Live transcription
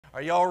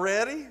Are y'all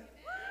ready?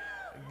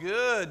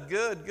 Good,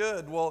 good,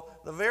 good. Well,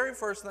 the very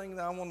first thing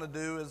that I want to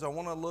do is I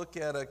want to look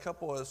at a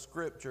couple of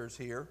scriptures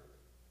here.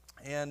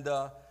 And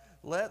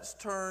let's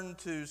turn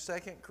to 2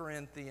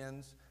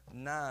 Corinthians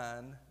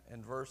 9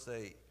 and verse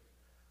 8.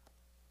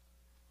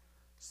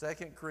 2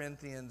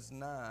 Corinthians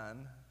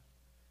 9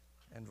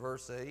 and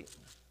verse 8.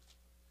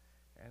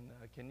 And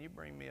can you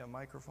bring me a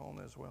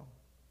microphone as well?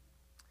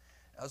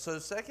 So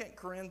 2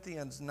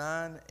 Corinthians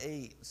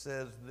 9:8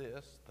 says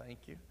this.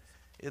 Thank you.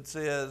 It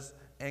says,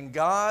 "And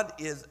God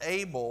is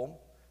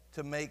able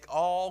to make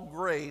all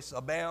grace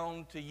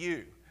abound to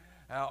you."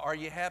 Now, are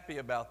you happy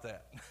about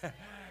that?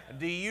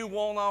 Do you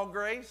want all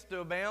grace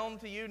to abound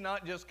to you?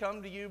 Not just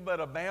come to you,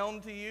 but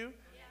abound to you?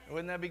 Yeah.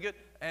 Wouldn't that be good?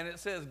 And it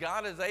says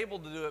God is able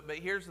to do it. But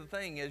here's the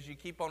thing. As you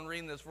keep on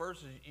reading this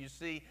verse, you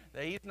see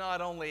that He's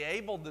not only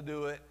able to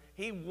do it,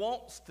 He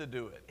wants to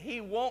do it.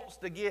 He wants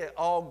to get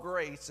all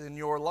grace in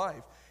your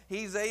life.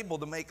 He's able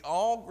to make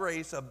all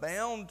grace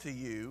abound to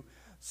you,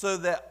 so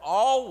that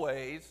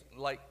always,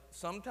 like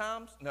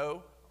sometimes,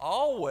 no,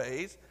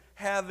 always,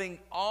 having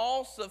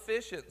all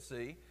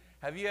sufficiency.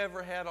 Have you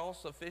ever had all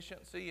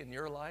sufficiency in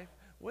your life?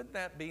 Wouldn't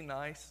that be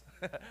nice?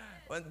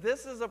 Well,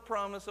 this is a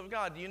promise of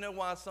God. Do you know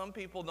why some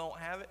people don't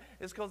have it?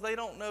 It's because they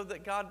don't know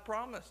that God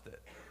promised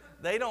it.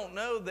 They don't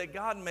know that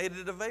God made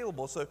it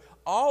available. So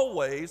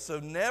always, so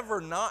never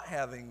not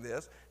having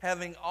this,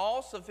 having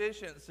all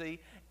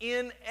sufficiency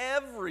in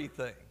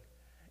everything.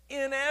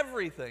 In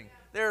everything.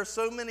 There are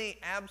so many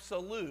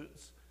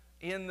absolutes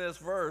in this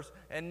verse,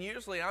 and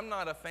usually I'm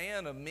not a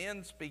fan of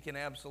men speaking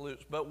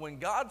absolutes, but when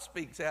God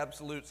speaks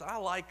absolutes, I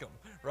like them,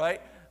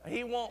 right?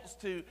 He wants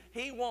to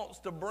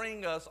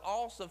bring us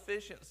all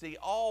sufficiency,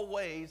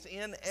 always,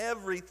 in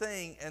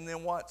everything. And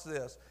then watch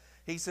this.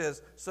 He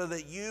says, so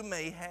that you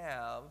may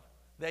have,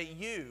 say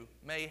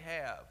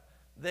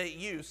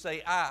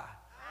I.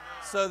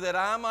 So that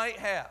I might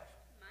have,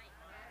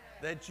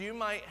 that you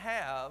might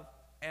have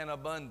an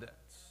abundance.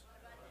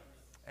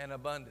 An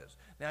abundance.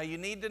 Now you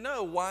need to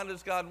know, why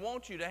does God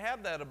want you to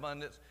have that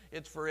abundance?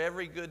 It's for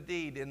every good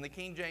deed. In the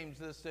King James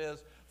this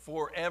says,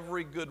 for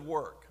every good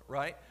work,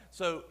 right?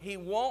 So He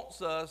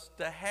wants us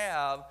to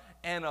have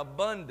an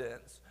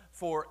abundance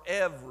for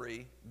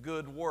every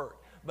good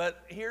work.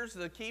 But here's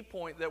the key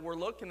point that we're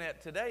looking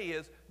at today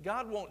is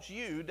God wants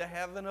you to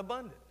have an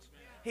abundance.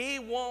 He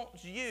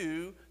wants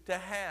you to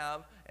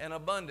have an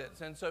abundance.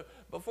 And so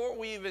before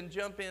we even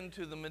jump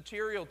into the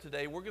material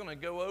today, we're going to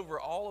go over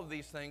all of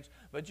these things,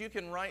 but you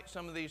can write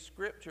some of these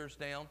scriptures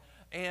down.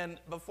 And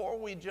before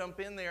we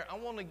jump in there, I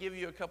want to give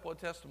you a couple of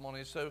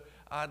testimonies. So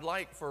I'd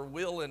like for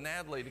Will and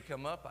Natalie to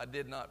come up. I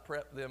did not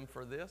prep them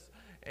for this.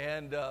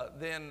 And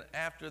then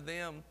after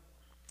them,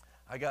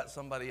 I got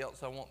somebody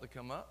else I want to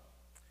come up.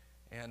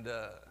 And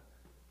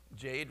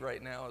Jade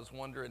right now is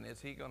wondering,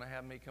 is he going to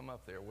have me come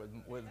up there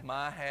with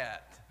my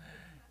hat?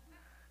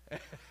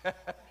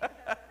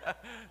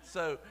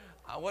 So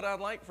what I'd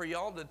like for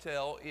y'all to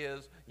tell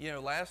is,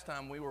 last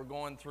time we were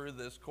going through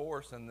this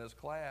course and this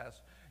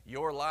class,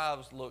 your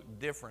lives look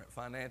different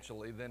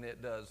financially than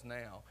it does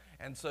now.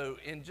 And so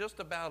in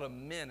just about a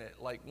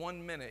minute, like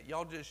 1 minute,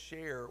 y'all just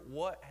share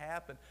what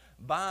happened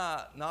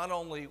by not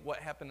only what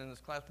happened in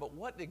this class, but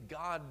what did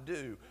God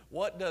do?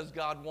 What does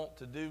God want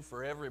to do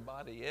for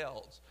everybody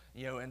else?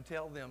 And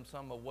tell them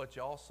some of what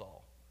y'all saw.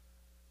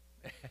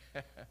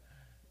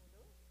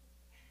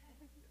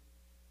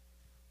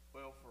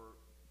 Well,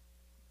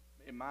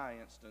 in my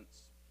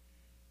instance,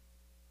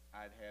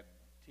 I'd had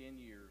 10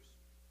 years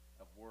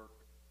of work,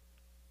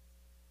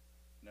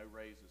 no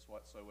raises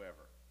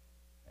whatsoever.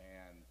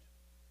 And,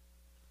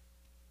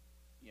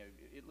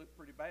 it looked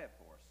pretty bad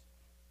for us.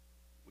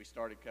 We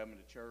started coming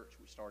to church.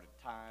 We started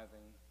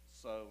tithing,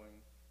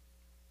 sowing,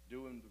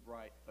 doing the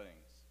right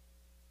things.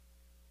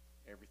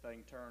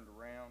 Everything turned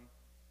around.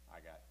 I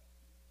got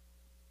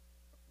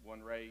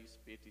one raise,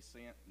 50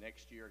 cents.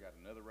 Next year, I got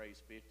another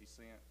raise, 50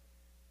 cents.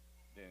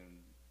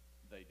 Then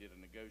they did a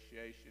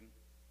negotiation.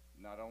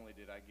 Not only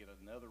did I get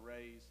another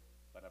raise,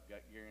 but I've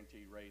got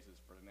guaranteed raises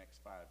for the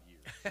next 5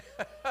 years.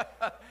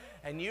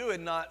 And you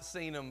had not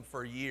seen them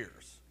for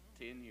years.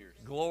 10 years.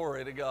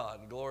 Glory to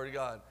God. Glory to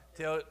God.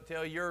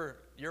 Tell your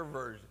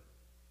version.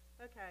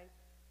 Okay.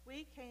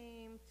 We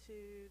came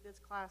to this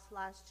class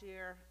last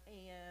year,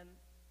 and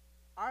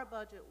our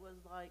budget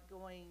was like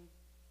going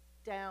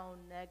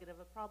down negative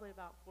of probably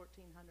about $1,400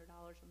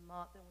 a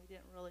month, and we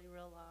didn't really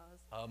realize.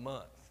 A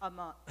month. A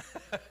month.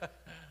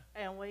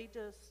 And we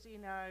just,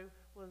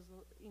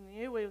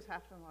 knew we was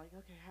having to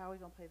okay, how are we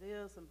going to pay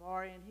this and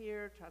borrow in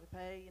here, try to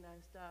pay,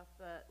 stuff.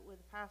 But with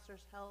the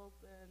pastor's help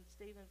and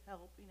Stephen's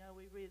help,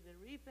 we read the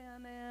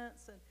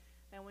refinance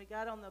and we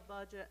got on the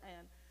budget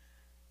and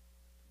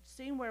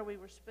seen where we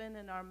were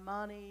spending our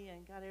money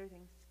and got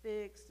everything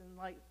fixed. And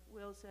like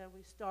Will said,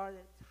 we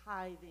started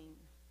tithing.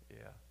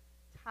 Yeah.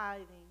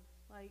 Tithing.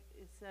 Like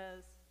it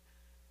says,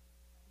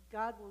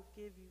 God will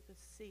give you the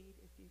seed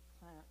if you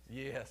plant.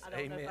 Yes, I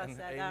don't know if I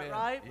said amen. that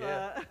right,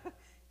 Yeah. but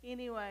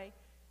anyway.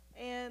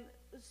 And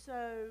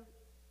so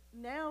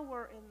now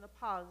we're in the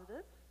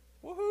positive.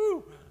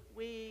 Woohoo!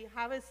 We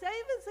have a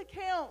savings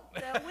account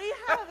that we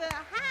haven't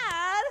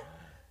had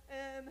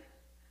in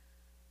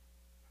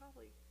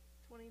probably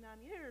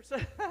 29 years.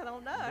 I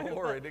don't know.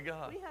 Glory to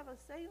God. We have a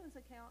savings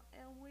account,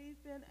 and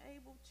we've been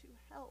able to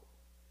help.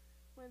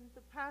 When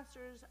the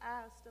pastors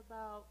asked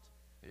about,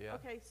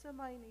 okay,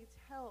 somebody needs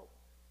help,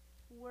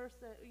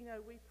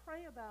 we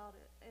pray about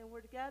it, and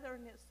we're together,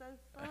 and it's so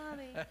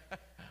funny.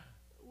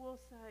 we'll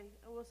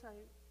say,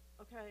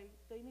 okay,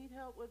 they need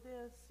help with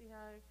this,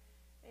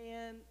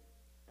 and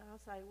I'll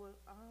say, well,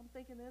 I'm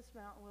thinking this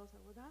amount, and we'll say,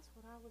 well, that's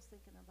what I was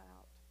thinking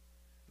about.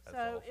 That's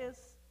so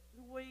awesome.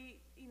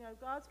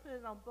 God's put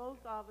it on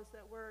both of us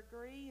that we're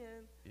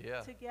agreeing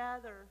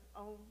together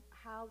on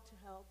how to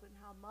help and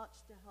how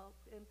much to help,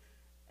 and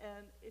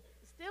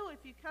if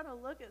you kind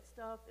of look at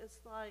stuff, it's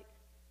like,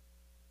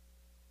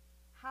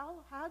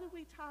 how do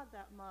we tithe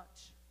that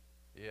much?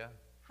 Yeah.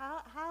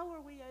 How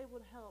are we able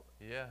to help?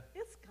 Yeah.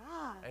 It's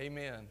God.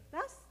 Amen.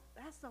 That's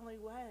the only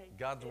way.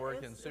 God's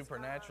working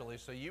supernaturally.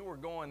 So you were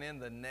going in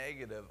the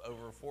negative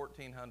over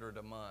 $1,400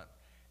 a month,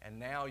 and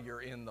now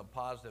you're in the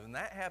positive. And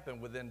that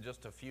happened within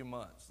just a few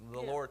months. The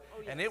Lord,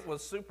 and it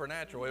was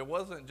supernatural. It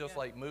wasn't just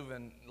like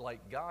moving,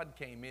 like God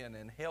came in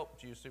and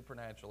helped you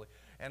supernaturally.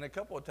 And a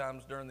couple of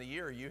times during the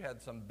year, you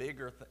had some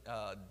bigger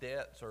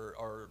debts,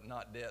 or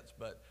not debts,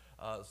 but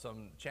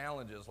some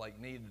challenges, like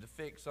needed to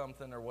fix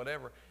something or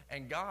whatever.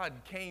 And God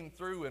came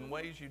through in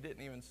ways you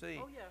didn't even see.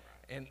 Oh, yeah.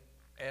 And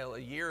a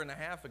year and a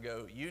half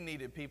ago, you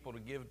needed people to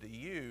give to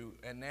you,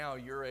 and now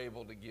you're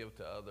able to give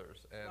to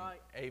others. And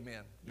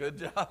amen. Good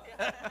job.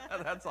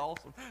 That's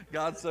awesome.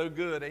 God's so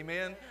good.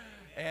 Amen.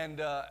 And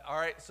all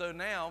right, so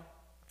now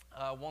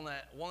I want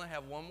to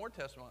have one more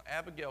testimony.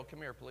 Abigail, come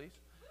here, please.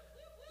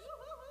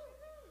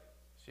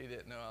 She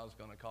didn't know I was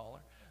going to call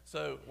her.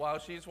 So while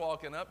she's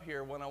walking up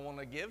here, what I want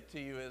to give to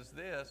you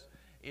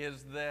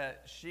is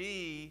that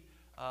she,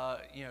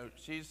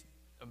 she's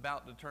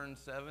about to turn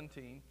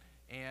 17.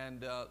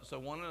 And so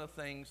one of the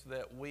things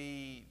that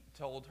we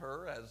told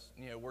her, as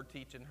we're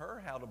teaching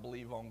her how to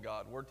believe on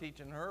God. We're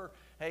teaching her,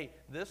 hey,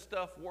 this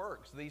stuff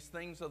works. These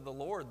things of the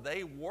Lord,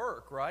 they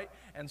work, right?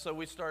 And so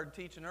we started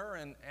teaching her,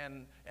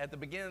 and at the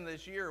beginning of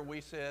this year,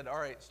 we said, all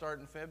right,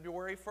 starting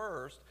February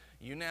 1st,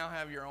 you now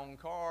have your own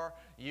car.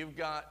 You've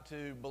got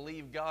to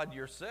believe God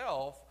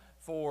yourself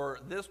for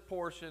this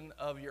portion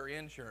of your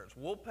insurance.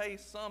 We'll pay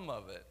some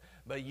of it,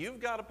 but you've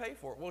got to pay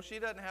for it. Well, she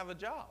doesn't have a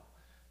job.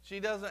 She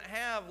doesn't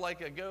have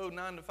like a go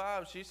 9 to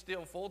 5. She's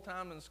still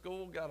full-time in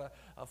school, got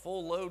a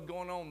full load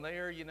going on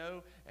there,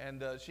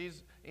 and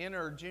she's in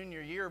her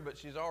junior year, but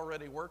she's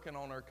already working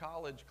on her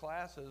college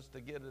classes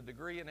to get a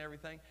degree and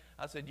everything.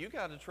 I said, you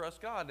got to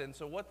trust God. And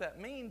so what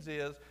that means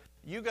is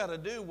you got to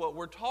do what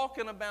we're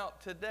talking about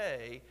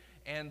today.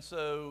 And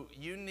so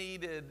you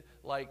needed,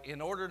 like,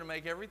 in order to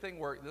make everything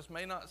work, this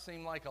may not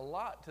seem like a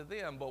lot to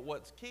them, but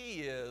what's key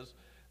is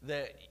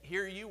that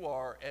here you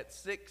are at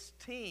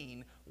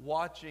 16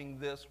 watching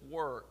this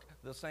work,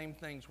 the same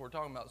things we're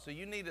talking about. So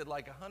you needed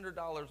like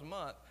 $100 a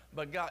month,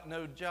 but got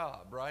no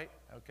job, right?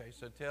 Okay,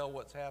 so tell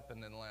what's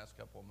happened in the last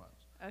couple of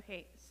months.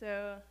 Okay,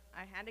 so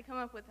I had to come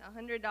up with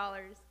 $100,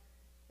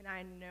 and I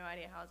had no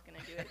idea how I was going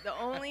to do it. The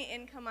only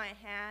income I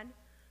had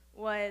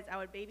was I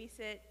would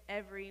babysit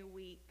every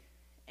week,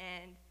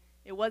 and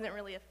it wasn't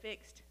really a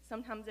fixed.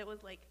 Sometimes it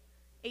was like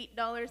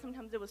 $8,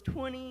 sometimes it was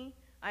 $20.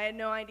 I had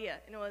no idea,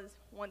 and it was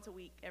once a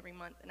week every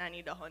month, and I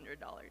need $100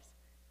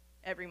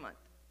 every month,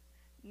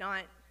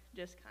 not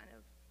just kind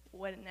of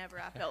whenever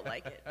I felt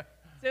like it.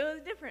 So it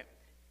was different,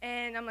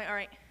 and I'm like, all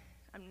right,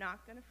 I'm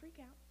not going to freak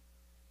out.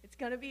 It's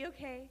going to be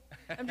okay.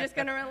 I'm just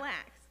going to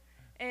relax.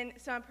 And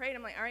so I prayed.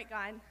 I'm like, all right,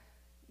 God,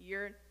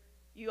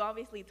 you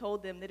obviously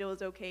told them that it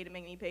was okay to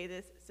make me pay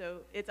this,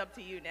 so it's up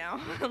to you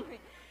now.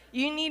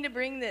 You need to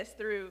bring this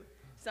through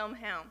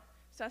somehow.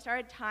 So I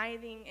started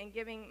tithing and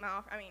giving my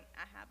offering. I mean,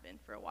 I have been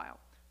for a while.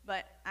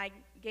 But I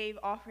gave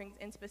offerings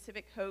in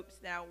specific hopes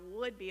that I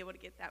would be able to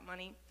get that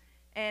money.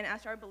 And I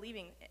started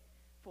believing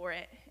for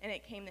it. And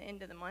it came the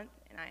end of the month,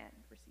 and I had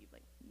received,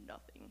 like,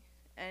 nothing.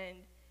 And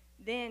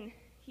then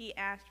he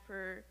asked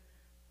for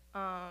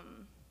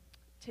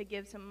to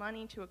give some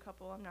money to a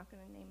couple. I'm not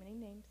going to name any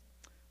names.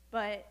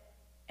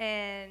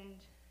 And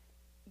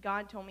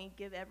God told me,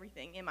 give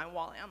everything in my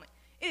wallet. I'm like,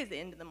 it is the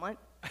end of the month.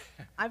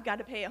 I've got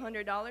to pay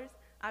 $100.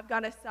 I've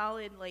got a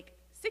solid, like,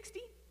 60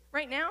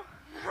 right now.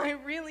 I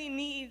really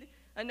need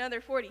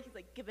another 40. He's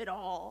like, give it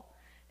all.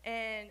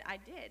 And I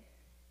did.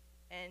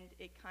 And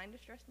it kind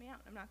of stressed me out.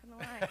 I'm not going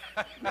to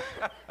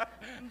lie.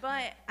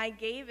 But I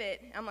gave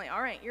it. I'm like,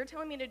 all right, you're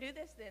telling me to do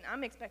this? Then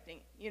I'm expecting,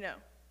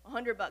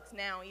 $100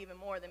 now, even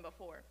more than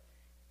before.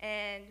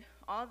 And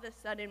all of a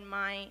sudden,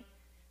 my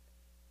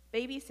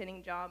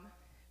babysitting job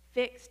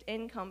fixed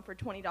income for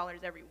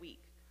 $20 every week,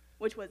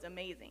 which was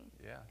amazing.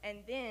 Yeah. And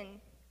then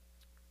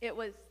it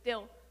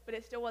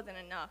still wasn't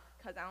enough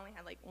because I only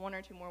had like 1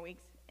 or 2 more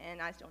weeks,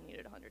 and I still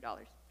needed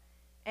 $100.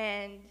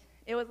 And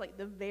it was like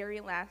the very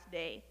last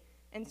day,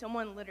 and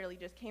someone literally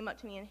just came up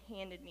to me and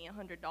handed me a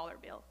 $100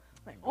 bill.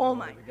 Like, oh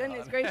my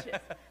goodness gracious.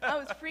 I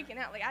was freaking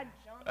out. Like, I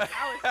jumped.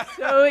 I was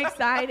so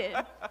excited.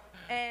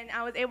 And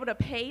I was able to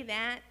pay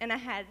that, and I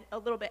had a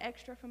little bit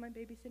extra from my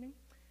babysitting.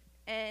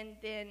 And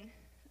then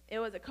it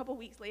was a couple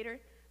weeks later,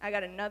 I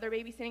got another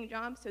babysitting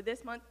job. So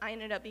this month, I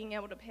ended up being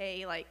able to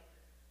pay, like,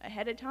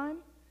 ahead of time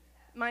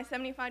my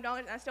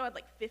 $75. I still had,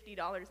 like,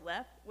 $50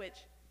 left, which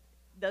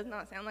does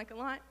not sound like a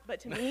lot. But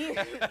to me,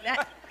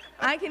 that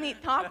I can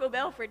eat Taco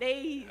Bell for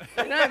days,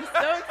 and I'm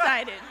so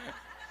excited.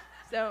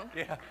 So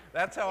Yeah,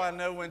 that's how I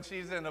know when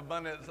she's in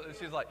abundance.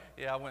 She's like,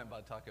 yeah, I went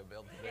by Taco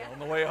Bell today on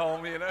the way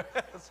home, you know.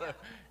 So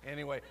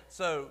anyway,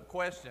 so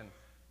question,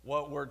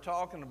 what we're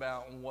talking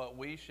about and what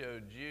we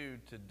showed you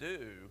to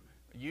do,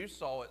 you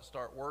saw it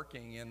start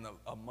working in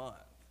a month.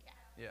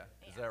 Yeah.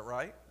 Is that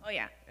right? Oh,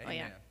 yeah. Amen. Oh,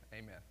 yeah.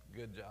 Amen.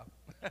 Good job.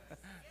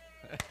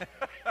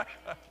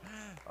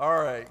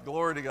 All right,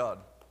 glory to God.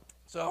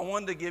 So I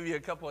wanted to give you a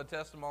couple of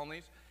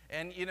testimonies.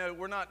 And, you know,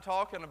 we're not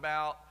talking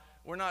about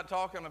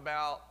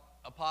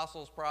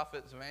apostles,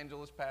 prophets,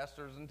 evangelists,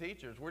 pastors, and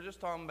teachers. We're just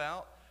talking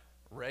about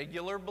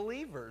regular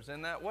believers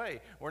in that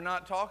way. We're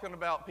not talking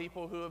about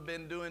people who have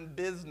been doing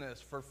business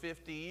for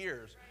 50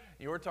 years.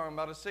 You're talking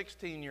about a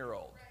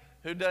 16-year-old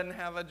who doesn't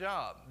have a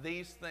job.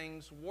 These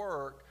things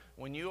work.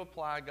 When you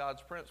apply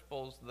God's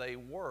principles, they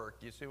work.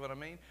 You see what I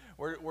mean?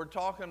 We're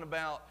talking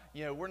about,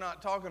 you know, we're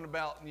not talking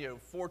about, you know,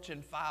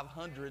 Fortune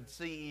 500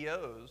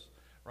 CEOs,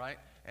 right?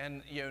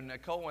 And, you know,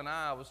 Nicole and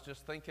I was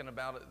just thinking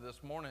about it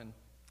this morning.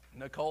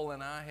 Nicole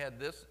and I had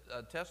this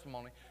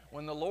testimony.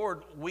 When the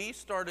Lord, we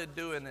started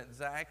doing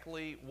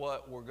exactly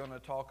what we're going to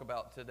talk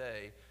about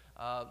today,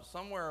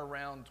 somewhere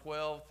around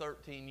 12,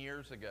 13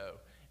 years ago.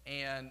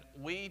 And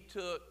we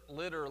took,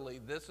 literally,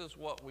 this is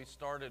what we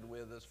started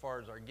with as far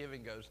as our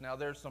giving goes. Now,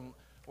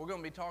 we're going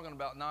to be talking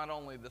about not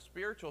only the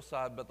spiritual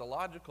side, but the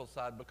logical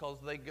side, because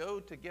they go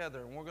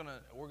together, and we're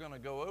going to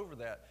go over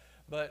that.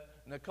 But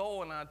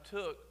Nicole and I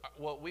took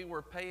what we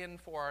were paying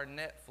for our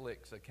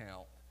Netflix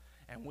account,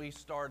 and we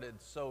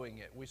started sowing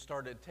it. We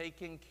started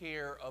taking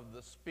care of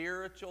the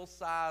spiritual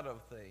side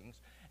of things.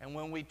 And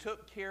when we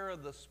took care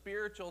of the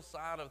spiritual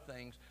side of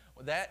things,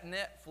 that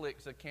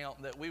Netflix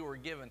account that we were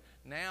given,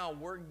 now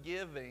we're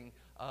giving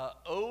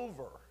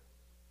over,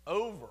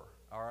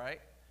 all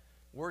right?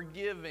 We're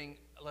giving,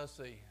 let's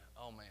see,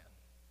 oh man,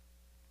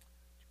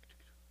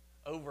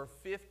 over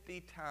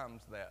 50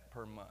 times that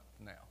per month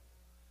now.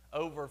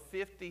 Over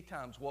 50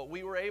 times. What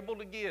we were able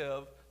to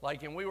give,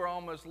 like, and we were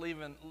almost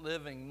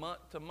living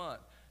month to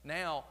month.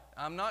 Now,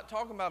 I'm not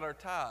talking about our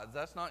tithes.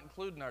 That's not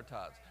including our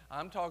tithes.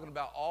 I'm talking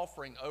about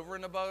offering over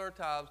and above our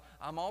tithes.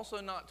 I'm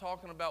also not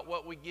talking about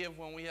what we give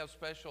when we have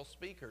special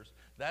speakers.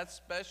 That's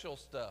special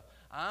stuff.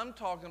 I'm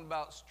talking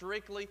about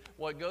strictly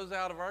what goes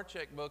out of our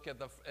checkbook at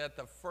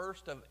the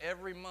first of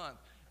every month.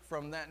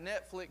 From that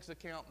Netflix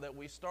account that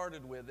we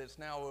started with, it's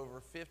now over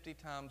 50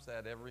 times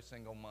that every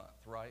single month,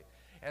 right?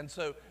 And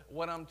so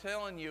what I'm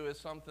telling you is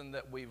something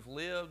that we've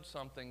lived,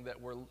 something that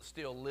we're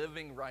still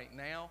living right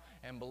now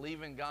and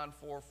believing God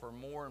for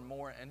more and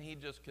more, and He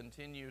just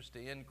continues to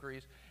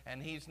increase,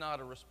 and He's not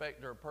a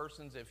respecter of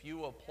persons. If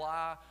you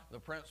apply the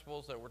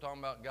principles that we're talking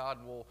about,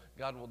 God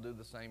will do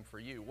the same for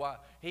you. Why?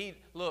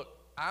 Look,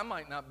 I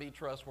might not be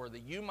trustworthy,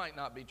 you might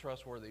not be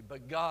trustworthy,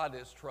 but God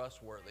is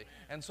trustworthy.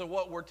 And so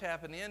what we're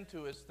tapping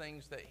into is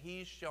things that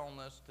He's shown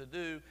us to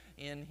do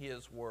in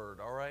His Word,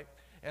 all right?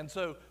 And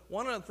so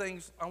one of the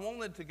things I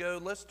wanted to go,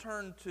 let's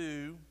turn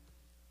to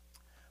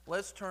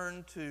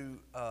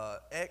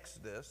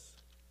Exodus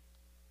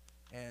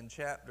and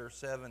chapter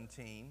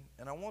 17.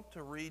 And I want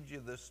to read you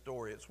this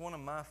story. It's one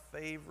of my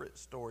favorite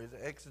stories,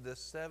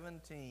 Exodus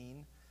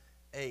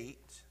 17:8.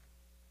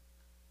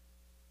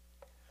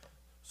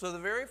 So the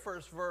very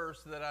first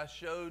verse that I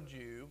showed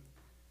you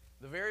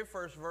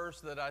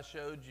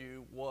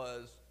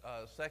was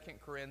 2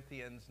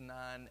 Corinthians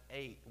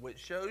 9:8, which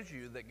shows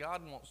you that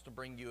God wants to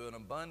bring you an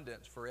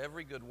abundance for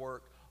every good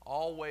work,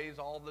 always,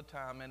 all the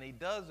time, and He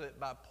does it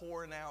by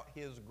pouring out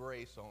His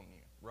grace on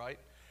you, right?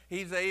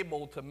 He's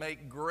able to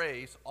make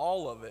grace,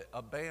 all of it,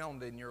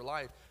 abound in your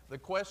life. The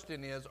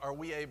question is, are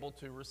we able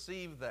to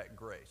receive that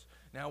grace?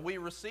 Now, we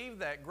receive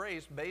that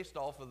grace based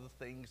off of the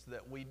things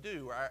that we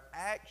do. Our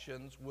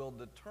actions will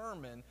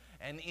determine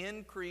an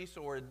increase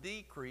or a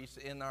decrease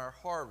in our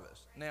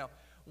harvest. Now,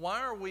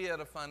 why are we at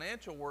a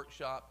financial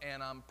workshop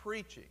and I'm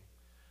preaching?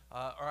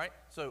 All right,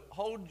 so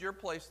hold your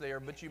place there,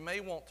 but you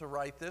may want to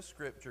write this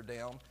scripture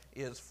down,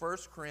 is 1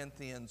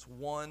 Corinthians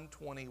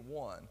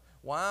 1:21.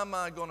 Why am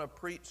I going to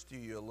preach to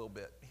you a little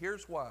bit?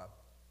 Here's why.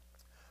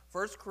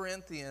 1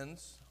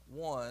 Corinthians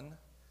 1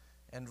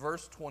 and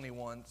verse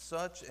 21,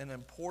 such an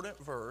important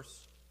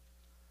verse.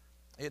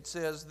 It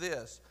says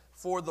this,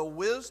 for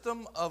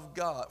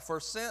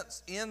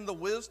since in the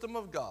wisdom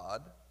of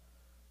God,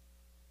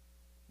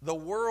 the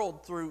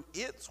world through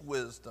its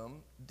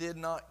wisdom did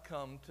not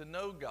come to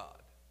know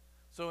God.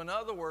 So in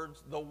other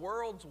words, the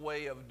world's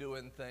way of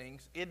doing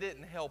things, it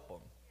didn't help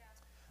them.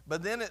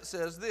 But then it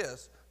says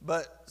this,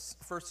 but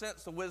for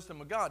since the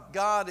wisdom of God,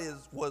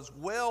 was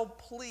well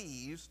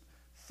pleased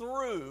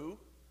through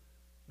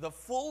the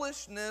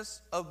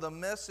foolishness of the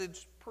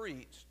message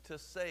preached to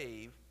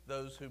save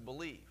those who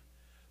believe.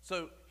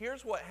 So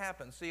here's what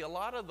happens. See, a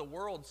lot of the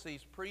world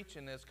sees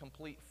preaching as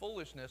complete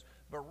foolishness,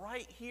 but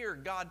right here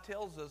God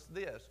tells us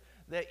this,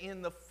 that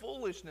in the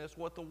foolishness,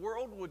 what the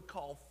world would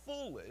call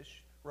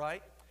foolish,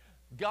 right,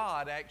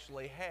 God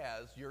actually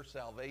has your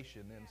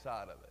salvation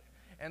inside of it.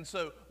 And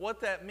so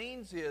what that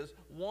means is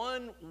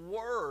one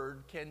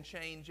word can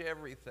change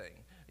everything.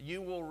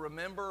 You will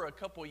remember a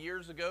couple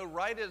years ago,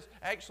 right as,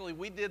 actually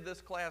we did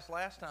this class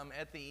last time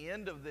at the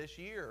end of this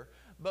year,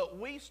 but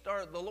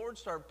the Lord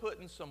started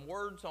putting some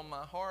words on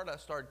my heart. I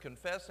started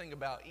confessing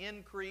about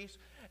increase,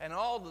 and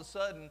all of a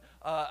sudden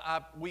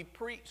we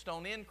preached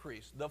on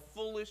increase, the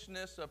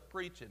foolishness of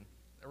preaching.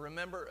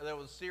 Remember, there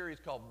was a series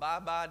called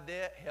Bye-Bye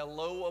Debt,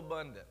 Hello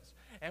Abundance.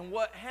 And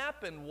what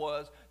happened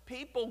was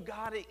people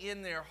got it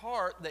in their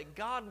heart that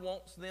God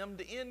wants them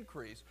to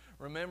increase.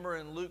 Remember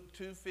in Luke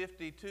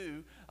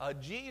 2:52,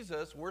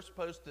 Jesus, we're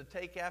supposed to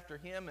take after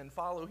him and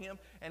follow him.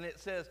 And it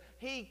says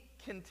he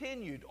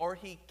continued, or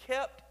he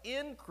kept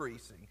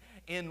increasing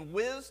in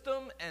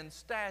wisdom and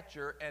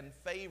stature and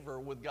favor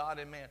with God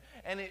and man.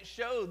 And it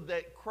showed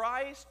that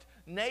Christ's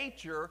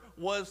nature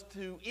was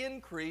to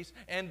increase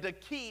and to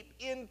keep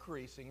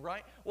increasing,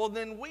 right? Well,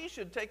 then we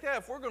should take that.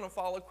 If we're going to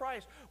follow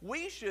Christ,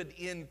 we should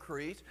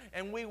increase,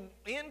 and we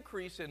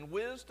increase in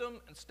wisdom,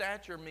 and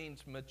stature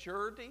means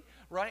maturity,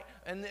 right?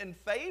 And then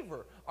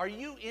favor. Are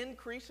you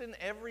increasing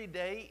every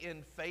day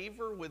in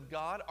favor with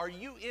God? Are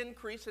you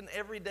increasing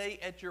every day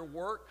at your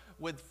work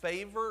with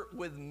favor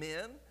with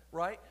men?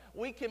 Right?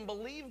 We can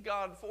believe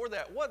God for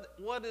that.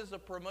 What is a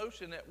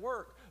promotion at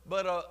work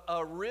but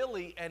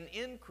really an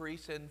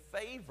increase in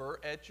favor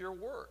at your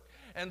work?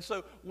 And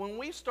so when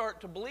we start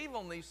to believe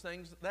on these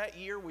things, that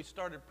year we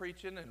started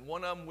preaching, and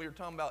one of them we were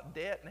talking about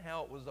debt and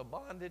how it was a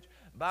bondage.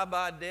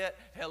 Bye-bye debt,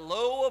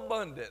 hello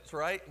abundance,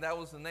 right? That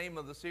was the name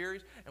of the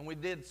series. And we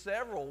did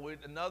several.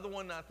 Another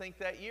one I think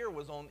that year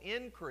was on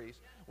increase.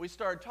 We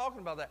started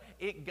talking about that.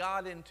 It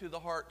got into the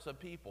hearts of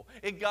people.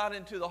 It got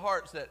into the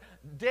hearts that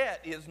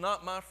debt is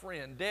not my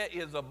friend. Debt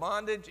is a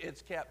bondage,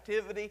 it's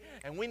captivity,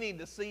 and we need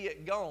to see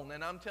it gone.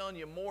 And I'm telling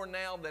you, more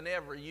now than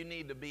ever, you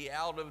need to be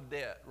out of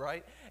debt,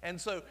 right? And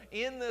so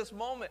in this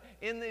moment,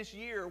 in this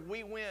year,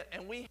 we went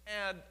and we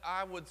had,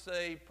 I would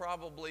say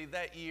probably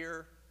that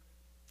year,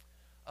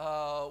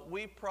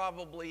 we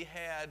probably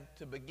had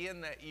to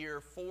begin that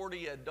year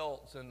 40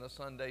 adults in the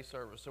Sunday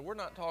service. So we're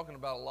not talking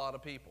about a lot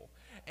of people.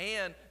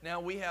 And now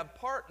we have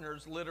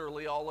partners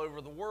literally all over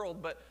the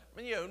world, but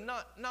you know,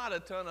 not a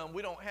ton of them.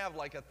 We don't have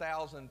like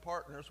 1,000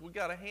 partners. We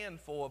got a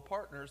handful of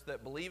partners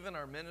that believe in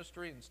our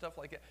ministry and stuff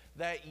like that.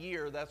 That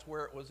year, that's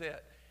where it was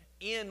at.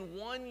 In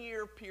 1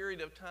 year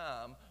period of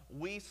time,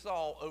 we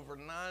saw over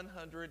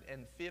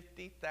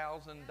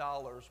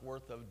 $950,000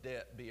 worth of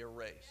debt be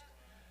erased.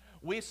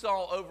 We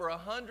saw over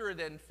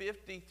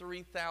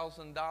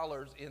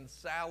 $153,000 in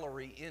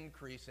salary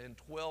increase in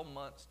 12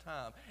 months'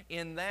 time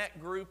in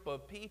that group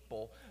of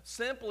people,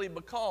 simply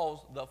because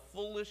the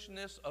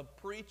foolishness of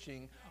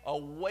preaching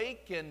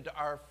awakened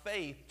our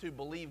faith to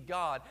believe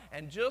God.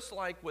 And just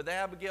like with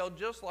Abigail,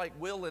 just like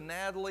Will and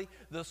Natalie,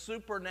 the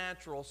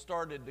supernatural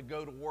started to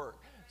go to work.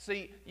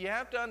 See, you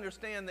have to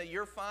understand that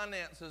your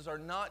finances are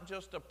not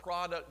just a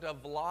product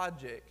of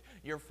logic.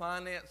 Your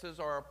finances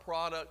are a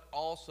product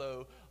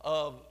also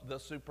of the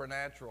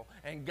supernatural.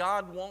 And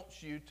God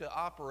wants you to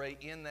operate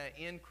in that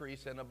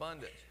increase and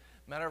abundance.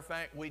 Matter of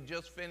fact, we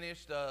just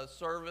finished a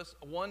service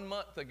 1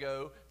 month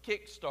ago,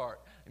 Kickstart.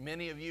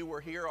 Many of you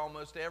were here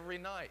almost every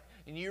night.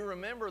 And you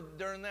remember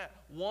during that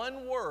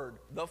one word,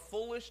 the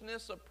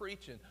foolishness of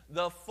preaching.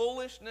 The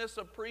foolishness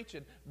of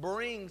preaching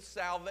brings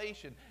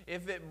salvation.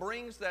 If it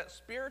brings that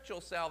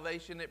spiritual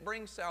salvation, it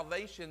brings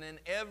salvation in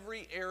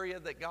every area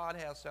that God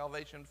has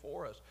salvation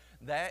for us.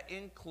 That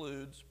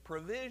includes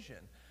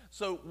provision.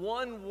 So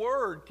one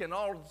word can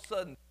all of a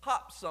sudden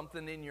pop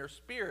something in your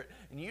spirit,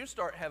 and you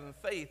start having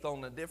faith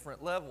on a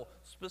different level.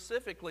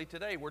 Specifically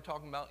today, we're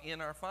talking about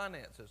in our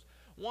finances.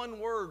 One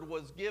word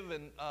was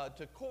given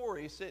to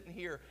Corey sitting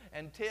here,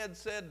 and Ted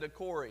said to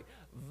Corey,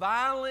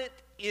 violent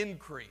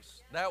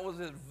increase. That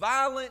was a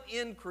violent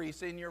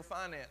increase in your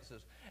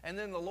finances. And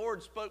then the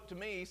Lord spoke to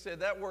me. He said,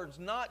 that word's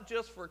not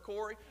just for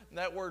Corey.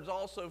 That word's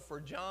also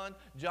for John.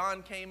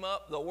 John came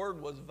up. The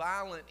word was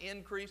violent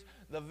increase.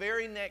 The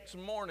very next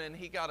morning,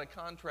 he got a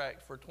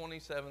contract for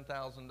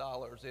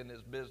 $27,000 in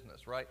his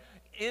business, right?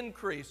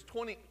 Increase,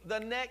 the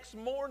next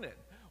morning.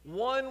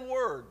 One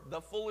word,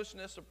 the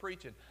foolishness of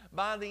preaching.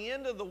 By the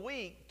end of the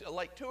week,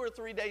 like 2 or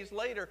 3 days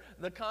later,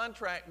 the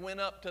contract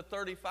went up to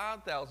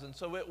 $35,000.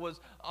 So it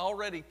was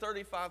already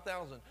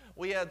 $35,000.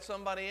 We had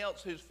somebody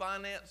else whose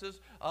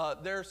finances,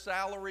 their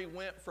salary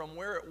went from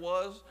where it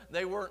was.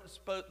 They were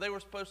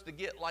supposed to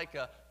get like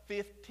a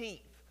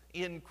 15th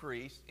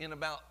increase in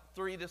about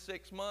 3 to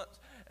 6 months,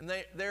 and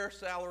their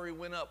salary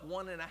went up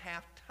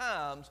 1.5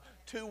 times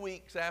 2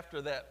 weeks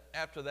after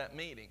that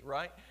meeting,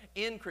 right?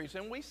 Increase.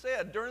 And we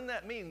said during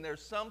that meeting,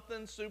 there's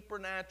something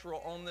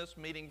supernatural on this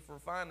meeting for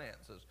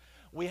finances.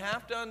 We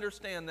have to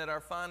understand that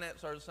our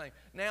finances are the same.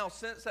 Now,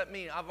 since that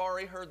meeting, I've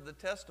already heard the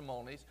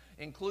testimonies,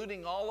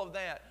 including all of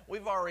that.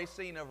 We've already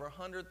seen over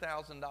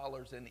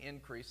 $100,000 in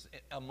increase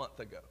a month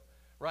ago,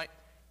 right?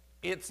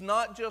 It's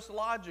not just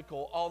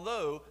logical,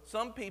 although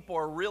some people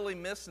are really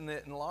missing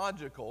it in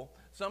logical.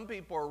 Some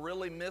people are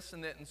really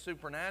missing it in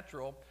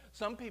supernatural.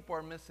 Some people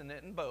are missing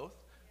it in both,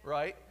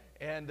 right?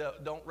 And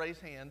don't raise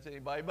hands,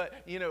 anybody.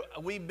 But, you know,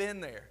 we've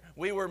been there.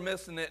 We were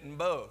missing it in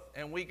both.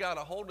 And we got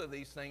a hold of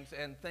these things,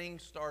 and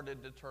things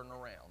started to turn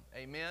around.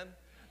 Amen?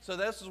 So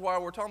this is why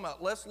we're talking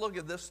about. Let's look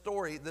at this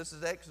story. This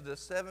is Exodus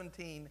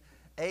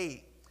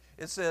 17:8.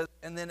 It says,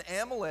 "And then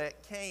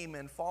Amalek came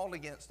and fought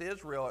against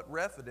Israel at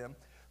Rephidim.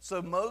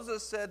 So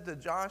Moses said to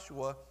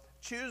Joshua,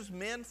 'Choose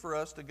men for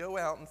us to go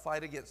out and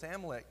fight against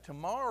Amalek.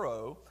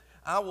 Tomorrow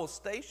I will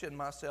station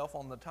myself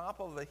on the top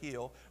of a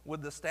hill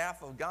with the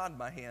staff of God in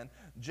my hand.'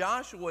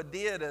 Joshua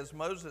did as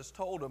Moses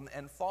told him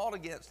and fought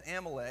against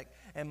Amalek.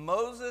 And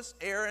Moses,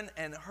 Aaron,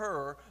 and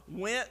Hur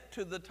went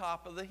to the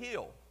top of the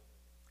hill.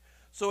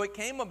 So it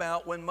came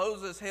about when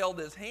Moses held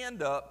his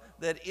hand up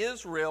that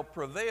Israel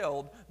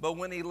prevailed, but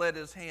when he let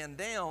his hand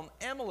down,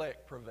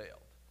 Amalek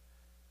prevailed.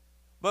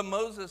 But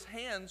Moses'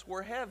 hands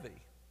were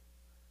heavy.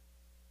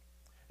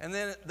 And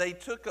then they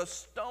took a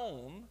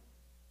stone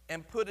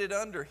and put it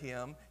under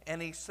him,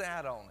 and he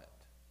sat on it."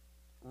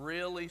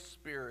 Really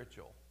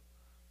spiritual,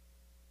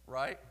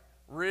 right?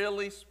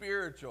 Really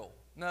spiritual.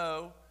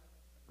 No,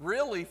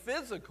 really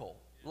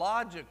physical,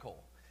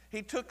 logical.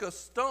 He took a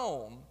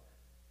stone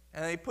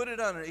and they put it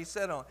under, he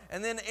sat on it.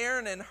 And then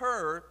Aaron and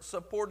Hur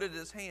supported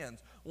his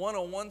hands, one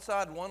on one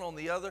side, one on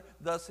the other.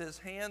 Thus his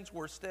hands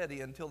were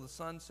steady until the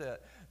sun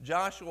set.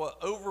 Joshua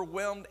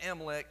overwhelmed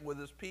Amalek with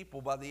his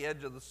people by the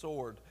edge of the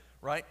sword,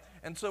 right?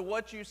 And so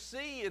what you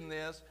see in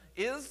this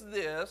is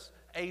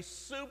a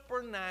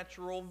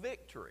supernatural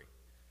victory.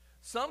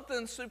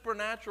 Something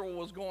supernatural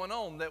was going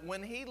on, that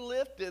when he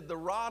lifted the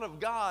rod of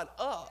God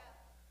up,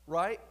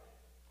 right,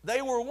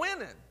 they were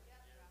winning.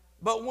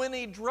 But when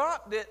he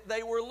dropped it,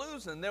 they were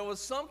losing. There was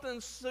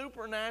something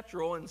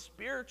supernatural and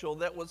spiritual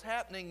that was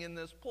happening in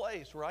this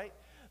place, right?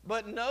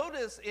 But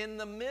notice, in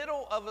the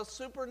middle of a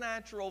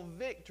supernatural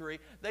victory,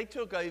 they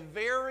took a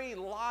very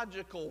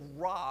logical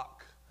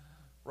rock,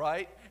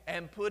 right,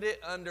 and put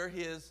it under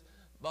his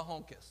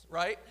bahonkus,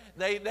 right?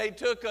 They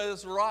took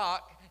his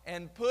rock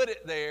and put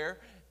it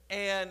there,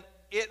 and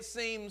it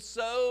seemed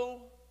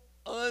so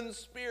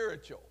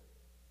unspiritual.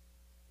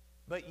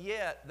 But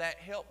yet, that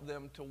helped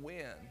them to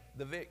win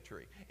the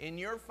victory. In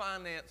your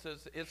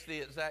finances, it's the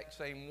exact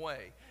same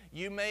way.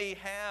 You may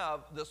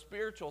have the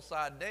spiritual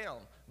side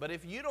down, but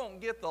if you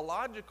don't get the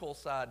logical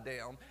side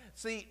down,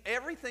 see,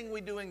 everything we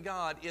do in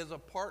God is a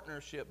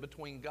partnership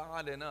between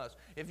God and us.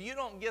 If you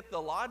don't get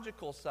the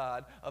logical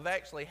side of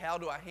actually how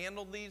do I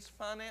handle these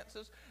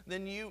finances,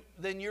 then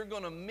you're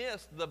going to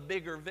miss the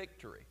bigger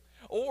victory.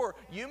 Or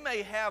you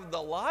may have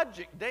the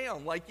logic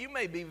down, like you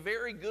may be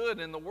very good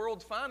in the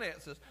world's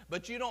finances,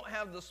 but you don't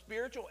have the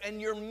spiritual, and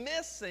you're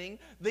missing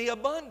the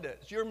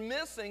abundance. You're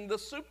missing the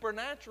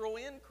supernatural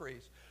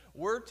increase.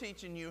 We're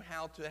teaching you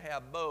how to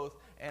have both,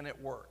 and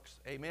it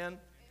works.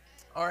 Amen?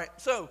 All right,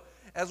 so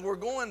as we're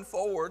going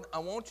forward, I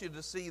want you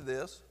to see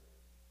this.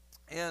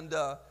 And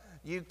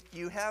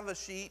you have a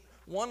sheet.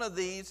 One of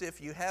these,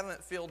 if you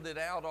haven't filled it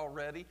out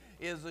already,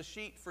 is a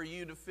sheet for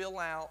you to fill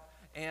out,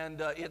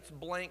 and it's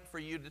blank for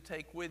you to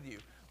take with you.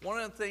 One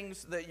of the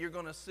things that you're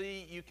going to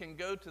see, you can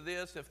go to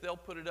this. If they'll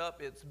put it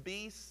up, it's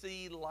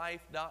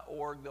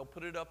bclife.org. They'll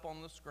put it up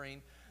on the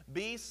screen.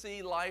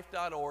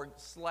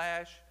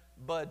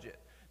 bclife.org/budget.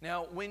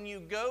 Now, when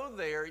you go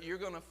there, you're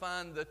going to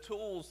find the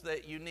tools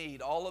that you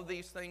need. All of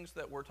these things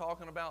that we're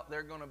talking about,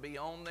 they're going to be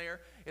on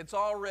there. It's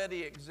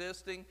already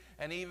existing,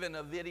 and even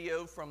a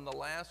video from the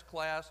last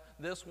class.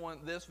 This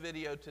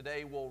video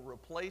today will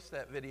replace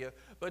that video.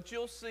 But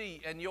you'll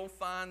see, and you'll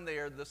find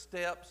there the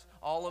steps,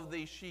 all of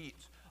these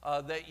sheets.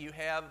 That you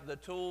have the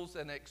tools,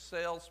 an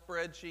Excel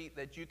spreadsheet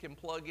that you can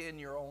plug in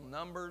your own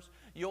numbers.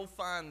 You'll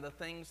find the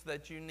things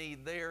that you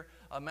need there.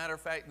 Matter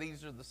of fact,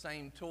 these are the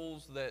same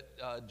tools that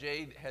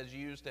Jade has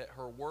used at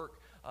her work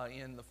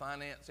in the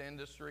finance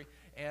industry.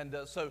 And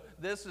so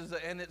this is,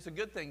 and it's a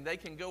good thing. They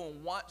can go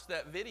and watch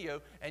that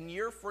video, and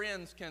your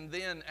friends can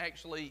then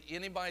actually,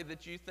 anybody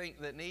that you think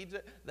that needs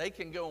it, they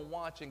can go and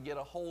watch and get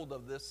a hold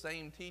of this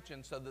same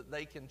teaching so that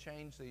they can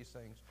change these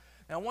things.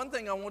 Now, one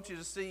thing I want you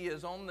to see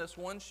is on this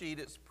one sheet,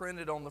 it's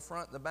printed on the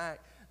front and the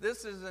back.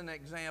 This is an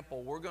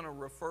example. We're going to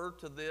refer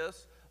to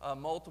this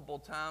multiple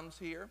times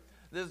here.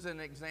 This is an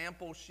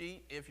example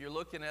sheet. If you're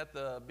looking at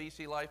the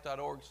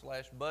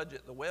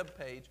bclife.org/budget, the web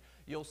page,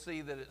 you'll see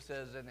that it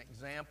says an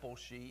example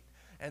sheet.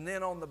 And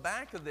then on the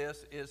back of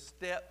this is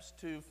steps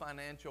to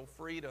financial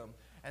freedom.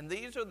 And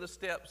these are the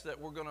steps that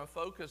we're going to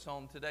focus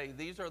on today.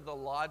 These are the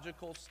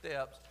logical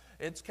steps.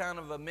 It's kind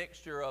of a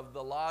mixture of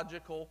the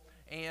logical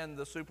and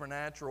the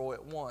supernatural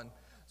at one.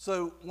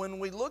 So when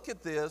we look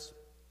at this,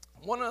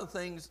 one of the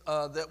things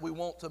that we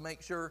want to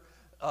make sure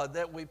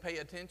that we pay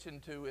attention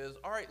to is,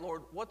 all right,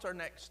 Lord, what's our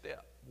next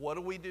step? What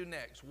do we do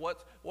next?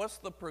 What's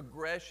the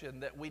progression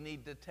that we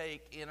need to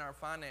take in our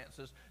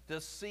finances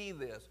to see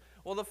this?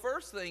 Well, the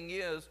first thing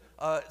is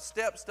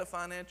steps to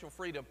financial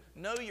freedom.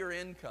 Know your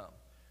income.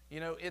 You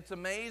know, it's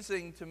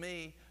amazing to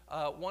me.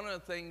 One of the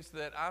things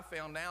that I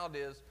found out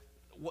is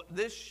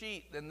this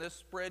sheet and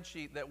this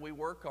spreadsheet that we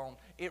work on,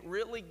 it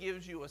really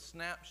gives you a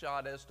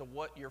snapshot as to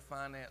what your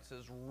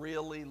finances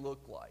really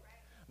look like.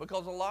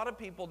 Because a lot of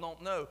people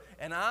don't know.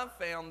 And I've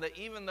found that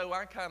even though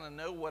I kind of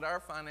know what our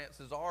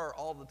finances are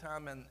all the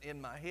time in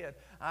my head,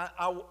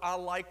 I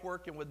like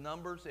working with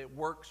numbers. It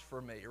works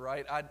for me,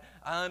 right? I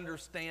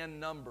understand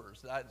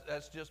numbers.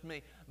 That's just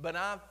me. But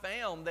I've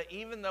found that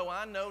even though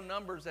I know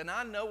numbers and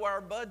I know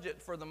our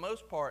budget for the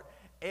most part,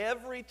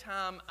 every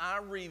time I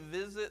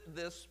revisit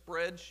this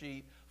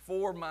spreadsheet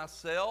for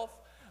myself,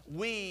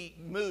 we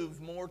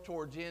move more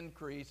towards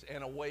increase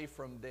and away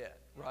from debt,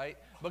 right?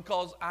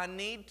 Because I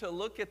need to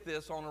look at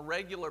this on a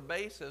regular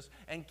basis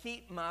and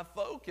keep my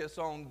focus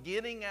on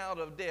getting out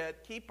of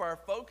debt, keep our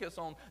focus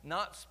on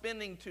not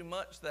spending too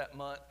much that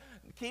month,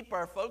 keep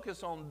our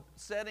focus on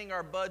setting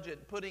our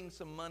budget, putting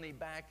some money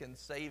back and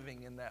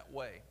saving in that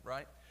way,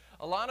 right?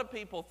 A lot of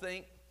people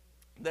think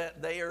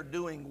that they are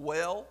doing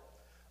well.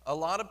 A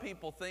lot of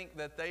people think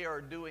that they are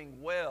doing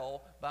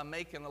well by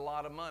making a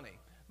lot of money.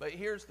 But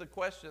here's the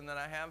question that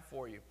I have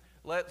for you.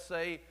 Let's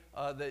say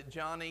that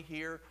Johnny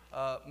here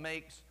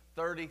makes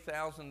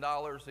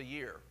 $30,000 a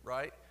year,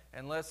 right?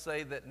 And let's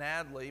say that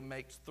Natalie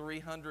makes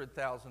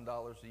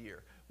 $300,000 a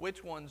year.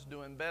 Which one's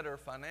doing better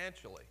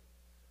financially?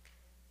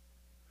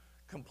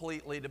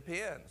 Completely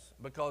depends,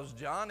 because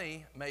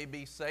Johnny may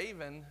be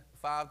saving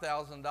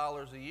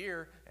 $5,000 a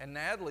year and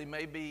Natalie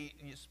may be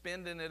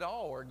spending it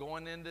all or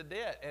going into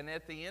debt. And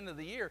at the end of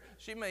the year,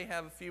 she may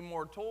have a few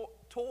more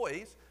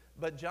toys,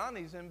 but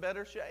Johnny's in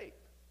better shape,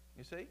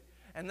 you see?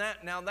 And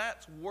now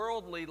that's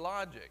worldly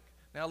logic.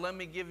 Now let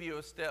me give you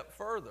a step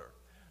further.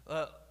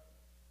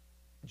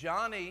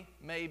 Johnny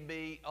may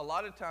be, a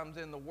lot of times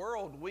in the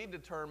world, we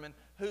determine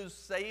who's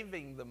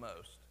saving the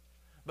most.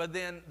 But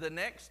then the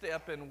next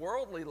step in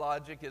worldly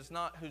logic is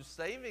not who's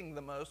saving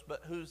the most,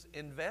 but who's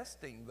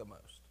investing the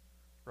most,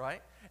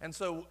 right? And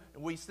so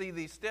we see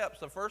these steps.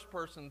 The first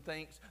person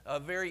thinks, a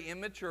very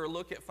immature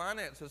look at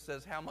finances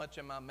says, how much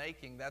am I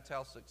making? That's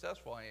how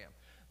successful I am.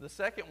 The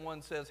second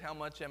one says, how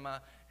much am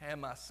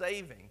I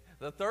saving?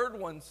 The third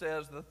one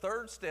says, the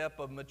third step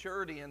of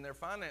maturity in their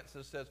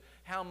finances says,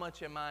 how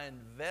much am I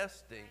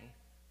investing,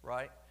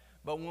 right?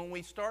 But when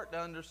we start to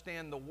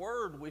understand the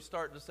word, we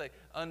start to say,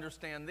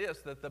 understand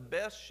this, that the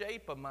best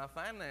shape of my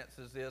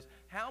finances is,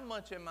 how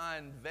much am I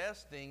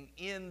investing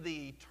in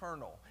the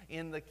eternal,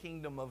 in the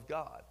kingdom of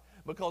God?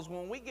 Because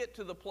when we get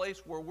to the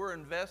place where we're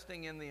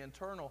investing in the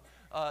eternal,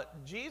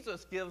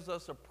 Jesus gives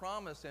us a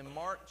promise in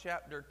Mark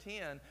chapter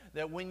 10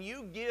 that when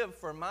you give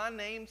for my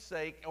name's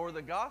sake or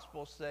the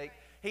gospel's sake,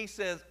 he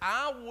says,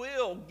 I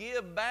will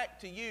give back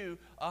to you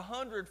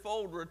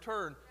 100-fold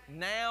return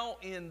now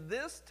in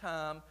this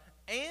time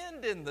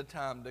and in the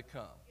time to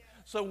come.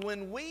 So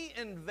when we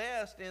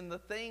invest in the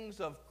things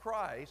of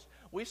Christ,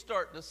 we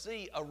start to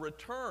see a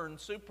return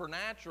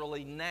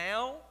supernaturally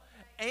now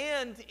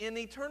and in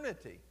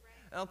eternity.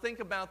 Now think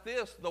about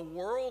this, the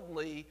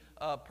worldly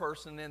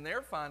person in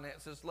their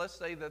finances, let's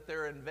say that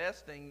they're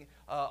investing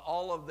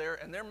all of their,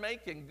 and they're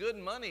making good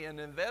money and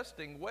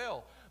investing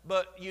well.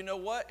 But you know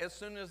what? As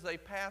soon as they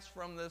pass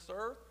from this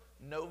earth,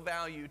 no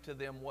value to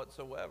them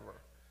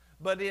whatsoever.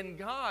 But in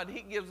God,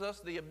 He gives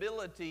us the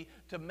ability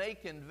to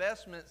make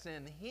investments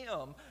in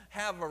Him,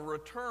 have a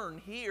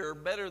return here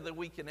better than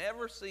we can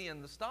ever see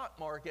in the stock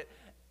market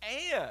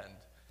and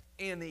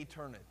in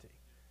eternity.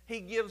 He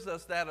gives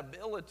us that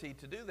ability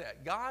to do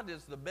that. God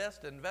is the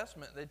best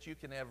investment that you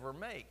can ever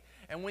make.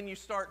 And when you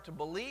start to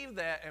believe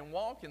that and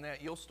walk in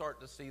that, you'll start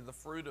to see the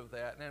fruit of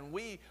that. And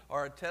we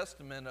are a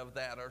testament of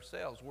that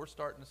ourselves. We're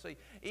starting to see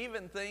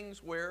even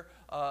things where,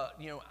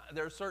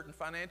 there are certain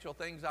financial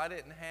things I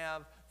didn't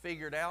have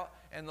figured out.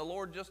 And the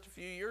Lord, just a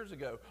few years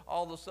ago,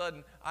 all of a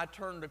sudden, I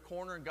turned a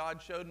corner and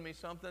God showed me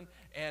something,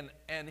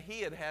 and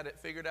He had it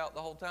figured out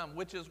the whole time,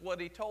 which is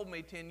what He told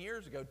me 10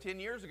 years ago. 10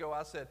 years ago,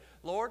 I said,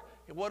 Lord,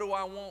 what do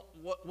I want?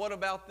 What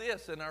about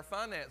this in our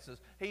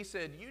finances? He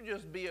said, you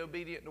just be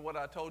obedient to what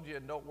I told you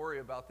and don't worry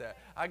about that.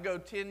 I go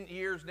 10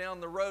 years down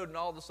the road, and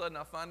all of a sudden,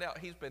 I find out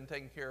He's been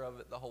taking care of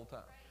it the whole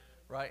time.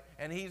 Right?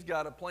 And He's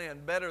got a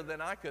plan better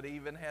than I could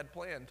even had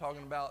planned,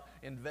 talking about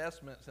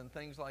investments and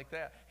things like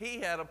that.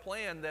 He had a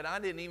plan that I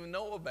didn't even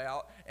know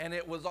about, and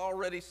it was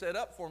already set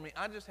up for me.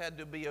 I just had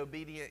to be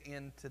obedient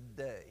in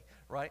today,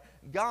 right?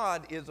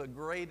 God is a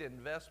great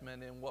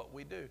investment in what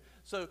we do.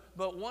 So,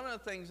 but one of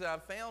the things that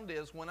I've found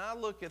is when I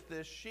look at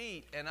this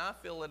sheet and I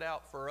fill it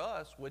out for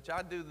us, which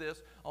I do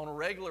this on a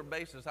regular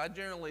basis, I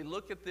generally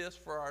look at this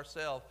for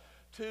ourselves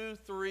 2,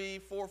 3,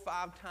 4,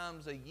 5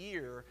 times a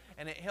year,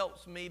 and it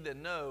helps me to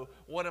know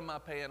what am I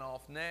paying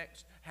off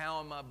next, how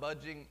am I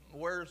budgeting,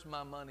 where's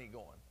my money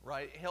going,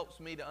 right? It helps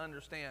me to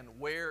understand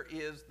where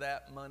is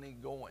that money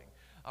going.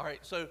 All right,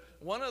 so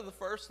one of the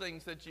first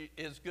things that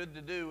is good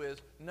to do is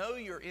know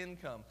your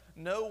income,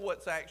 know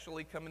what's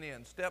actually coming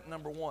in. Step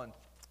number 1,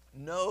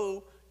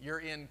 Know your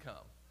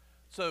income.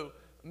 So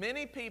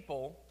many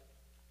people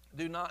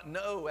do not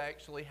know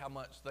actually how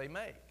much they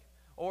make.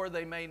 Or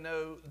they may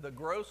know the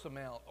gross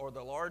amount or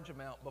the large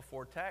amount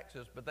before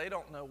taxes, but they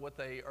don't know what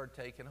they are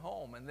taking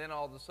home. And then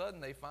all of a sudden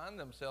they find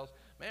themselves,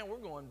 man, we're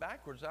going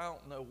backwards. I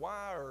don't know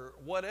why or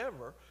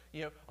whatever.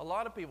 You know, a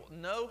lot of people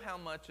know how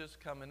much is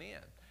coming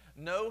in.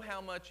 Know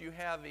how much you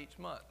have each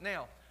month.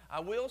 Now, I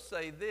will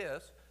say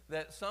this,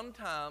 that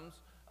sometimes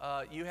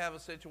you have a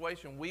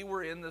situation. We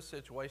were in this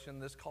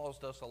situation. This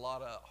caused us a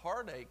lot of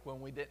heartache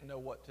when we didn't know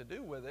what to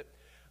do with it.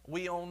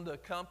 We owned a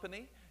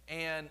company.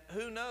 And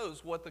who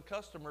knows what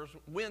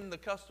when the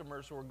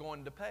customers were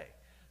going to pay.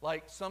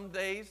 Like some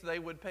days they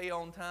would pay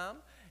on time,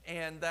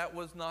 and that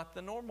was not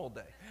the normal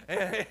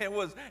day.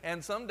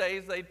 And some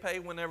days they'd pay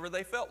whenever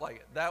they felt like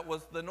it. That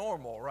was the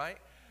normal, right?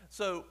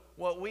 So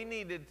what we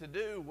needed to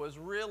do was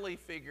really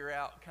figure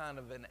out kind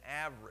of an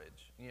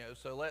average. You know,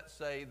 so let's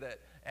say that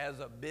as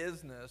a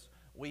business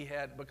we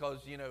had,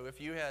 because you know,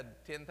 if you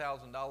had $10,000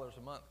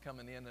 a month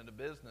coming in a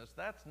business,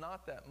 that's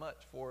not that much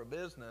for a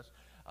business.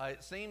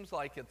 It seems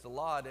like it's a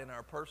lot in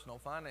our personal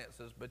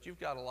finances, but you've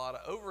got a lot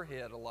of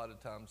overhead a lot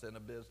of times in a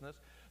business.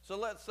 So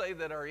let's say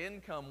that our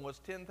income was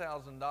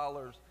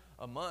 $10,000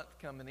 a month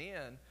coming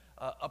in,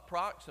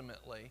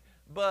 approximately.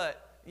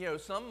 But you know,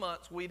 some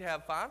months we'd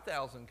have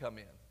 $5,000 come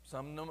in.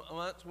 Some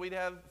months we'd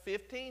have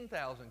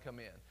 $15,000 come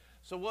in.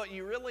 So what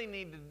you really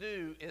need to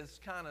do is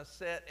kind of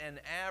set an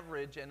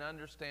average and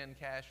understand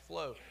cash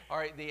flow. All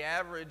right, the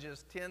average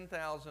is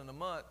 $10,000 a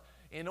month.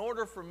 In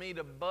order for me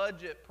to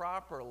budget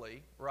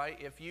properly, right,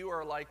 if you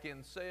are like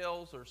in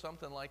sales or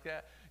something like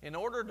that, in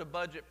order to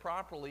budget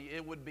properly,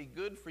 it would be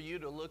good for you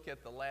to look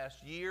at the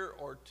last year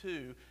or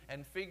two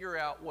and figure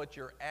out what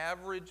your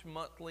average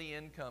monthly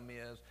income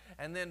is,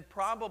 and then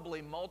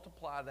probably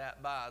multiply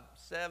that by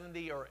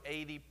 70 or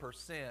 80%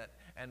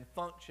 and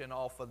function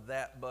off of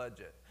that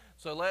budget.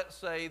 So let's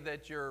say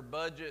that your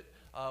budget,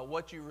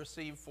 what you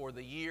received for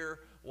the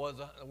year was,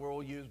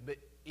 we'll use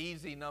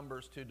easy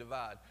numbers to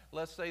divide.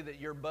 Let's say that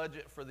your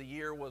budget for the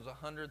year was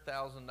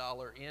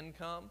 $100,000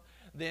 income.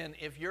 Then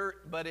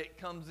but it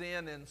comes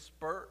in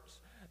spurts,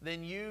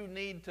 then you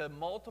need to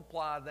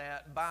multiply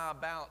that by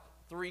about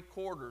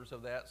 3/4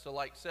 of that, so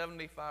like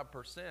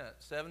 75%,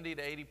 70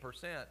 to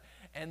 80%.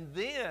 And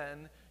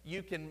then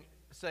you can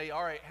say,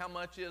 all right, how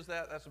much is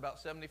that? That's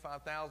about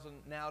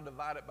 $75,000. Now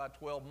divide it by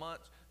 12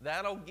 months.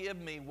 That'll give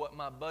me what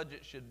my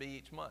budget should be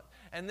each month.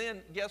 And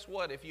then guess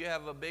what? If you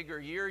have a bigger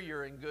year,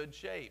 you're in good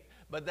shape.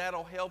 But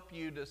that'll help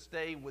you to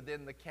stay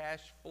within the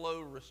cash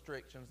flow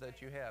restrictions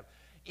that you have.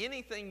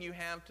 Anything you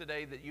have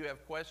today that you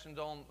have questions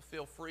on,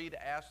 feel free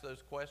to ask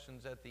those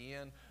questions at the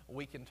end.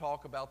 We can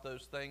talk about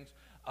those things.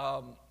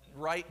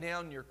 Write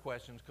down your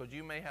questions, because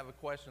you may have a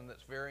question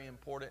that's very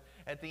important.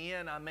 At the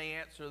end, I may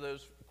answer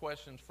those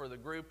questions for the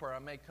group, or I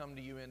may come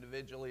to you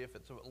individually if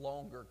it's a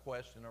longer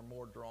question or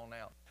more drawn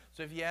out.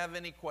 So if you have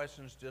any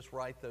questions, just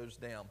write those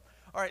down.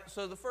 All right,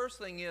 so the first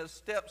thing is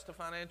steps to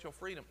financial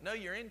freedom. Know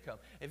your income.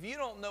 If you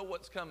don't know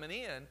what's coming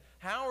in,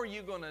 how are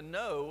you going to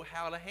know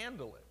how to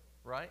handle it,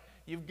 right?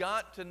 You've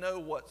got to know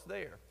what's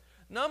there.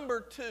 Number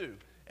two,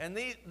 and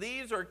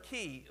these are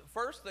key.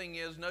 First thing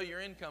is know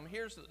your income.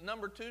 Here's the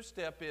number 2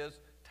 step is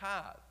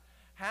tithe.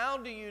 How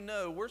do you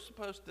know? We're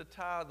supposed to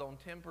tithe on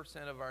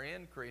 10% of our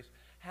increase.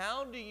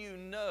 How do you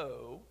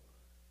know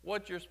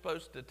what you're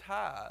supposed to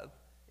tithe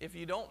if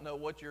you don't know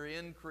what your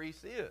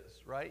increase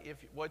is, right?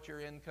 What your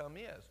income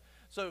is.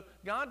 So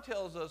God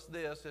tells us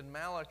this in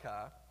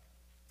Malachi.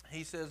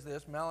 He says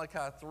this,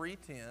 Malachi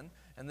 3:10,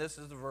 and this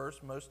is the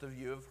verse most of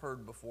you have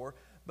heard before,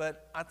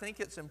 but I think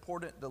it's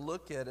important to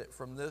look at it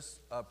from this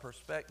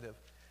perspective.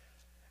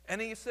 And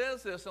he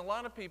says this, a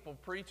lot of people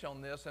preach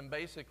on this and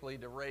basically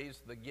to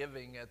raise the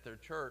giving at their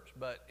church,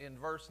 but in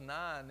verse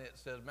 9 it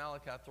says,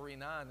 Malachi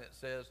 3:9, it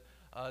says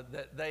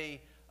that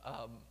they,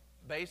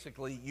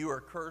 basically you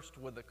are cursed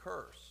with a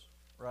curse,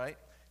 right?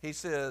 He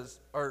says,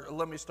 or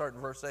let me start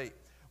in verse 8.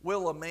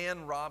 Will a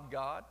man rob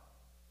God?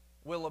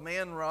 Will a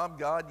man rob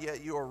God?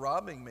 Yet you are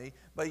robbing me.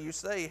 But you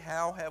say,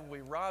 how have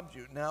we robbed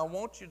you? Now I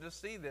want you to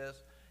see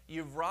this.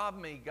 You've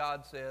robbed me,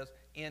 God says,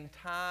 in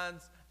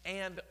tithes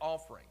and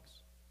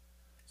offerings.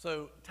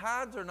 So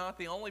tithes are not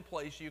the only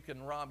place you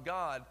can rob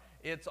God.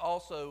 It's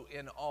also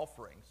in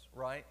offerings,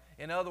 right?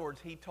 In other words,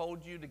 he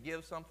told you to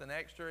give something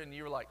extra and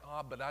you were like,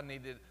 oh, but I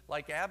needed,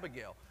 like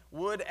Abigail.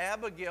 Would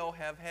Abigail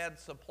have had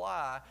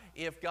supply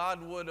if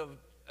God would have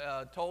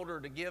told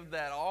her to give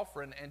that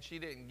offering and she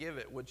didn't give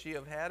it? Would she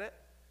have had it?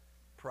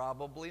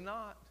 Probably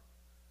not.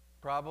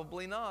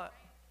 Probably not.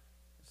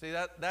 See,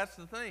 that's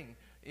the thing.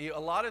 A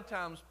lot of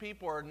times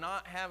people are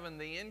not having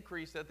the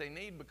increase that they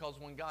need because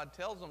when God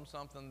tells them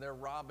something, they're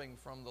robbing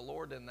from the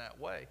Lord in that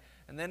way.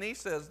 And then he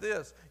says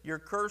this, you're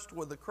cursed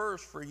with a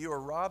curse, for you are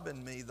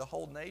robbing me, the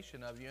whole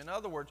nation of you. In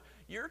other words,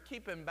 you're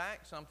keeping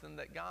back something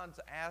that God's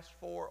asked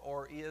for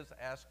or is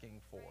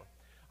asking for.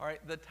 All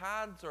right, the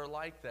tithes are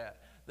like that.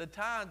 The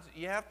tithes,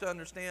 you have to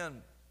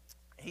understand,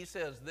 he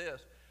says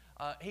this,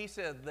 he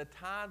said, the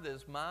tithe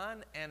is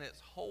mine and it's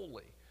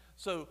holy.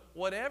 So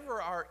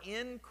whatever our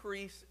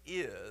increase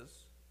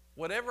is,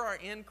 whatever our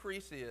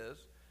increase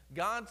is,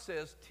 God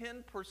says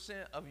 10%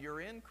 of your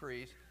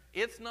increase,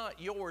 it's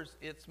not yours,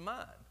 it's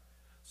mine.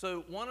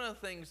 So one of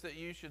the things that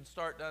you should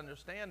start to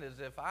understand is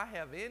if I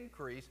have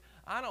increase,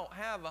 I don't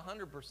have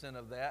 100%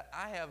 of that,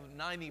 I have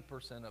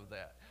 90% of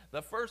that.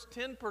 The first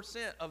 10%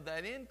 of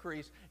that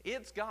increase,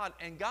 it's God.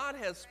 And God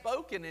has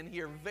spoken in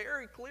here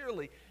very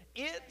clearly,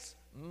 it's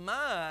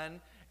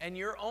mine, and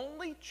your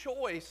only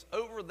choice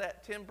over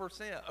that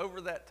 10%,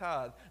 over that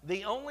tithe,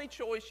 the only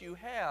choice you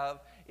have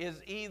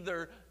is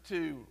either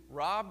to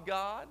rob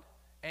God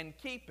and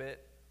keep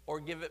it or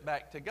give it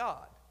back to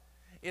God.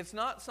 It's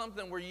not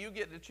something where you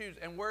get to choose.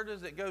 And where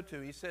does it go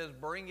to? He says,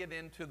 bring it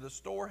into the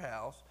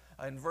storehouse.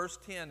 In verse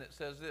 10, it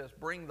says this,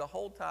 bring the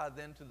whole tithe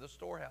into the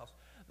storehouse.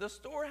 The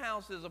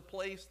storehouse is a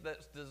place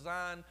that's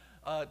designed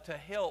to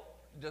help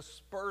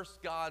disperse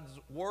God's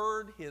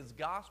word, His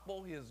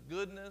gospel, His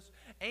goodness,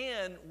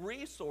 and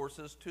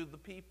resources to the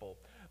people.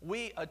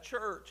 A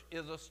church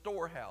is a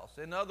storehouse.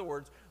 In other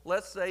words,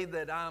 let's say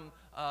that I'm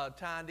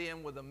tied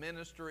in with a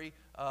ministry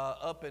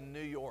up in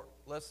New York.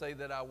 Let's say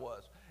that I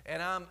was.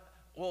 And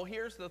well,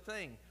 here's the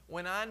thing.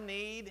 When I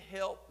need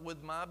help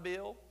with my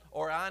bill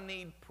or I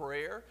need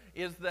prayer,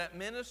 is that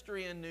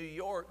ministry in New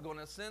York going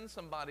to send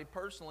somebody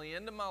personally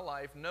into my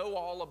life, know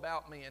all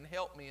about me, and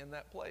help me in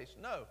that place?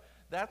 No.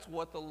 That's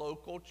what the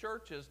local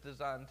church is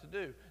designed to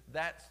do.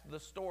 That's the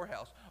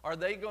storehouse. Are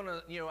they going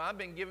to, I've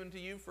been giving to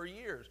you for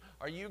years.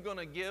 Are you going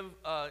to give,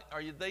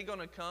 they going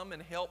to come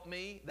and help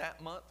me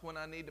that month when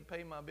I need to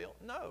pay my bill?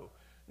 No.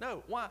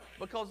 No. Why?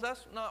 Because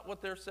that's not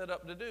what they're set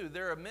up to do.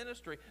 They're a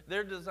ministry.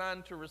 They're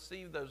designed to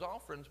receive those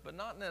offerings, but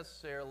not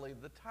necessarily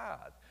the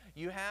tithe.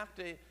 You have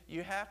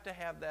to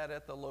have that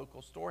at the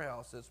local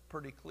storehouse. It's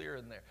pretty clear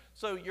in there.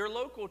 So your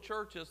local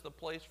church is the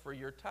place for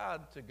your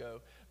tithe to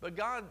go. But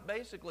God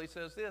basically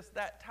says this,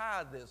 that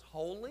tithe is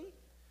holy.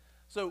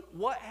 So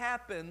what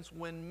happens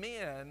when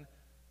men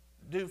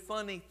do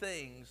funny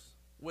things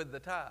with the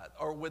tithe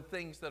or with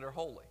things that are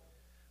holy?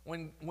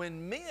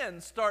 When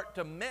men start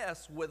to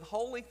mess with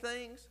holy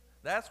things,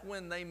 that's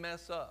when they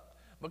mess up.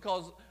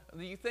 Because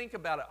you think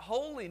about it,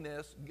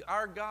 holiness,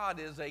 our God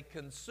is a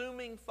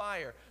consuming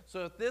fire.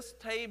 So if this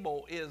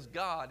table is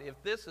God, if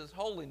this is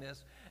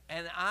holiness,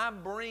 and I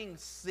bring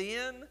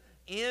sin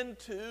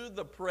into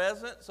the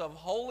presence of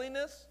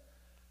holiness,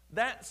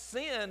 that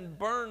sin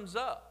burns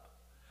up.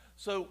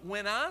 So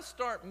when I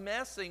start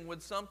messing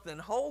with something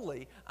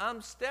holy,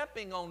 I'm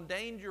stepping on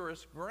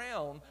dangerous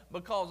ground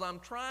because I'm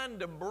trying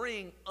to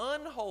bring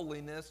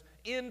unholiness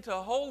into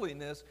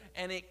holiness,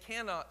 and it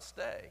cannot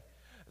stay.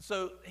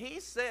 So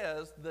he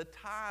says the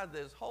tithe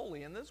is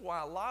holy, and this is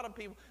why a lot of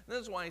people, this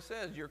is why he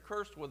says you're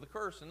cursed with a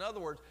curse. In other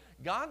words,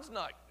 God's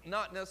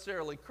not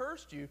necessarily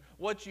cursed you.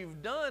 What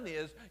you've done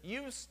is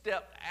you've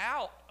stepped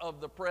out of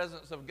the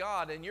presence of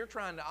God and you're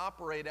trying to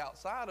operate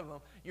outside of Him.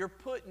 You're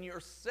putting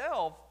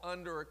yourself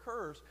under a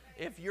curse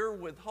if you're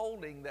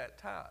withholding that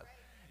tithe.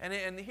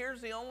 And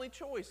here's the only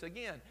choice.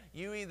 Again,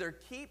 you either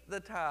keep the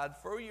tithe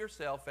for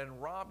yourself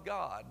and rob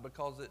God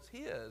because it's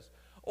His,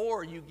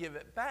 or you give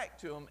it back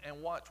to Him,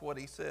 and watch what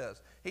He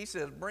says. He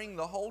says, bring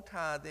the whole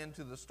tithe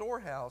into the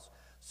storehouse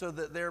so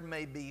that there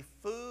may be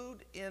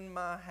food in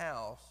my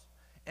house.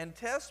 And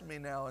test me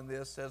now in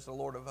this, says the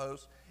Lord of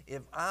hosts,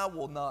 if I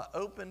will not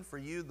open for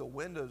you the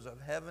windows of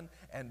heaven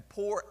and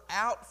pour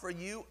out for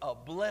you a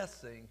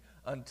blessing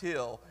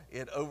until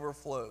it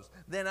overflows.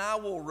 Then I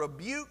will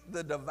rebuke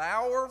the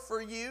devourer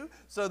for you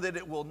so that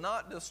it will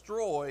not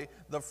destroy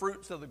the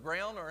fruits of the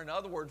ground. Or in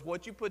other words,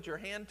 what you put your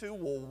hand to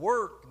will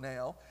work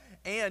now,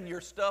 and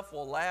your stuff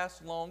will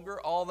last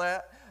longer, all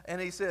that. And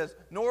he says,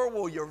 nor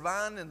will your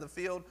vine in the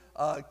field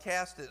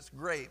cast its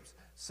grapes,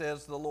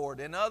 says the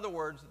Lord. In other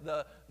words,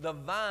 the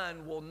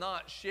vine will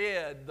not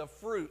shed the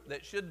fruit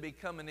that should be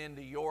coming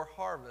into your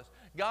harvest.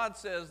 God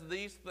says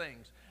these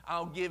things.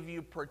 I'll give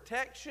you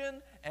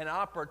protection and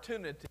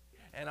opportunity,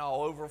 and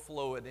I'll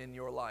overflow it in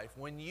your life.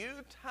 When you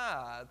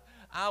tithe,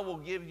 I will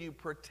give you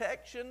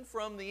protection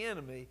from the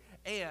enemy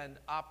and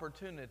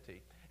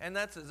opportunity. And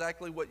that's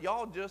exactly what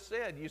y'all just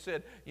said. You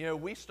said,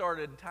 we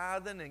started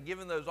tithing and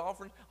giving those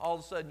offerings. All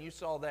of a sudden, you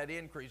saw that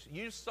increase.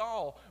 You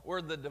saw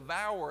where the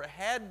devourer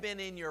had been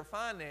in your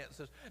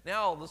finances.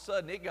 Now, all of a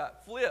sudden, it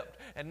got flipped.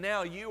 And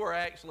now you are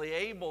actually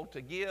able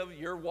to give.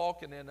 You're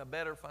walking in a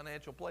better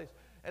financial place.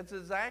 That's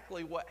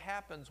exactly what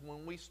happens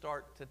when we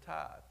start to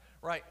tithe.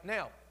 Right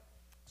now,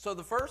 so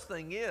the first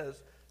thing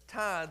is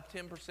tithe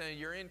 10% of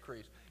your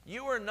increase.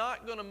 You are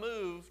not going to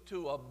move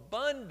to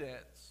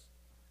abundance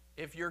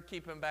if you're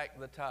keeping back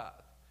the tithe.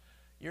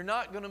 You're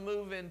not going to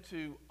move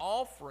into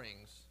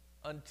offerings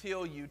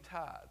until you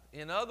tithe.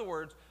 In other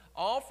words,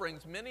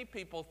 offerings, many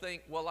people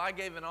think, well, I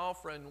gave an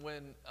offering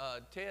when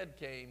Ted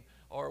came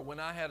or when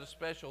I had a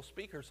special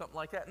speaker, something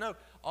like that. No,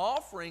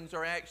 offerings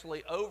are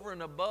actually over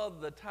and above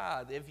the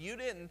tithe. If you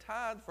didn't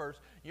tithe first,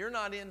 you're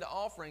not into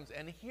offerings.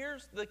 And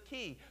here's the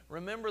key.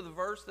 Remember the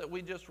verse that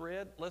we just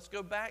read? Let's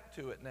go back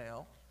to it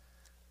now.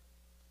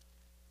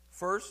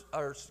 2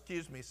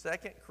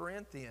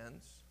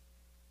 Corinthians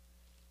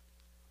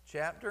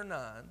chapter 9,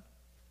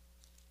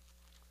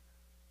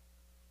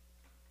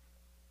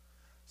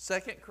 2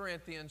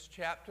 Corinthians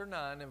chapter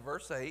 9 and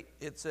verse 8,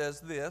 it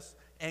says this,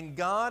 "And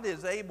God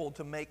is able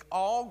to make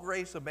all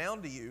grace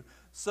abound to you,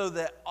 so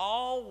that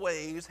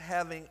always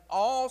having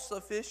all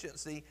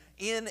sufficiency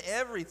in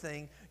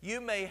everything,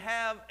 you may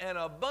have an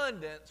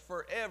abundance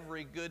for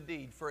every good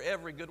deed," for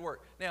every good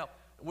work. Now,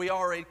 we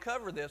already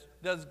covered this.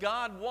 Does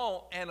God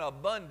want an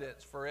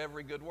abundance for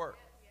every good work?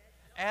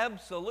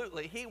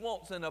 Absolutely. He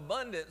wants an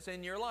abundance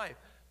in your life.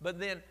 But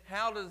then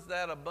how does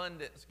that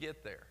abundance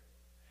get there?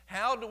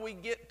 How do we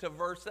get to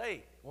verse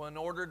 8? Well, in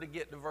order to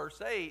get to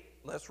verse 8,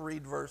 let's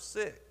read verse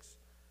 6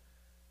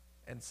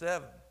 and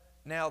 7.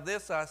 "Now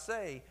this I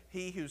say,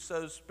 he who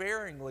sows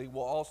sparingly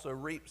will also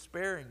reap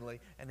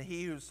sparingly, and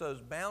he who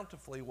sows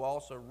bountifully will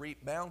also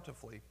reap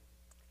bountifully.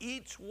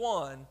 Each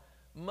one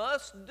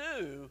must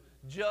do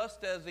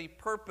just as he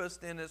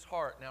purposed in his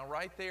heart." Now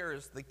right there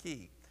is the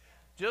key.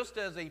 Just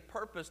as he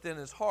purposed in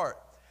his heart,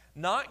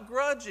 not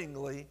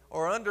grudgingly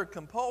or under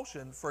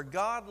compulsion, for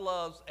God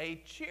loves a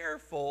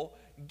cheerful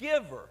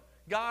giver.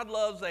 God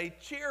loves a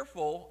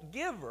cheerful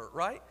giver,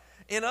 right?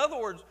 In other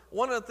words,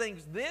 one of the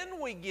things then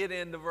we get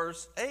into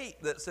verse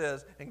 8 that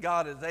says, "And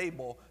God is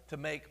able to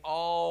make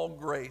all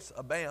grace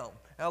abound."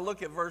 Now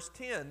look at verse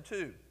 10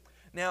 too.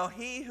 "Now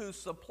he who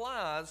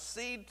supplies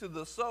seed to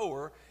the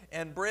sower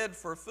and bread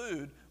for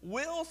food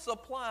will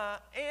supply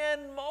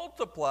and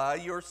multiply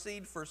your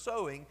seed for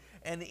sowing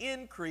and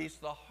increase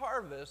the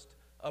harvest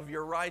of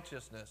your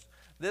righteousness."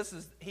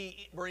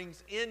 He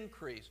brings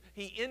increase.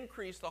 He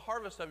increased the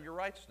harvest of your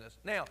righteousness.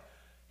 Now,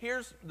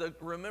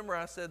 remember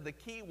I said the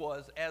key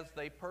was as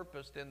they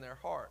purposed in their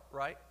heart,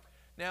 right?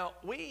 Now,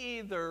 we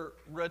either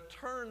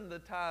return the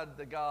tithe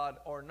to God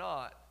or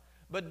not,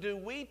 but do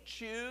we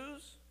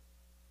choose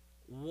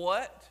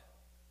what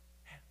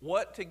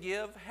to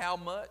give, how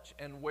much,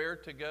 and where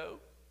to go?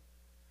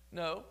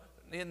 No.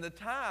 In the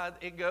tithe,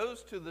 it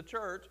goes to the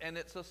church and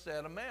it's a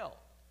set amount.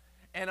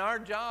 And our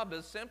job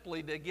is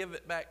simply to give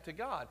it back to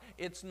God.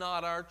 It's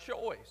not our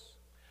choice.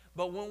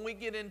 But when we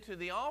get into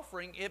the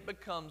offering, it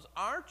becomes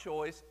our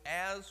choice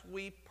as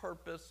we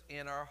purpose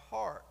in our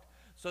heart.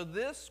 So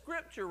this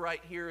scripture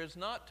right here is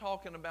not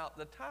talking about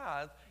the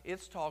tithe,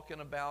 it's talking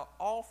about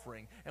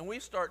offering. And we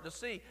start to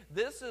see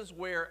this is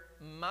where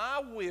my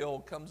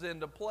will comes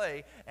into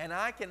play, and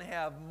I can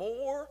have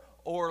more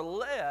or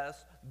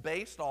less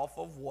based off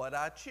of what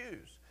I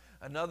choose.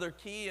 Another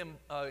key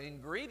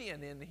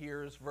ingredient in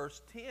here is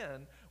verse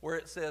 10, where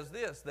it says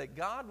this, that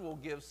God will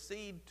give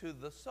seed to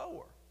the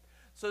sower.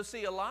 So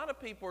see, a lot of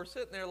people are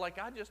sitting there like,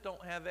 I just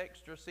don't have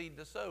extra seed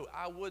to sow.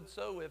 I would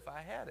sow if I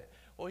had it.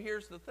 Well,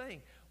 here's the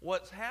thing.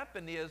 What's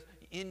happened is,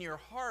 in your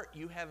heart,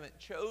 you haven't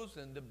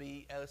chosen to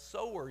be a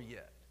sower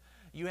yet.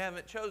 You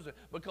haven't chosen.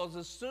 Because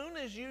as soon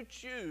as you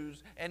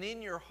choose and in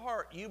your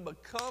heart you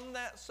become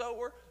that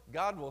sower,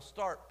 God will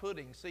start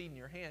putting seed in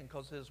your hand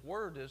because His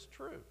Word is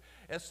true.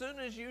 As soon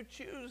as you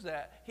choose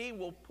that, He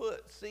will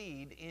put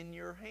seed in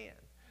your hand.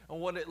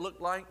 And what it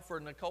looked like for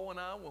Nicole and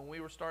I when we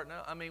were starting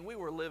out, I mean, we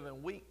were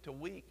living week to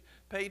week,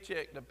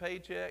 paycheck to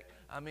paycheck.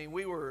 I mean,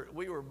 we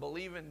were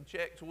believing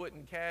checks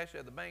wouldn't cash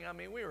at the bank. I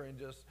mean, we were in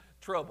just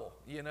trouble,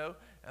 you know,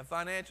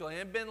 financially.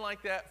 And it's been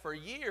like that for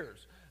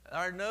years.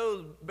 Our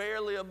nose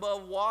barely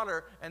above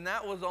water, and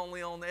that was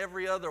only on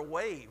every other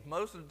wave.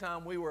 Most of the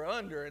time we were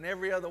under, and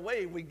every other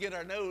wave we'd get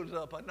our nose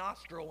up a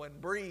nostril and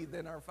breathe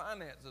in our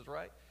finances,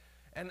 right?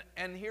 And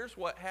here's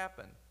what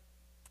happened.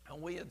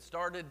 And we had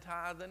started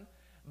tithing,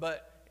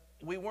 but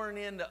we weren't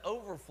into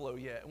overflow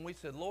yet. And we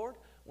said, Lord,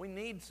 we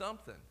need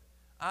something.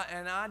 I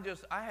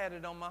had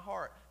it on my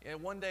heart.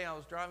 And one day I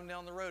was driving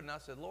down the road, and I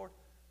said, Lord,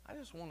 I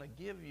just want to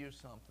give you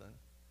something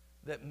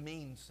that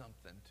means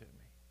something to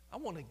me. I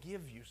want to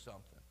give you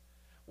something.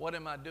 What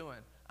am I doing?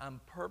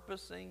 I'm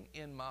purposing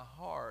in my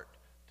heart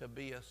to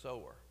be a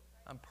sower.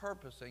 I'm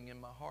purposing in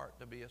my heart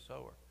to be a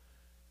sower.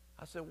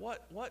 I said,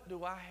 what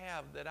do I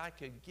have that I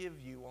could give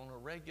you on a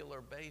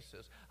regular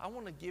basis? I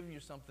want to give you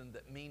something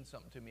that means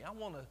something to me. I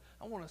want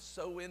to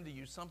sow into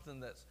you something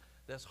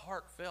that's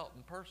heartfelt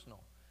and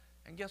personal.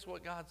 And guess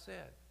what God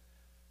said?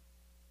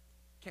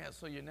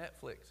 Cancel your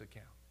Netflix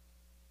account.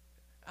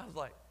 I was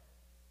like,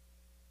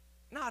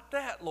 not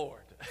that,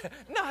 Lord.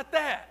 Not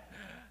that.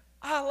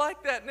 I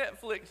like that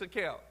Netflix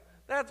account.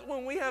 That's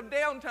when we have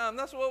downtime.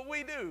 That's what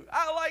we do.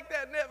 I like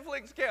that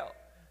Netflix account.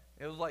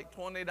 It was like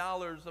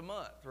 $20 a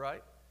month,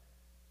 right?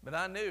 But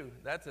I knew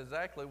that's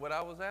exactly what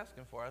I was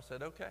asking for. I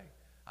said, okay.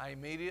 I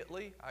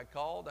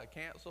called, I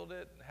canceled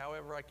it.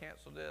 However I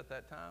canceled it at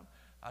that time,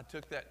 I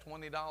took that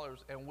 $20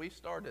 and we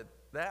started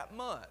that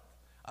month.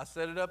 I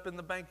set it up in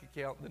the bank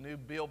account. The new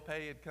bill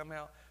pay had come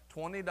out.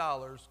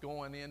 $20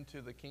 going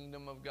into the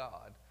kingdom of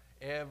God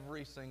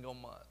every single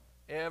month.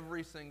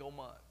 Every single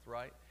month,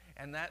 right?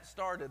 And that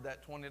started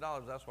that $20.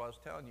 That's why I was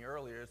telling you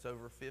earlier, it's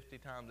over 50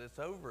 times. It's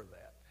over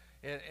that.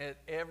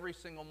 Every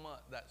single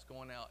month that's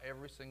going out,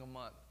 every single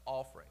month,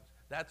 offerings.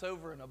 That's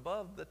over and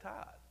above the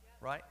tithe,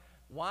 right?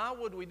 Why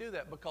would we do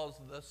that? Because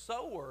the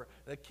sower,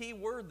 the key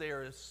word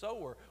there is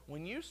sower.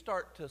 When you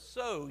start to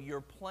sow,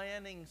 you're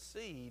planting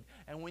seed.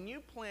 And when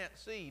you plant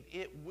seed,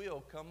 it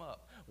will come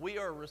up. We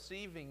are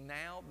receiving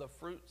now the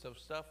fruits of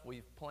stuff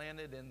we've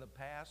planted in the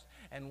past.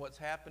 And what's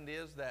happened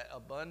is that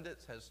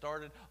abundance has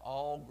started,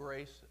 all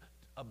grace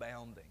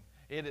abounding.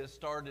 It has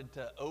started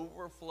to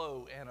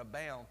overflow and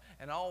abound.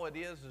 And all it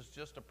is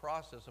just a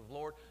process of,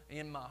 Lord,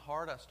 in my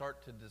heart, I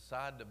start to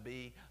decide to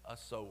be a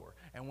sower.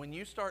 And when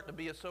you start to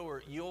be a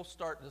sower, you'll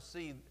start to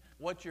see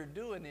what you're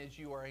doing is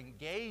you are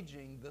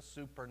engaging the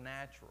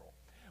supernatural.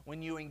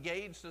 When you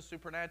engage the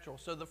supernatural.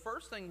 So the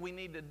first thing we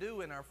need to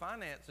do in our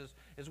finances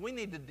is we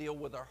need to deal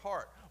with our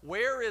heart.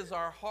 Where is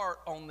our heart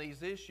on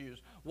these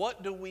issues?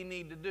 What do we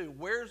need to do?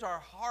 Where's our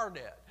heart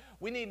at?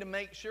 We need to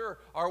make sure,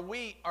 are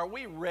we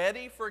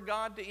ready for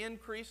God to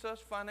increase us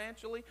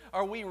financially?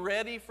 Are we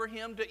ready for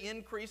Him to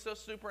increase us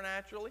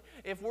supernaturally?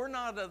 If we're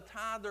not a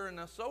tither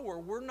and a sower,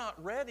 we're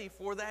not ready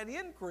for that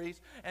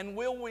increase. And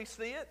will we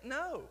see it?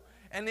 No.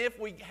 And if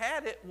we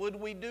had it, would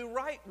we do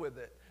right with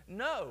it?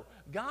 No.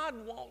 God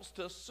wants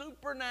to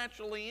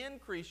supernaturally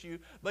increase you,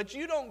 but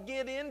you don't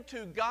get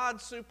into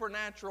God's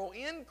supernatural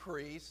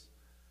increase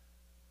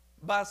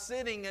by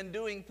sitting and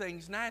doing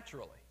things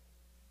naturally.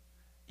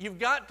 You've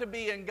got to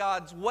be in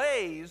God's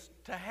ways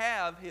to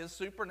have His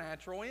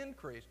supernatural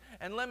increase.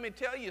 And let me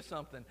tell you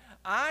something.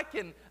 I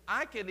can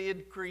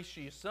increase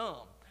you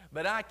some,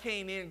 but I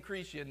can't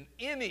increase you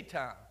any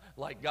time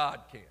like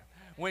God can.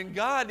 When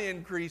God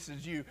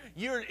increases you,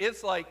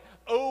 it's like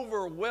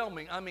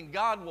overwhelming. I mean,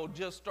 God will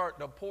just start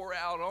to pour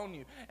out on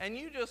you. And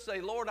you just say,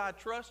 Lord, I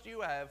trust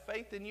you. I have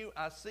faith in you.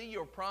 I see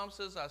your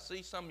promises. I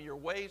see some of your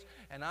ways,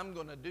 and I'm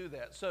going to do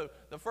that. So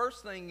the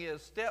first thing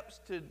is steps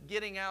to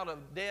getting out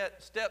of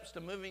debt, steps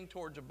to moving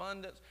towards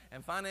abundance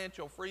and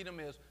financial freedom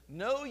is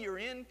know your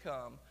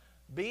income,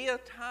 be a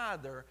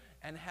tither,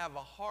 and have a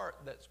heart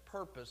that's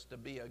purposed to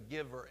be a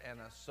giver and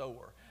a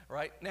sower.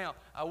 Right? Now,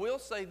 I will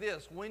say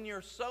this. When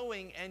you're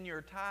sowing and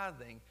you're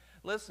tithing,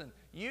 listen,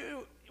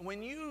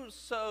 when you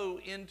sow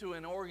into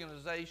an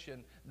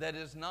organization that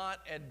is not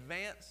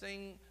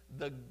advancing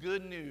the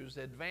good news,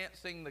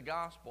 advancing the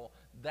gospel,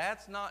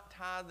 that's not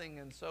tithing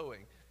and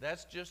sowing.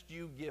 That's just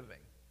you giving,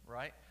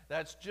 right?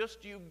 That's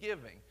just you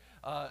giving.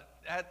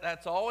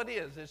 That's all it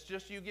is. It's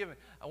just you giving.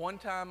 One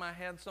time I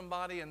had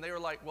somebody and they were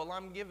like, well,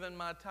 I'm giving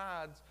my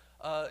tithes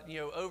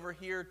over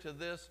here to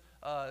this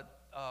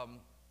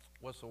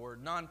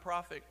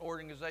nonprofit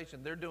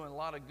organization. They're doing a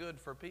lot of good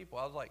for people.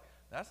 I was like,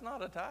 that's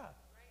not a tithe.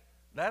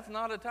 That's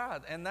not a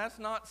tithe, and that's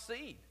not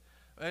seed.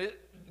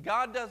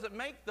 God doesn't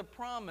make the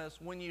promise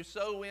when you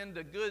sow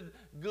into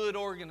good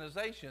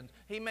organizations.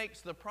 He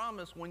makes the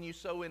promise when you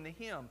sow into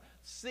Him.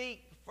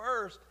 Seek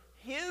first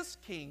His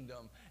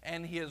kingdom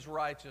and His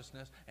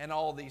righteousness, and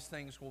all these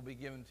things will be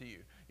given to you.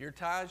 Your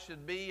tithes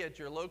should be at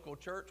your local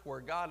church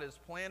where God has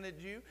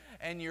planted you,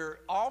 and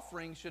your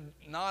offering should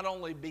not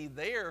only be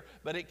there,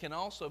 but it can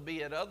also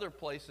be at other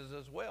places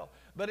as well.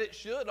 But it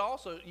should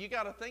also, you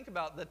got to think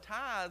about the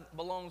tithe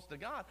belongs to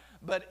God.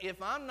 But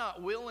if I'm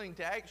not willing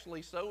to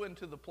actually sow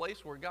into the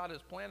place where God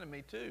has planted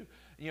me to,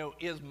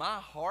 is my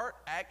heart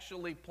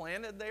actually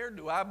planted there?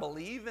 Do I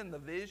believe in the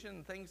vision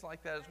and things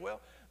like that as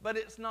well? But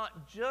it's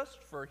not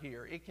just for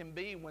here. It can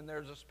be when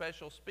there's a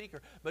special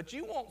speaker. But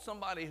you want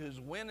somebody who's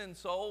winning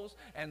souls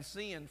and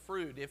seeing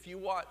fruit. If you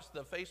watch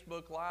the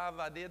Facebook Live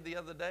I did the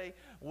other day,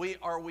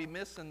 Are We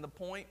Missing the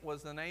Point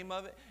was the name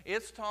of it.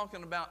 It's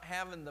talking about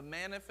having the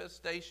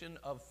manifestation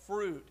of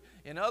fruit.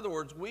 In other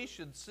words, we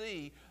should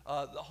see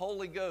the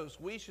Holy Ghost.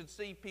 We should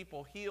see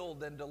people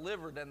healed and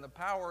delivered and the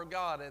power of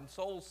God and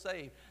souls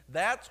saved.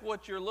 That's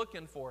what you're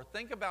looking for.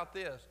 Think about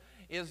this.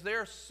 Is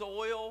there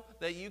soil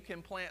that you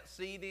can plant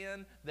seed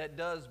in that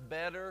does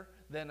better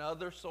than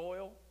other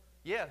soil?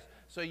 Yes.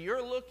 So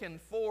you're looking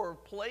for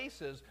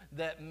places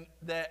that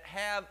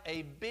have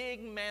a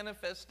big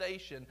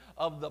manifestation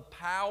of the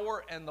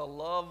power and the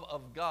love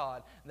of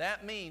God.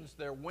 That means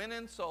they're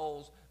winning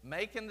souls,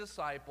 making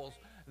disciples.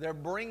 They're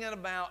bringing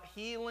about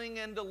healing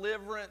and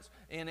deliverance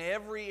in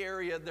every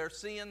area. They're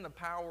seeing the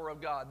power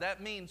of God.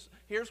 That means,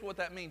 here's what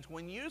that means.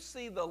 When you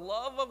see the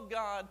love of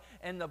God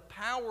and the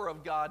power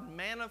of God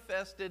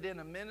manifested in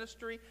a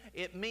ministry,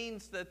 it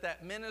means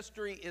that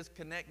ministry is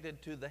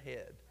connected to the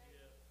head.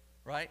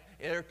 Right?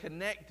 They're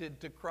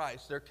connected to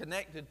Christ. They're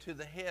connected to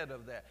the head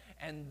of that.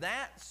 And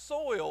that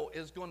soil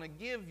is going to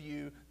give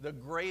you the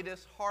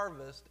greatest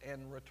harvest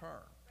and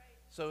return.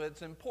 So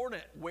it's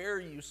important where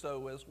you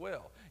sow as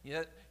well.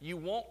 Yet you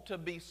want to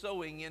be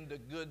sowing into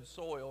good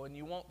soil, and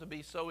you want to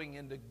be sowing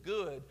into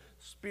good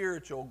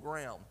spiritual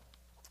ground.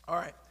 All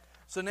right.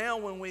 So now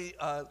when we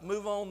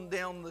move on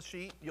down the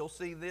sheet, you'll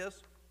see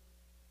this.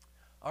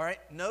 All right.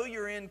 Know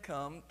your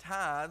income,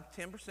 tithe,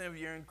 10% of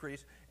your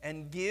increase,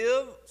 and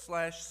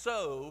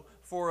give/sow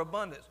for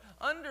abundance.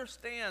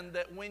 Understand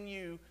that when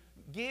you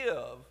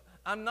give,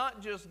 I'm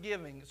not just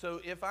giving. So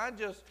if I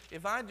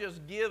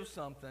just give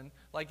something,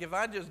 like if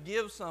I just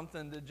give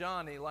something to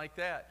Johnny like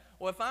that,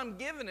 well, if I'm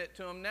giving it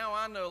to him, now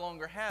I no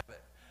longer have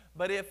it.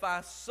 But if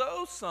I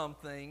sow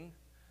something,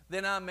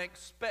 then I'm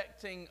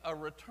expecting a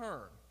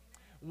return.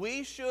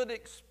 We should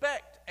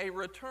expect a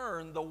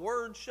return. The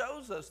Word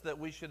shows us that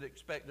we should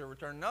expect a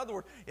return. In other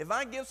words, if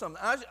I give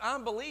something, I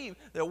believe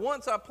that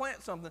once I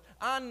plant something,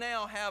 I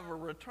now have a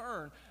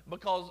return.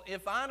 Because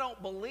if I don't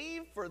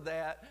believe for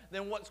that,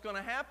 then what's going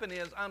to happen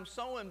is I'm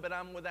sowing, but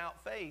I'm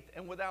without faith.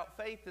 And without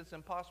faith, it's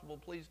impossible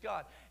to please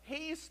God.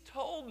 He's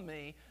told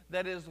me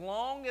that as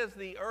long as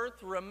the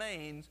earth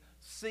remains,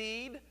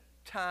 seed,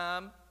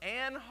 time,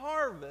 and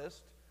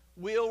harvest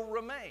will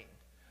remain.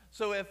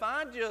 So if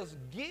I just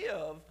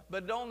give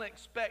but don't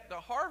expect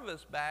a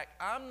harvest back,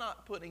 I'm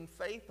not putting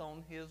faith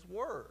on His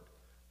Word.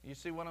 You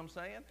see what I'm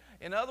saying?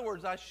 In other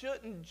words, I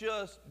shouldn't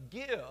just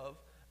give,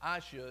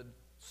 I should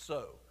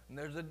sow. And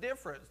there's a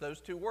difference.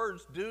 Those two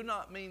words do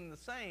not mean the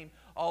same,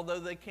 although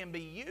they can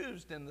be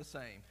used in the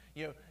same.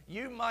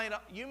 You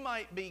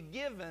might be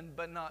given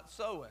but not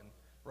sowing,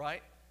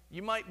 right?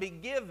 You might be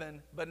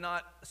given but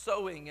not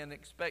sowing and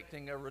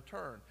expecting a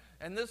return.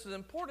 And this is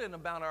important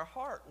about our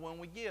heart when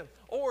we give.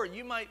 Or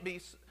you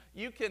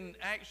can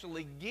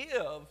actually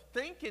give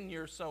thinking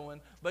you're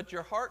sowing, but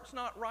your heart's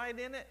not right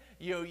in it.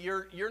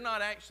 You're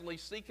not actually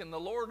seeking the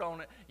Lord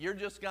on it. You're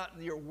just got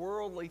your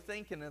worldly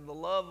thinking and the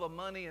love of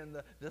money and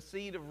the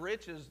seed of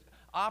riches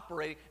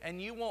operating,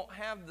 and you won't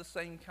have the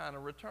same kind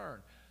of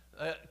return.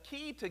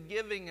 Key to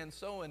giving and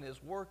sowing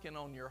is working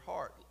on your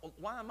heart.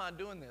 Why am I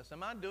doing this?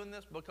 Am I doing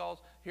this because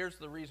here's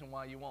the reason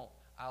why you won't.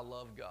 I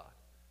love God.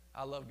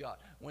 I love God.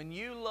 When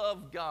you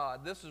love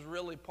God, this is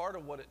really part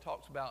of what it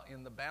talks about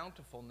in the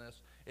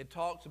bountifulness. It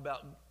talks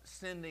about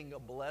sending a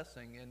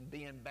blessing and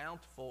being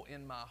bountiful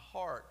in my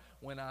heart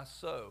when I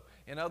sow.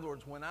 In other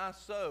words, when I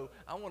sow,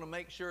 I want to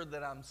make sure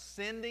that I'm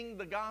sending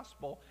the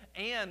gospel,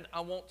 and I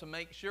want to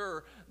make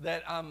sure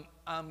that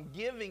I'm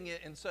giving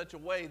it in such a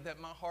way that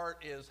my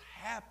heart is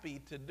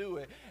happy to do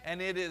it. And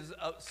it is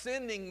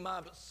sowing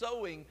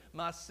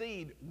my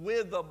seed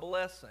with a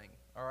blessing.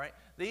 All right?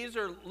 These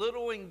are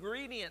little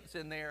ingredients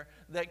in there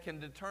that can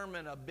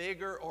determine a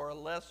bigger or a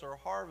lesser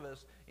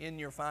harvest in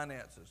your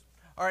finances.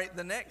 All right,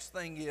 the next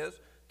thing is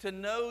to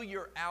know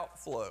your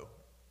outflow.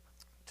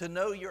 To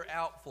know your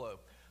outflow.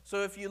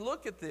 So if you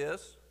look at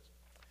this,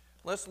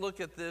 let's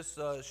look at this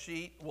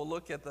sheet. We'll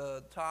look at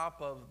the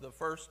top of the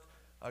first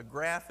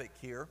graphic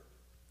here.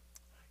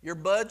 Your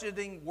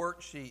budgeting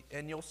worksheet,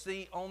 and you'll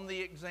see on the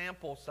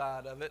example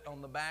side of it,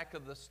 on the back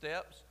of the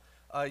steps,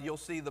 you'll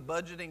see the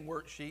budgeting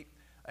worksheet.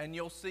 And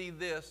you'll see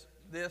this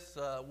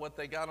what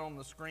they got on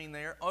the screen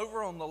there.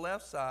 Over on the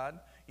left side,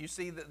 you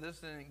see that this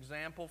is an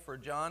example for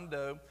John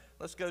Doe.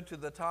 Let's go to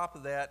the top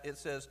of that. It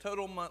says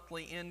total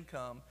monthly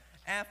income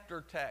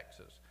after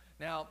taxes.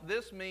 Now,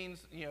 this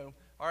means,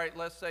 all right,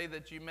 let's say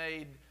that you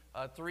made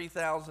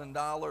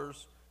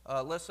 $3,000.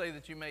 Let's say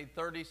that you made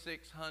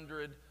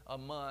 $3,600 a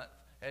month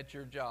at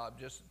your job,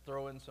 just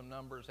throwing some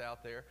numbers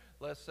out there.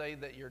 Let's say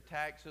that your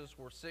taxes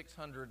were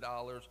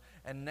 $600,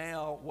 and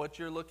now what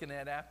you're looking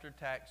at after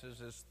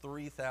taxes is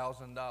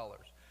 $3,000.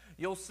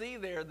 You'll see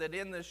there that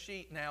in this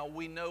sheet now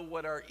we know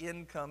what our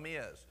income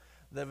is.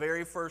 The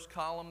very first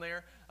column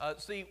there.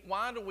 See,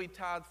 why do we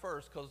tithe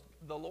first? Because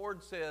the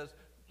Lord says,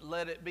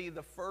 let it be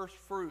the first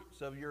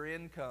fruits of your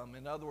income.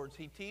 In other words,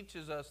 He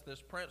teaches us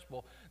this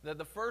principle that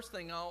the first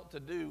thing I ought to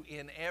do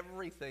in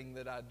everything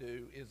that I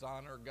do is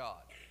honor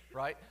God.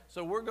 Right?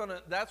 So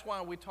that's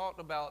why we talked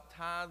about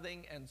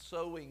tithing and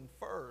sowing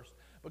first,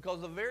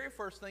 because the very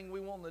first thing we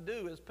want to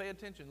do is pay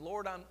attention.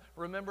 Lord,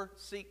 remember,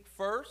 seek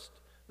first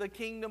the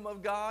kingdom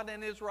of God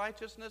and His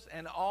righteousness,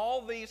 and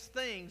all these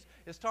things,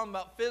 it's talking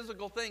about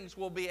physical things,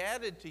 will be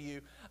added to you.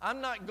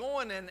 I'm not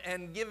going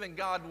and giving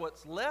God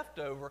what's left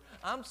over.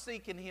 I'm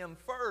seeking Him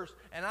first,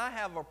 and I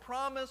have a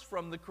promise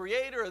from the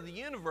Creator of the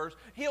universe.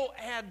 He'll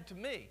add to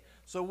me.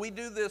 So we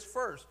do this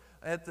first.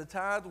 At the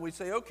tithe, we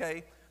say,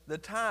 okay, the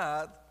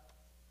tithe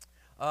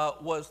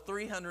was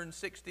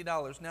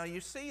 $360. Now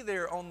you see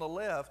there on the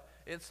left,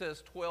 it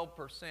says 12%.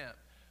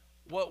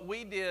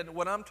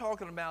 What I'm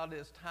talking about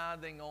is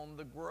tithing on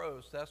the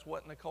gross. That's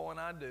what Nicole and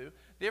I do.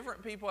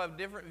 Different people have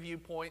different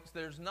viewpoints.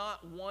 There's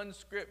not one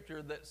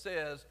scripture that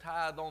says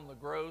tithe on the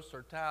gross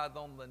or tithe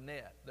on the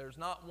net. There's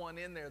not one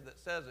in there that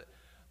says it.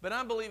 But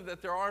I believe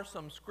that there are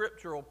some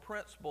scriptural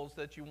principles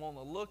that you want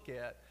to look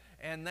at,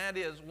 and that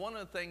is one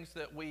of the things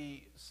that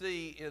we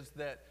see is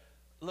that,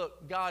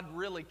 look, God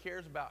really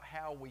cares about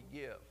how we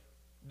give.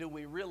 Do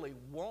we really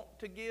want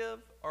to give,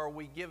 or are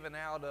we giving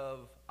out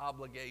of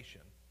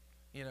obligation?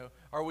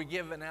 Are we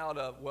giving out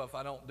of, well, if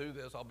I don't do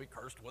this, I'll be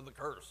cursed with a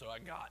curse, so I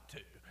got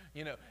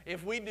to.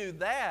 If we do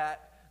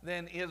that,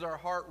 then is our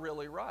heart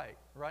really right?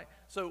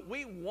 So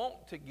we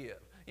want to give.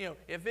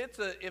 If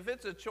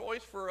it's a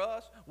choice for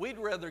us, we'd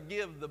rather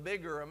give the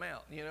bigger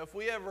amount. If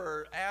we ever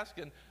are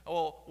asking,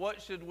 well, what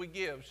should we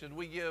give? Should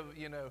we give,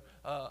 $100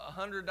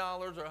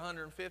 or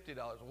 $150?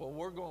 Well,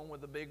 we're going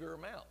with the bigger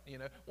amount.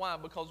 Why?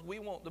 Because we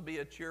want to be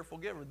a cheerful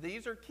giver.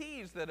 These are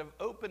keys that have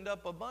opened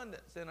up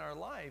abundance in our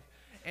life.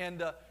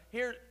 And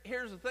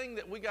here's the thing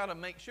that we got to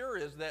make sure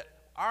is that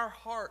our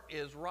heart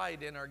is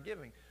right in our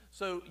giving.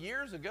 So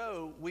years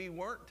ago, we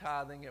weren't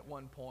tithing at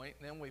one point,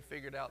 and then we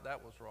figured out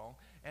that was wrong.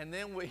 And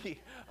then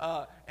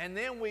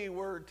we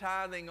were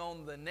tithing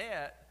on the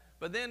net,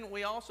 but then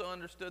we also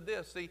understood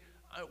this. See,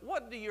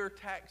 what do your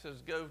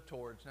taxes go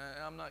towards? Now,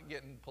 I'm not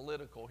getting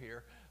political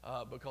here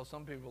because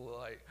some people are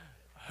like,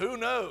 who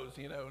knows,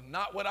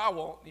 not what I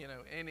want,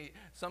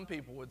 some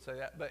people would say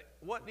that, but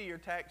what do your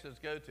taxes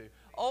go to?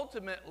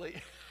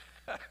 Ultimately,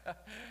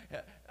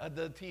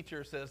 the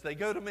teacher says, they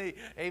go to me,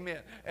 amen.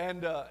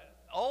 And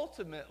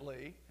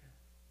ultimately,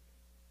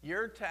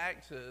 your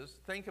taxes,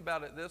 think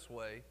about it this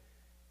way,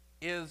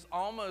 is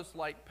almost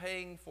like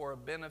paying for a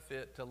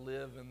benefit to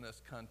live in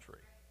this country.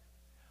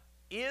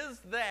 Is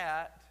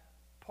that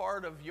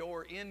part of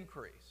your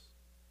increase,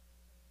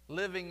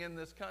 living in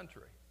this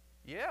country?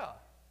 Yeah.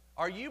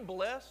 Are you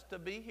blessed to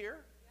be here?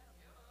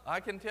 I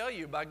can tell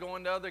you, by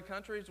going to other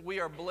countries, we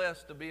are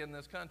blessed to be in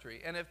this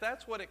country. And if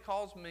that's what it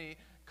cost me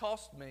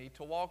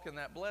to walk in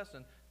that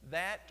blessing,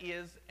 that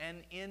is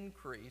an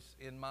increase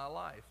in my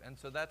life. And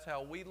so that's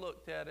how we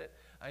looked at it.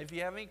 If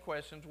you have any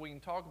questions, we can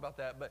talk about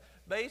that. But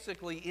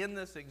basically, in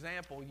this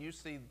example, you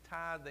see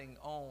tithing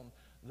on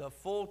the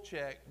full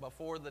check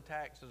before the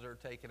taxes are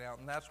taken out,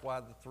 and that's why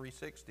the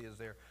 360 is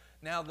there.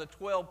 Now, the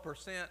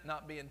 12%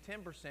 not being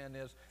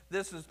 10% is,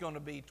 this is going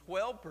to be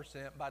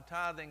 12% by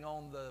tithing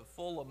on the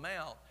full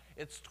amount.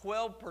 It's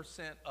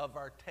 12% of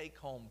our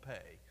take-home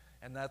pay,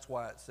 and that's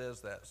why it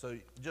says that. So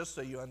just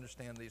so you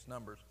understand these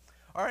numbers.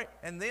 All right,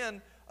 and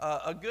then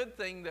a good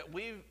thing that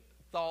we've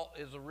thought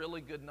is a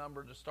really good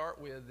number to start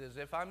with is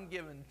if I'm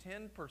given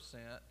 10%,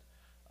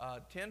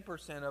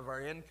 10% of our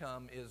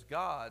income is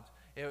God's.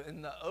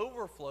 In the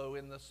overflow,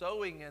 in the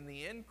sowing and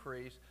the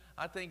increase,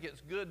 I think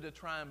it's good to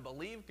try and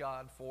believe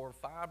God for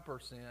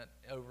 5%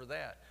 over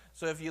that.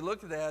 So if you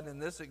look at that in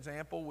this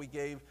example, we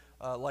gave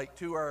like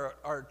to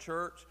our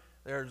church,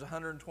 there's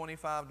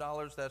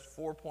 $125, that's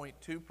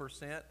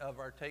 4.2% of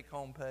our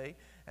take-home pay.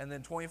 And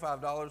then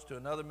 $25 to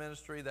another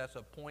ministry, that's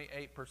a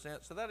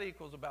 0.8%. So that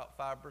equals about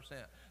 5%.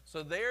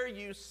 So there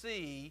you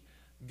see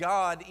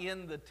God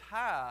in the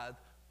tithe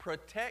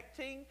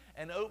protecting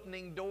and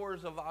opening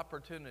doors of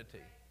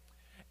opportunity.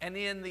 And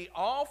in the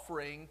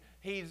offering,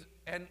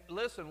 and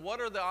listen,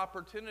 what are the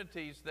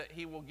opportunities that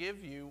he will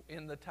give you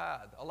in the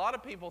tithe? A lot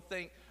of people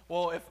think,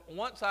 well, if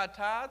once I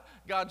tithe,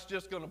 God's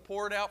just going to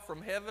pour it out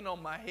from heaven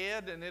on my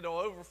head and it'll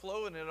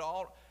overflow and it'll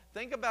all.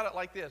 Think about it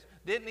like this.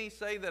 Didn't he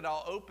say that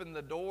I'll open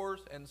the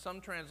doors, and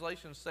some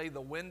translations say the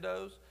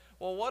windows?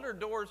 Well, what are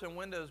doors and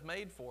windows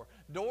made for?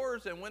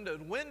 Doors and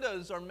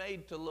windows are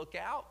made to look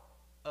out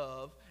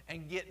of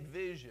and get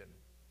vision,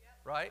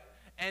 right?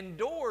 And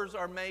doors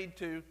are made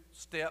to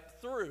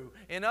step through.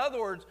 In other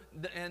words,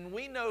 and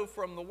we know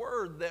from the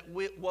Word that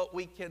what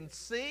we can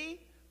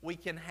see, we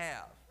can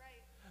have.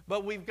 Right.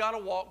 But we've got to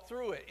walk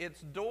through it.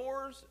 It's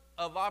doors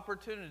of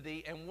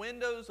opportunity and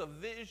windows of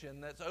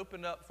vision that's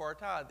opened up for our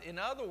tithe. In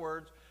other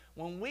words,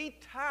 when we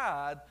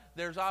tithe,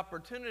 there's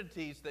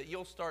opportunities that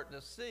you'll start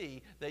to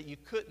see that you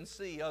couldn't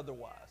see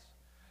otherwise.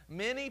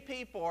 Many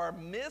people are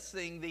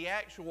missing the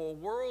actual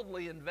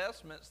worldly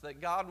investments that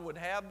God would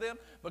have them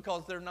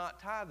because they're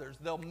not tithers.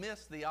 They'll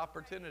miss the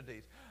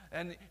opportunities.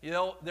 And,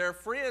 their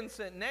friend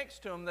sitting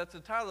next to them that's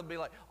a tither will be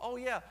like, oh,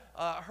 yeah,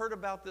 I heard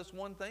about this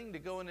one thing to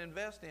go and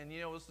invest in.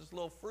 It was this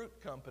little fruit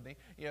company,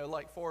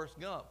 like Forrest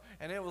Gump.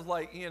 And it was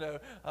like,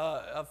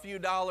 a few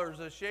dollars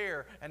a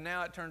share. And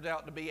now it turns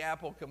out to be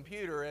Apple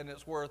Computer, and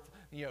it's worth,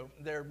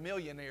 they're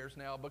millionaires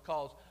now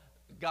because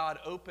God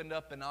opened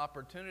up an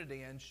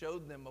opportunity and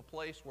showed them a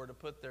place where to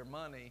put their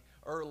money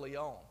early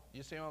on.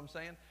 You see what I'm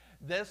saying?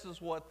 This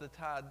is what the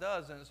tithe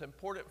does, and it's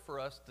important for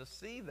us to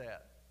see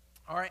that.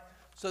 All right,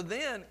 so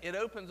then it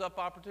opens up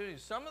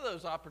opportunities. Some of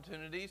those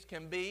opportunities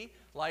can be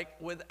like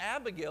with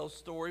Abigail's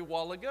story a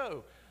while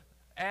ago.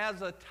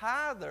 As a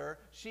tither,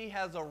 she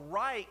has a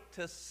right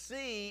to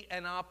see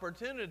an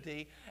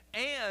opportunity,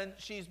 and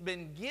she's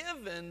been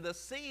given the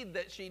seed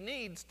that she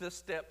needs to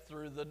step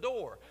through the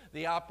door.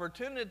 The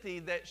opportunity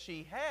that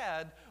she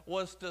had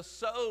was to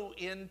sow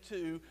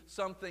into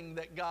something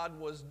that God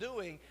was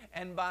doing,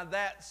 and by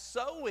that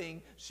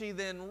sowing, she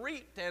then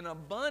reaped an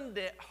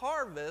abundant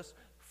harvest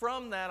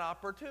from that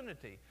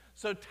opportunity.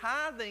 So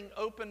tithing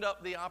opened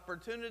up the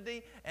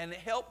opportunity, and it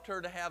helped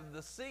her to have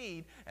the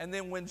seed, and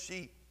then when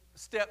she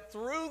stepped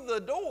through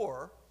the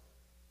door,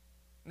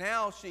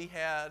 now she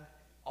had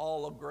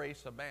all of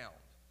grace abound.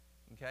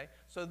 Okay?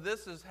 So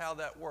this is how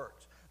that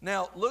works.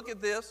 Now, look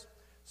at this.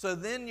 So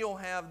then you'll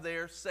have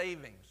their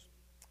savings.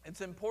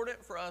 It's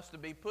important for us to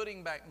be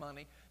putting back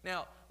money.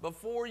 Now,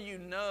 before you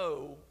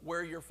know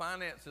where your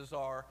finances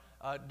are,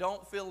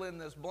 don't fill in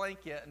this blank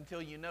yet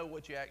until you know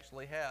what you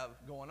actually have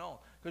going on.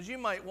 Because you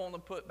might want to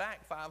put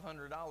back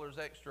 $500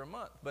 extra a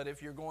month. But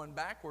if you're going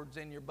backwards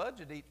in your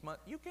budget each month,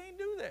 you can't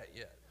do that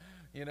yet.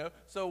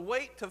 So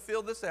wait to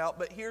fill this out,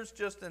 but here's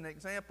just an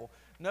example.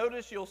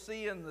 Notice you'll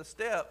see in the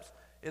steps,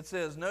 it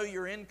says know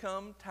your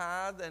income,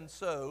 tithe, and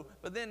sow,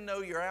 but then know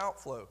your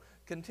outflow.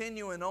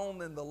 Continuing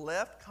on in the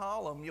left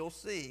column, you'll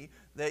see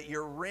that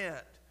your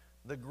rent,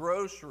 the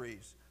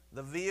groceries,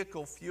 the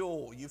vehicle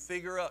fuel. You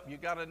figure up, you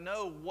got to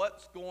know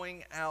what's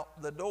going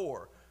out the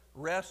door.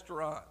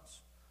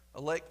 Restaurants,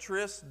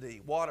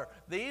 electricity, water.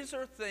 These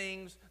are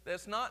things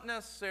that's not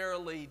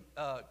necessarily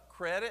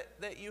credit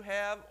that you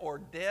have or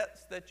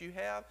debts that you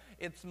have.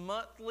 It's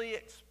monthly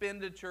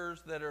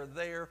expenditures that are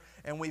there,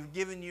 and we've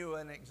given you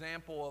an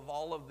example of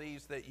all of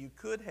these that you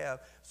could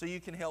have so you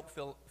can help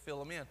fill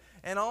them in.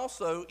 And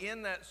also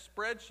in that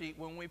spreadsheet,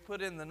 when we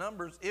put in the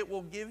numbers, it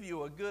will give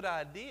you a good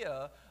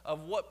idea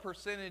of what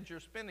percentage you're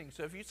spending.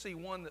 So if you see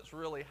one that's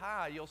really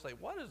high, you'll say,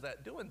 what is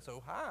that doing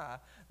so high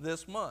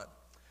this month?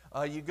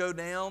 You go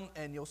down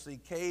and you'll see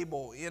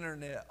cable,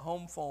 internet,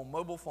 home phone,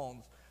 mobile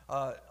phones,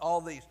 all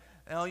these.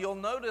 Now you'll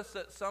notice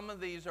that some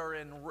of these are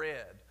in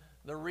red.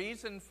 The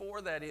reason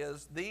for that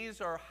is these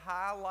are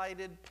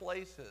highlighted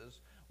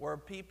places where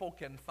people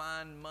can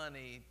find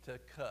money to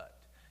cut.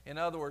 In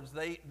other words,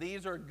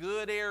 these are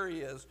good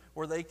areas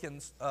where they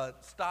can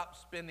stop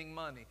spending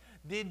money.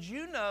 Did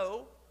you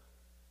know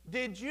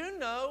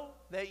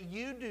that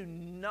you do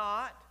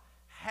not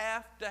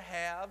have to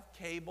have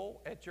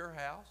cable at your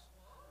house?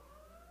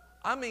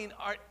 I mean,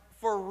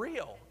 for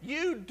real,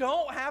 you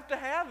don't have to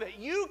have it.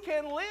 You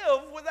can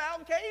live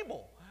without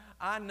cable.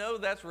 I know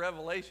that's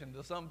revelation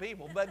to some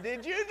people, but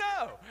did you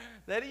know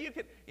that you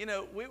could,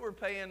 we were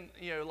paying,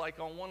 like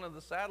on one of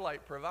the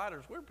satellite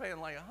providers, we were paying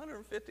like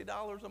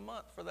 $150 a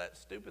month for that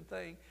stupid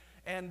thing.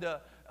 And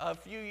a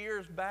few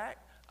years back,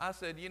 I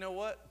said, you know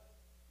what?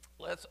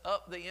 Let's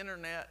up the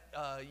internet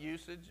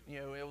usage.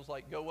 It was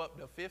like go up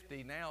to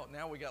 50.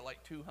 Now we got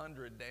like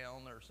 200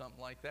 down or something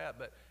like that.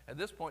 But at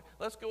this point,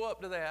 let's go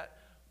up to that.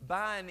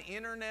 Buy an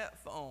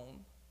internet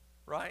phone,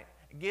 right?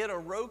 Get a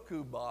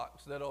Roku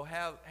box that'll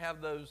have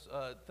those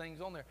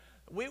things on there.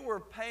 We were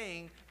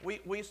paying,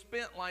 we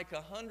spent like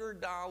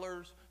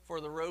 $100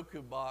 for the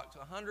Roku box,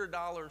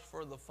 $100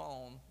 for the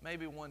phone,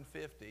 maybe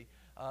 $150,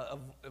 a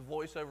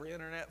voice over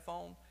internet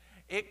phone.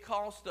 It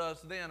cost us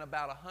then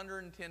about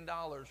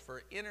 $110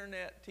 for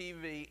internet,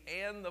 TV,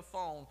 and the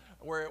phone,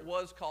 where it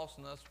was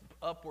costing us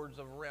upwards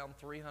of around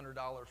 $300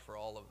 for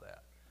all of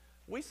that.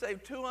 We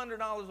saved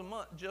 $200 a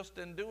month just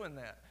in doing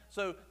that.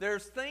 So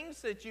there's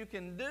things that you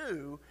can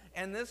do,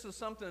 and this is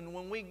something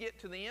when we get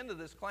to the end of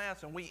this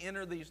class and we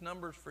enter these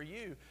numbers for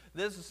you,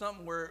 this is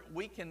something where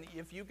we can,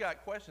 if you've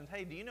got questions,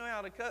 hey, do you know how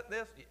to cut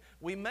this?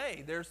 We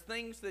may. There's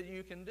things that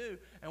you can do,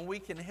 and we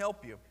can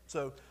help you.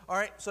 So, all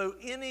right, so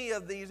any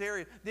of these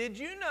areas. Did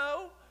you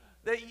know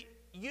that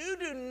you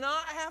do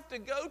not have to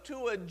go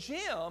to a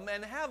gym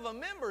and have a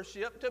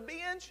membership to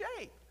be in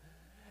shape?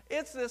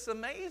 It's this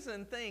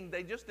amazing thing.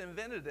 They just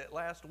invented it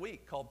last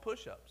week called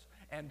push-ups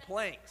and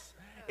planks.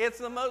 It's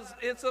the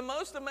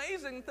most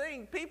amazing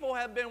thing. People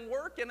have been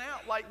working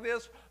out like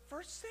this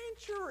for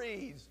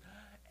centuries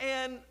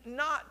and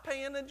not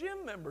paying a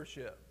gym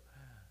membership.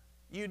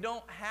 You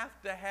don't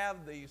have to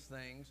have these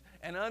things,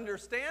 and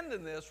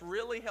understanding this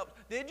really helps.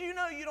 Did you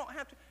know you don't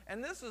have to?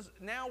 And this is,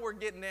 now we're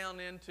getting down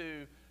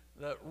into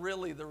the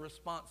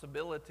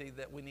responsibility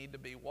that we need to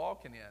be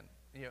walking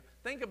in.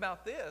 Think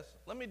about this.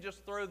 Let me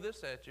just throw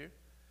this at you.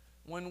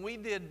 When we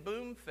did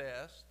Boom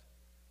Fest,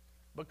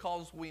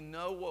 because we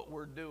know what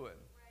we're doing,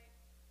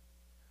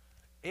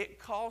 it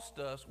cost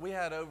us, we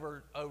had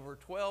over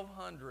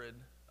 1,200,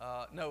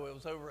 no, it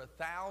was over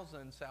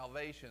 1,000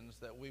 salvations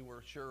that we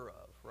were sure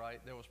of, right?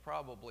 There was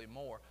probably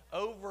more.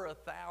 Over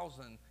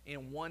 1,000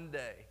 in one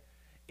day.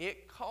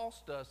 It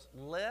cost us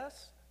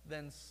less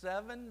than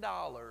 $7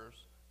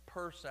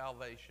 per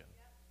salvation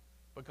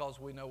because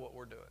we know what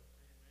we're doing.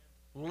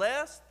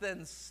 Less than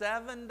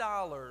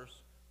 $7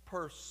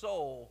 per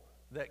soul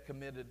that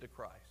committed to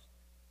Christ.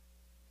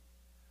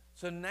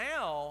 So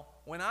now,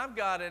 when I've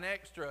got an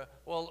extra,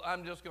 well,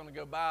 I'm just going to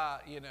go buy,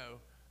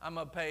 I'm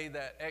going to pay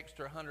that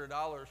extra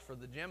 $100 for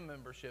the gym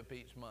membership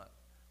each month.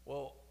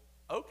 Well,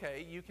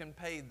 okay, you can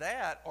pay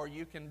that, or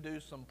you can do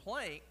some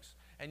planks,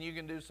 and you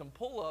can do some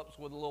pull-ups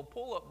with a little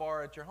pull-up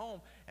bar at your home,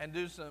 and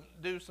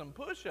do some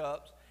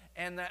push-ups,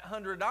 and that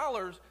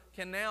 $100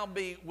 can now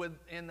be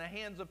in the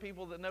hands of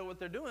people that know what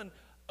they're doing,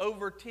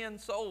 over 10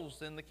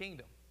 souls in the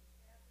kingdom.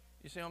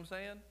 You see what I'm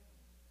saying?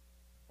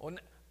 Well,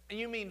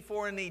 you mean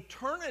for an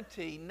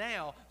eternity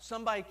now,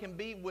 somebody can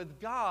be with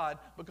God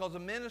because a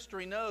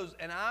ministry knows,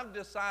 and I've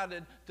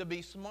decided to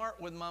be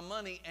smart with my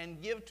money and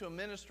give to a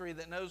ministry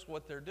that knows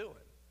what they're doing.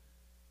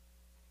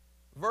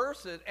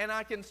 Versus, and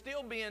I can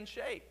still be in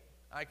shape.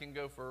 I can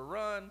go for a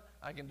run.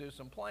 I can do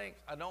some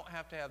planks. I don't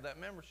have to have that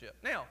membership.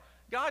 Now,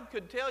 God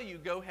could tell you,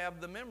 go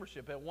have the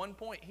membership. At one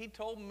point, He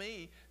told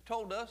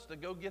us to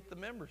go get the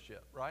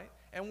membership, right?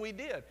 And we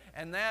did.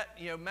 And that,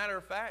 matter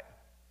of fact,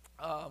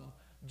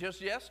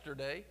 just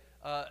yesterday,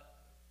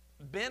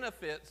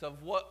 benefits of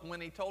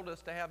when He told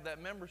us to have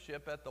that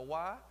membership at the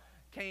Y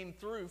came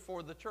through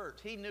for the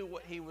church. He knew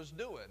what He was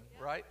doing,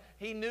 right?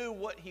 He knew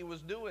what He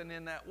was doing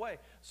in that way.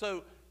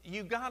 So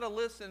you got to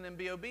listen and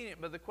be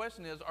obedient. But the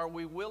question is, are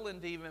we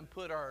willing to even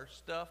put our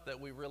stuff that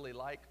we really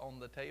like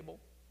on the table?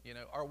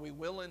 Are we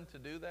willing to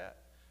do that?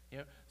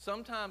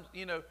 Sometimes,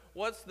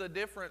 what's the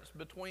difference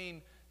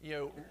between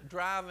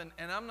driving,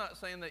 and I'm not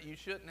saying that you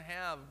shouldn't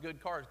have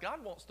good cars.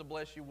 God wants to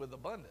bless you with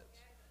abundance.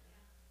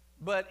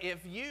 But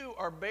if you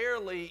are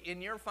barely,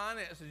 in your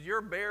finances,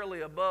 you're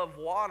barely above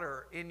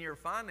water in your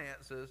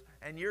finances,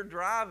 and you're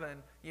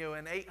driving,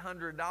 an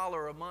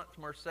 $800 a month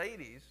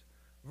Mercedes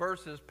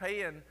versus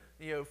paying,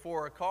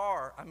 for a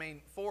car,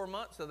 4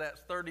 months of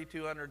that's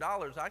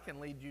 $3,200. I can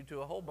lead you to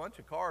a whole bunch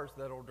of cars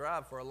that'll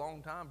drive for a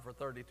long time for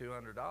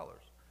 $3,200.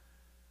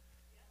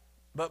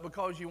 But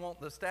because you want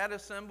the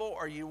status symbol,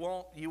 or you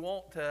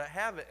want to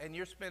have it, and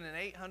you're spending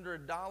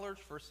 $800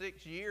 for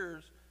 6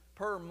 years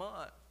per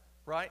month,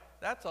 right?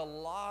 That's a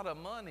lot of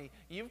money.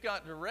 You've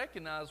got to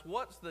recognize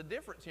what's the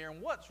difference here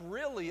and what's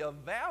really of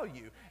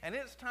value. And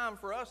it's time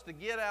for us to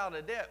get out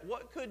of debt.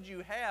 What could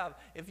you have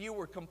if you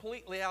were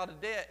completely out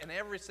of debt and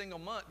every single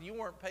month you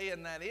weren't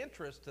paying that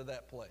interest to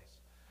that place,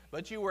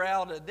 but you were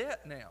out of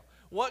debt now?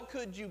 What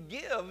could you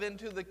give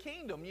into the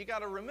kingdom? You got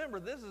to remember,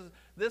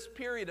 this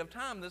period of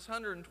time, this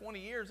 120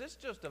 years, it's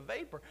just a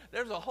vapor.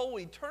 There's a whole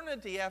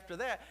eternity after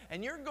that.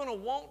 And you're going to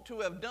want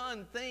to have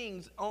done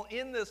things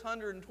in this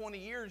 120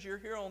 years you're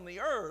here on the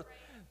earth,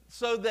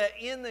 so that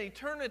in the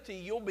eternity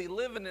you'll be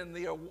living in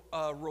the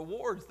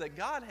rewards that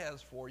God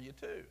has for you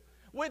too.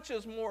 Which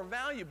is more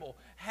valuable,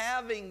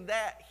 having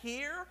that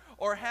here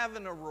or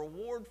having a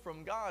reward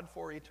from God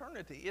for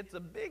eternity? It's a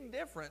big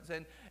difference,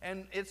 and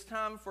it's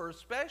time for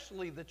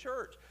especially the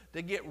church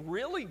to get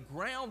really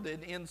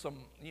grounded in some,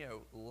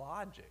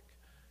 logic.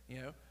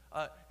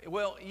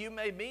 Well, you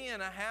may be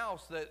in a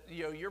house that,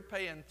 you're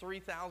paying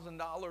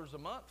 $3,000 a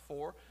month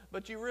for,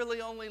 but you really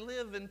only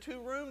live in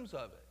 2 rooms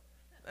of it.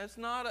 It's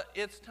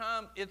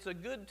a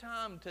good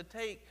time to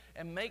take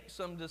and make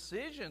some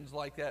decisions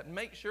like that and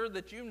make sure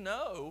that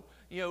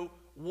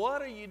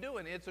what are you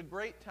doing? It's a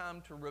great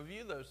time to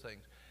review those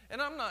things.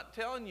 And I'm not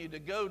telling you to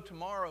go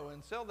tomorrow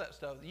and sell that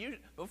stuff.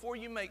 Before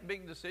you make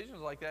big decisions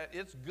like that,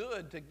 it's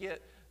good to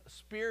get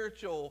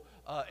spiritual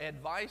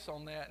advice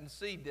on that and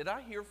see, did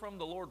I hear from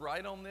the Lord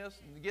right on this?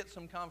 And get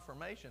some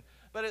confirmation.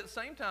 But at the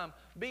same time,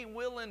 be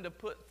willing to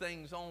put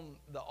things on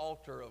the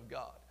altar of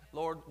God.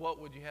 Lord,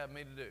 what would you have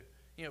me to do?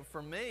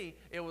 For me,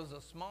 it was a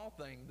small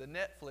thing, the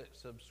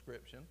Netflix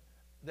subscription,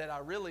 that I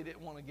really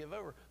didn't want to give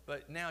over.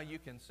 But now you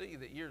can see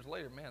that years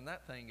later, man,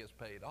 that thing is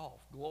paid off.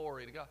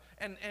 Glory to God.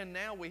 And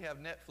now we have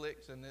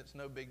Netflix, and it's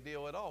no big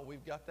deal at all.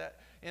 We've got that.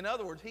 In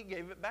other words, He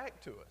gave it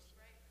back to us.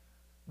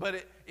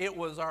 But it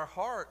was our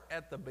heart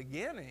at the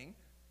beginning.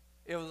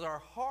 It was our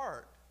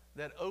heart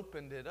that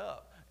opened it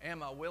up.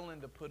 Am I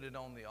willing to put it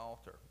on the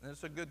altar? And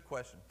it's a good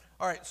question.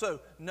 All right, so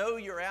know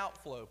your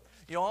outflow.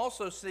 You'll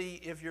also see,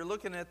 if you're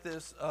looking at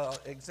this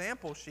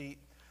example sheet,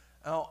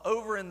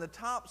 over in the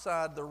top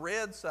side, the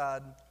red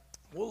side,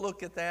 we'll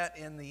look at that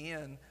in the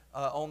end,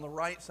 on the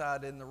right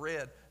side in the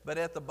red. But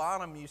at the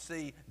bottom, you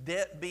see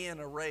debt being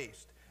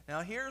erased.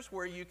 Now, here's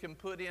where you can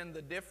put in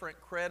the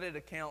different credit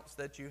accounts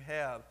that you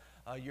have.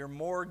 Your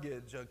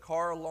mortgage, a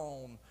car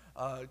loan,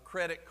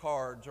 credit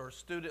cards, or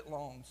student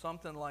loans,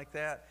 something like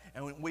that.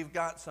 And we've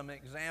got some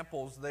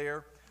examples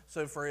there.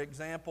 So, for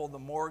example, the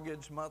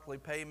mortgage monthly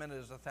payment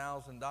is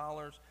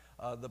 $1,000.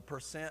 The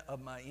percent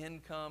of my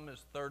income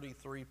is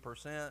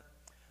 33%.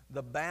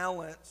 The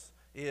balance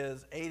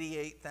is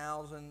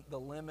 $88,000. The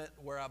limit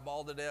where I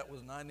bought it at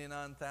was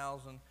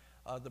 $99,000.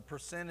 The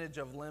percentage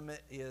of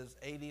limit is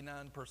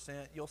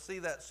 89%. You'll see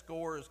that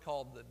score is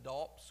called the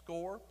DALP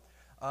score.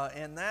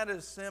 And that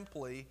is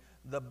simply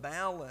the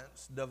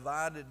balance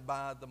divided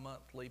by the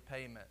monthly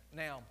payment.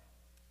 Now,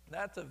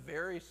 that's a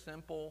very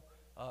simple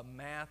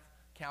math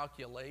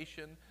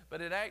calculation, but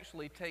it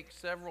actually takes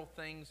several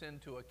things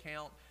into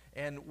account.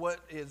 And what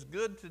is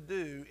good to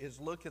do is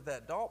look at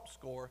that DALP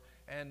score.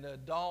 And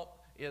DALP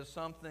is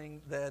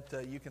something that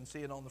you can see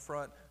it on the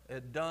front,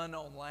 done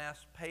on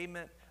last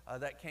payment.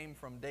 That came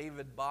from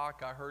David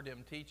Bach. I heard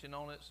him teaching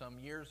on it some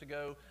years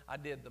ago. I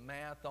did the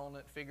math on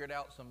it, figured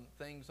out some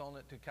things on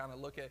it to kind of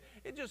look at.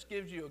 It just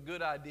gives you a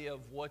good idea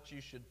of what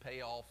you should pay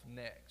off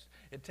next.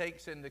 It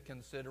takes into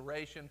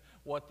consideration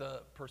what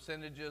the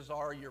percentages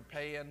are you're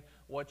paying,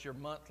 what's your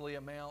monthly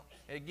amount.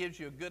 It gives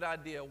you a good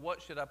idea of what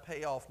should I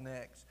pay off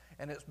next.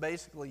 And it's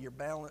basically your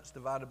balance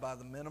divided by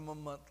the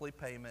minimum monthly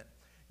payment.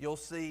 You'll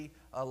see,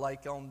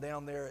 like on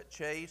down there at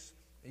Chase,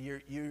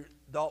 your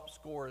DALP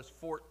score is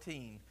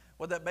 14.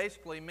 What that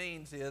basically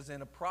means is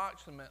in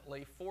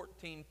approximately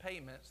 14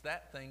 payments,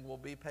 that thing will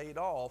be paid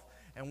off.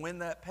 And when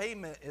that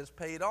payment is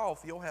paid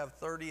off, you'll have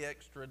 $30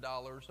 extra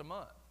a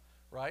month,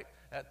 right?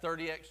 That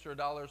 $30 extra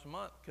a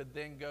month could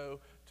then go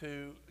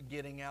to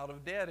getting out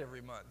of debt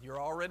every month.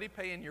 You're already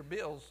paying your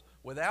bills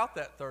without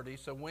that 30,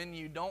 so when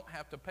you don't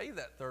have to pay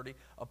that 30,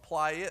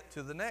 apply it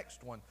to the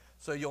next one.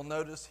 So you'll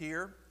notice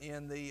here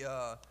in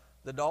the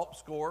DALP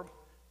score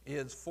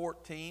is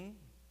 14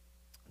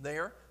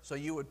 there, so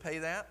you would pay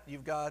that.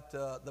 You've got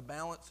the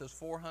balance is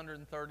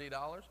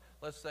 $430.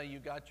 Let's say you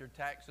got your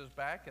taxes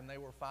back and they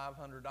were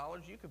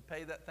 $500. You could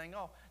pay that thing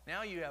off.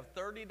 Now you have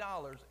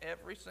 $30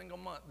 every single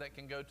month that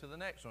can go to the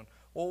next one.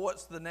 Well,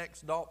 what's the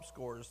next DALP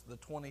score? Is the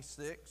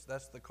 26.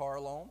 That's the car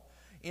loan.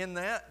 In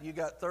that, you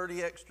got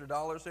 $30 extra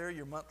there,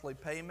 your monthly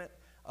payment.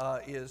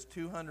 is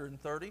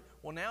 $230.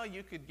 Well, now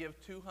you could give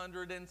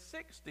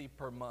 $260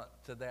 per month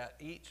to that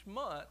each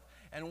month.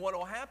 And what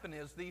will happen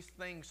is these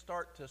things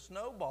start to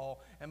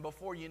snowball, and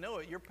before you know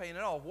it, you're paying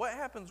it off. What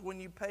happens when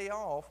you pay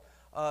off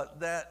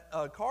that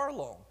car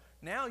loan?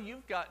 Now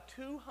you've got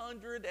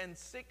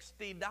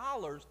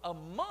 $260 a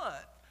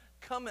month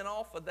coming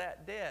off of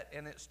that debt,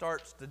 and it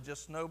starts to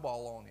just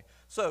snowball on you.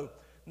 So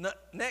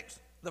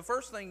next, the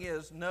first thing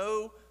is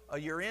know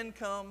your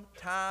income,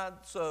 tithe,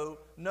 so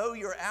know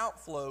your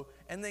outflow,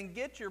 and then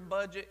get your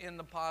budget in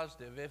the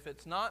positive. If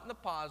it's not in the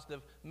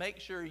positive, make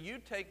sure you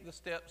take the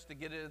steps to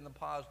get it in the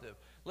positive.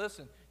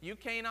 Listen, you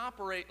can't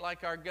operate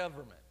like our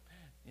government,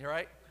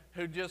 right?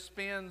 Who just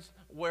spends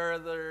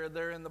whether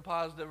they're in the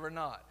positive or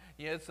not.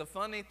 Yeah, it's a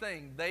funny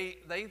thing. They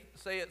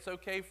say it's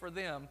okay for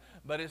them,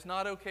 but it's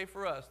not okay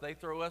for us. They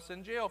throw us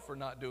in jail for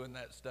not doing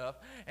that stuff,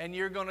 and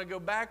you're going to go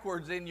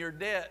backwards in your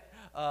debt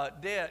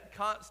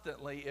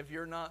constantly if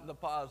you're not in the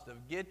positive.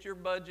 Get your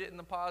budget in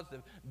the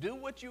positive. Do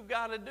what you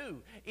got to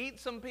do. Eat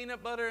some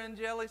peanut butter and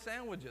jelly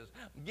sandwiches.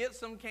 Get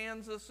some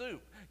cans of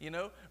soup. You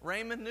know,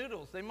 ramen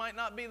noodles. They might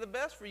not be the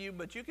best for you,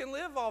 but you can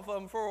live off of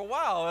them for a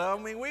while. I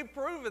mean, we've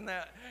proven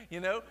that. You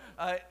know,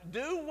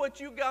 do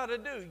what you got to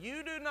do.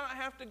 You do not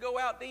have to go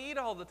out to eat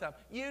all the time.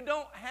 You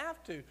don't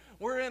have to.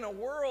 We're in a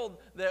world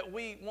that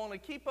we want to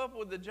keep up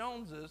with the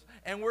Joneses,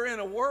 and we're in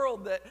a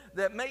world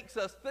that makes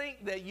us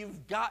think that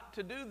you've got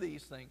to do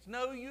these things.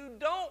 No, you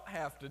don't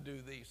have to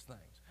do these things.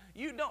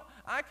 You don't.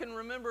 I can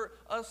remember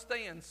us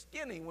staying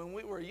skinny when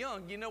we were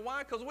young. You know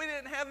why? Because we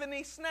didn't have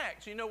any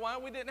snacks. You know why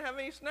we didn't have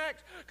any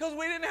snacks? Because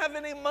we didn't have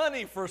any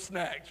money for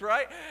snacks,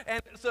 right?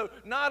 And so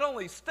not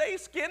only stay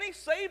skinny,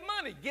 save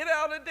money, get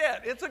out of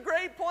debt. It's a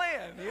great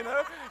plan, you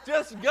know.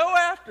 Just go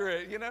after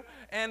it, you know.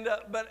 And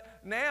but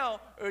now,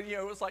 you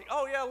know, it's like,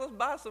 oh yeah, let's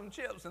buy some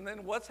chips. And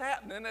then what's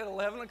happening at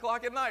 11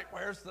 o'clock at night?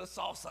 Where's the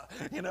salsa?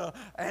 You know,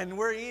 and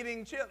we're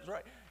eating chips,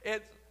 right?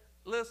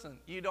 Listen,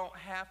 you don't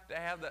have to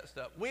have that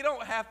stuff. We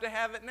don't have to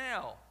have it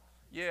now.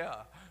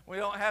 Yeah, we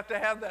don't have to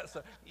have that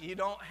stuff. You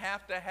don't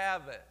have to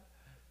have it.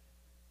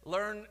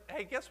 Learn,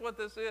 hey, guess what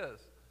this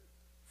is?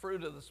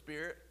 Fruit of the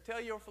Spirit. Tell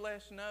your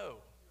flesh no.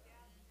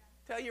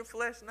 Tell your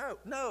flesh no.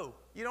 No,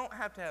 you don't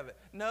have to have it.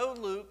 No,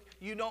 Luke,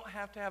 you don't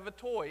have to have a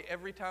toy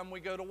every time we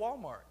go to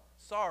Walmart.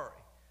 Sorry.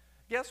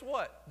 Guess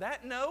what?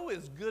 That no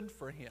is good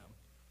for him.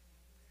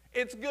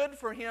 It's good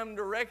for him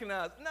to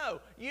recognize, no,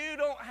 you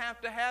don't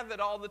have to have it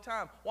all the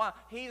time. Why?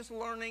 He's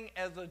learning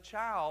as a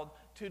child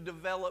to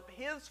develop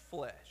his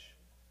flesh,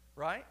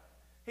 right?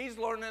 He's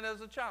learning as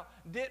a child.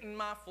 Didn't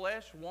my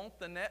flesh want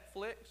the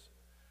Netflix?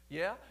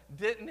 Yeah.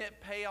 Didn't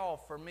it pay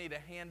off for me to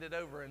hand it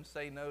over and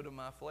say no to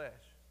my flesh?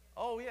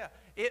 Oh, yeah.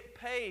 It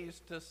pays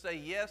to say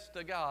yes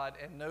to God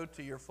and no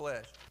to your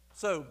flesh.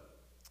 So,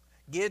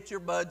 get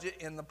your budget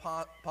in the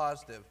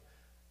positive.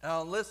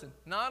 Now listen,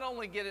 not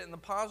only get it in the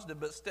positive,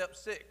 but step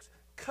 6,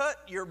 cut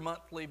your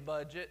monthly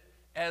budget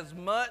as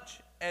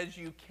much as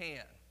you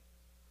can.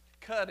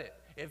 Cut it.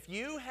 If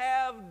you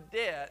have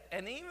debt,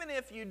 and even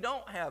if you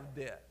don't have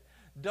debt,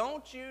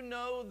 don't you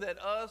know that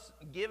us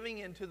giving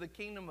into the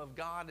kingdom of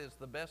God is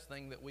the best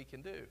thing that we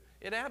can do?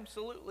 It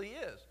absolutely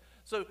is.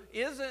 So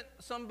isn't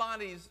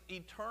somebody's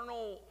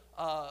eternal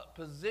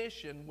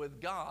position with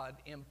God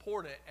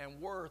important and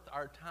worth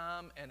our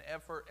time and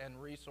effort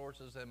and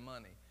resources and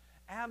money?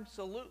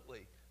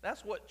 Absolutely.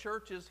 That's what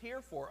church is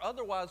here for.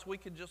 Otherwise, we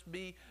could just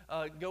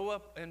go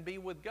up and be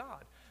with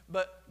God.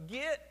 But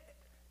get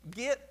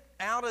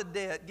out of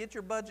debt, get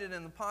your budget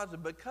in the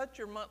positive, but cut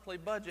your monthly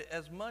budget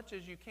as much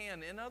as you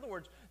can. In other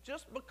words,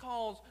 just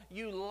because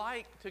you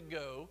like to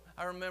go,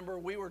 I remember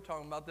we were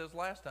talking about this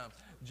last time.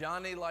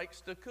 Johnny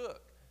likes to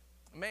cook.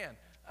 Man,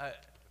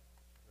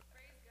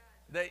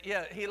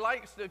 he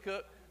likes to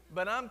cook,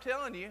 but I'm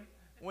telling you,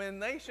 when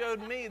they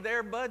showed me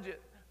their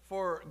budget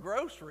for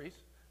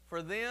groceries,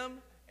 for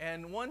them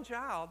and one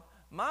child,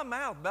 my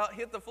mouth about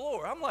hit the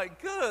floor. I'm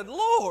like, good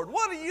Lord,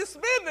 what are you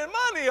spending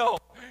money on?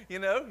 You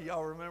know,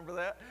 y'all remember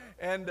that?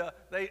 And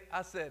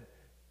I said,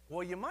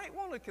 well, you might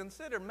want to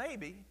consider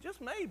maybe,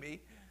 just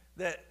maybe,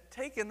 that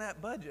taking that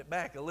budget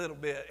back a little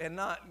bit and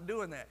not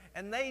doing that.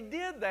 And they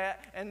did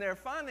that, and their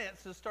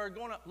finances started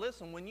going up.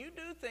 Listen, when you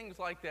do things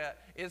like that,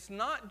 it's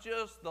not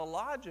just the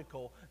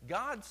logical.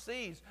 God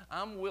sees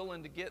I'm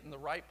willing to get in the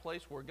right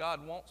place where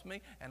God wants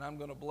me, and I'm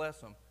going to bless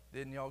them.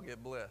 Didn't y'all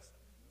get blessed?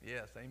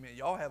 Yes, amen.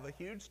 Y'all have a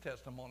huge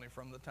testimony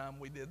from the time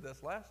we did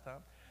this last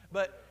time.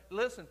 But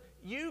listen,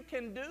 you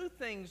can do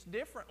things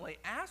differently.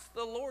 Ask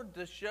the Lord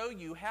to show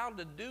you how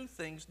to do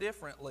things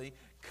differently.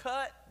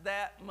 Cut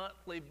that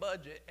monthly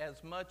budget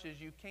as much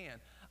as you can.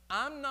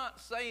 I'm not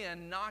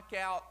saying knock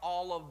out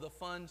all of the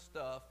fun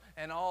stuff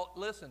and all.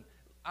 Listen,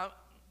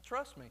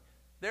 trust me.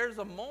 There's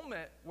a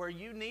moment where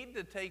you need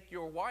to take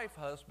your wife,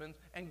 husbands,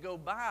 and go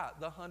buy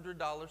the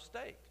 $100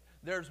 steak.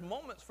 There's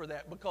moments for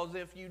that, because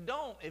if you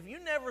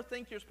never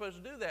think you're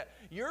supposed to do that,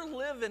 you're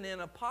living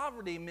in a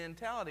poverty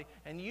mentality,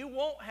 and you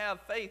won't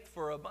have faith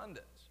for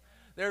abundance.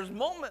 There's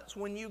moments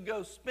when you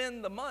go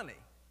spend the money,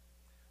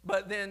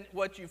 but then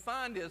what you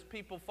find is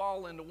people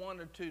fall into one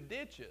or two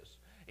ditches.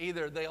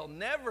 either they'll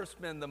never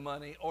spend the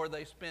money or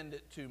they spend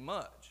it too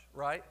much,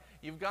 right?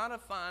 You've got to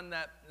find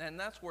that, and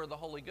that's where the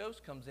Holy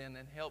Ghost comes in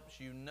and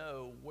helps you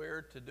know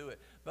where to do it.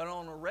 But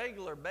on a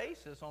regular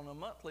basis, on a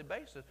monthly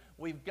basis,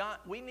 we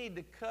need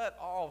to cut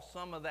off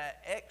some of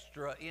that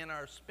extra in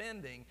our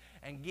spending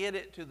and get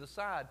it to the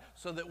side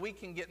so that we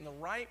can get in the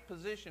right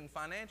position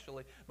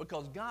financially,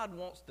 because God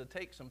wants to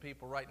take some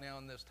people right now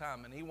in this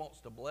time, and He wants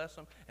to bless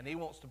them, and He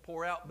wants to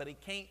pour out, but He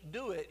can't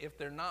do it if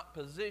they're not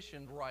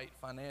positioned right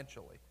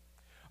financially.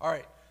 All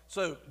right.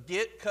 So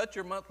cut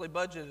your monthly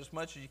budget as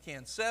much as you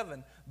can.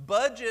 7,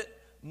 budget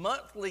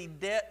monthly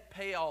debt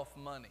payoff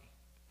money.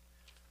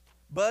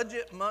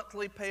 Budget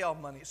monthly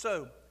payoff money.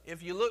 So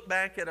if you look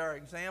back at our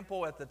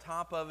example at the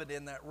top of it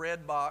in that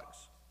red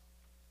box,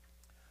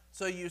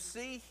 so you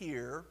see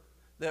here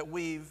that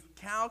we've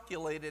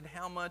calculated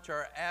how much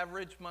our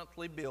average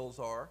monthly bills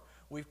are.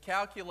 We've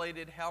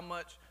calculated how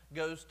much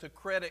goes to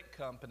credit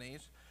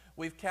companies.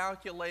 We've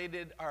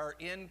calculated our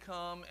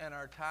income and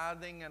our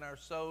tithing and our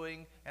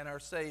sowing and our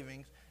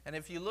savings. And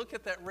if you look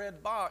at that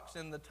red box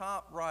in the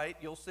top right,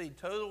 you'll see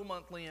total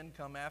monthly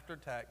income after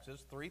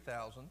taxes,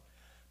 $3,000.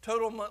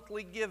 Total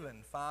monthly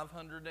given,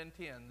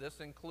 $510. This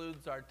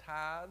includes our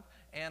tithe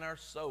and our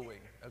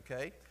sowing,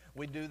 okay?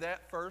 We do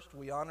that first.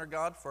 We honor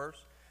God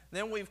first.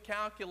 Then we've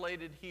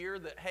calculated here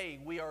that, hey,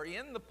 we are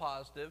in the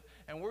positive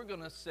and we're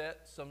going to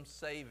set some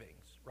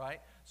savings, right?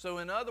 So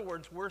in other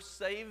words, we're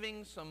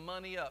saving some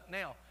money up.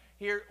 Now,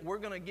 here, we're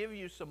going to give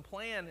you some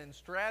plan and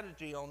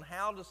strategy on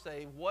how to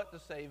save, what to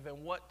save,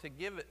 and what to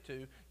give it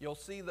to. You'll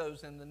see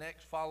those in the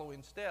next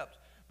following steps.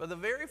 But the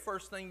very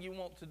first thing you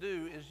want to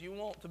do is you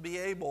want to be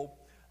able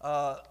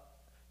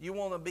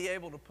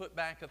to put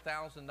back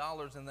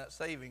 $1,000 in that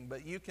saving.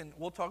 But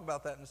we'll talk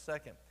about that in a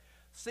second.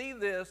 See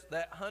this,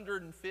 that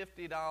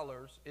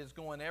 $150 is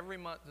going every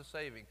month to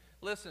saving.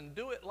 Listen,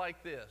 do it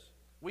like this.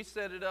 We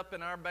set it up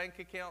in our bank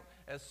account.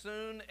 As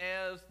soon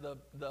as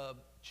the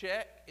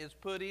check is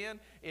put in,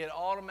 it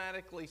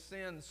automatically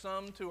sends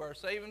some to our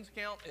savings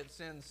account. It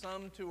sends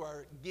some to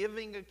our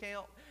giving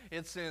account.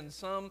 It sends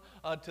some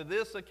to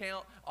this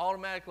account.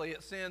 Automatically,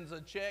 it sends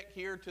a check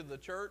here to the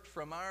church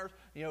from ours.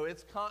 You know,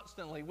 it's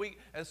constantly.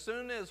 As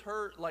soon as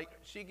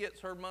she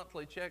gets her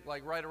monthly check,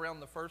 like right around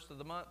the first of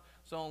the month.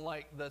 So on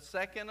like the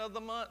second of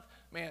the month,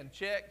 man,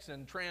 checks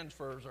and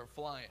transfers are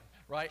flying.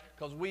 Right?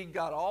 Because we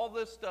got all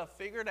this stuff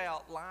figured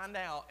out, lined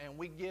out, and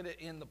we get it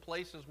in the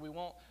places we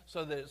want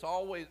so that it's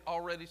always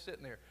already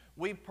sitting there.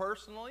 We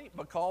personally,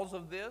 because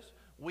of this,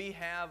 we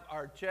have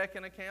our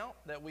checking account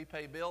that we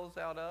pay bills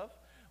out of.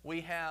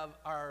 We have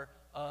our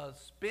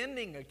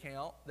spending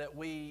account that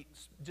we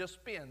just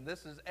spend.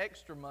 This is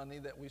extra money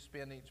that we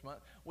spend each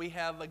month. We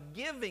have a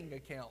giving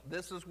account.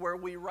 This is where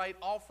we write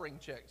offering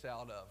checks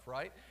out of,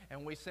 right?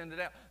 And we send it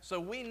out.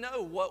 So we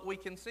know what we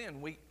can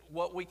send,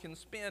 what we can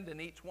spend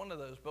in each one of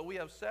those. But we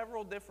have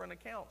several different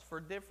accounts for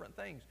different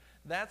things.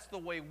 That's the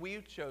way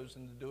we've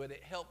chosen to do it.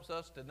 It helps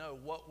us to know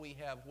what we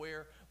have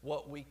where,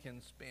 what we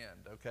can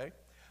spend, okay?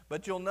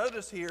 But you'll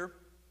notice here,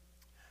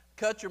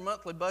 cut your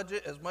monthly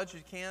budget as much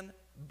as you can.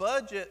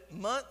 Budget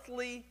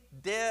monthly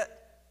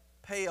debt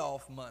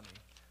payoff money.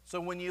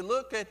 So when you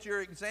look at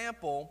your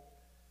example,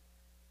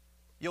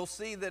 you'll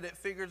see that it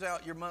figures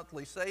out your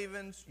monthly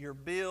savings, your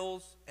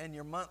bills, and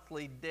your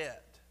monthly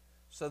debt.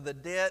 So the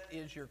debt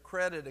is your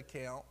credit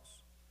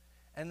accounts.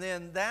 And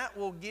then that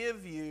will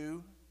give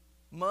you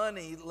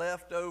money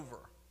left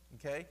over.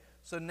 Okay?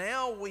 So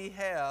now we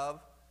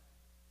have,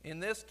 in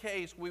this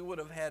case, we would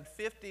have had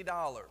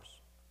 $50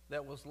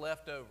 that was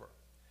left over.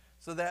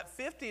 So that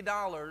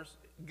 $50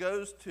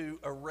 goes to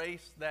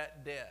erase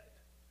that debt.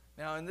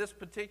 Now, in this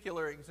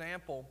particular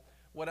example,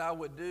 what I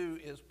would do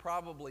is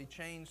probably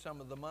change some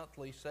of the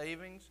monthly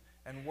savings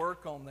and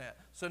work on that.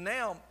 So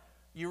now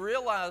you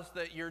realize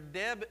that your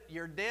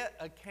debt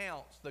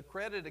accounts, the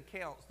credit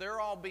accounts, they're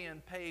all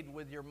being paid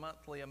with your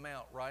monthly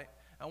amount, right?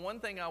 And one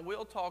thing I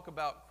will talk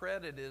about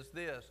credit is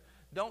this.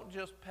 Don't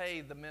just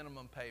pay the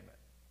minimum payment,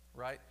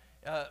 right?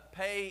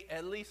 Pay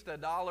at least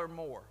 $1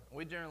 more.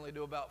 We generally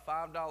do about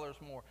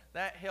 $5 more.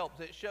 That helps.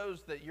 It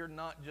shows that you're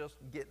not just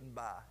getting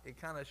by.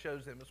 It kind of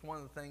shows them. It's one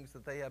of the things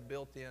that they have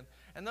built in.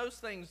 And those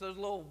things, those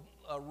little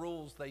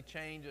rules, they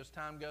change as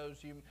time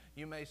goes.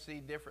 You may see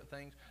different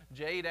things.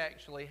 Jade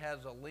actually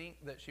has a link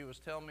that she was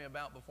telling me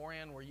about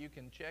beforehand where you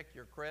can check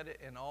your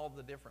credit in all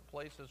the different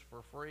places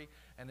for free,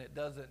 and it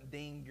doesn't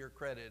ding your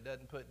credit. It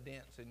doesn't put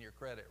dents in your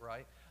credit,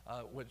 right?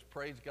 Which,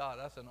 praise God,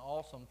 that's an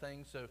awesome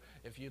thing. So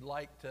if you'd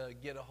like to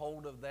get a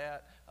hold of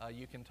that,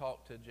 you can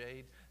talk to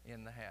Jade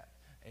in the hat.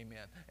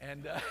 Amen.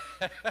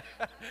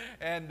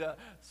 And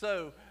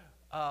so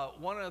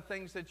one of the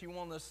things that you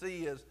want to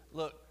see is,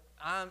 look,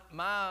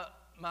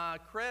 my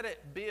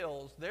credit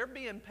bills, they're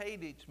being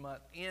paid each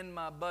month in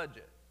my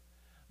budget.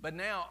 But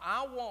now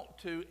I want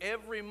to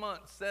every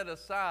month set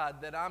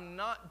aside that I'm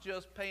not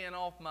just paying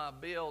off my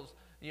bills,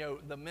 you know,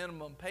 the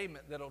minimum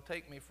payment that'll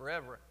take me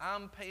forever.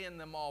 I'm paying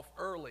them off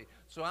early.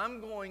 So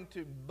I'm going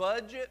to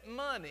budget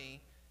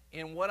money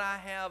in what I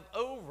have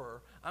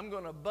over. I'm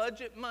going to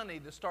budget money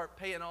to start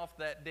paying off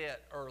that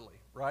debt early,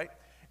 right?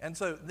 And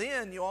so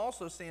then you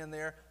also see in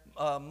there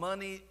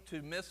money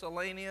to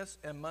miscellaneous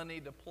and money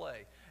to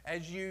play.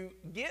 As you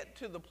get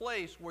to the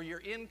place where your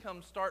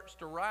income starts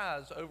to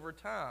rise over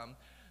time,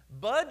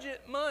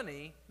 budget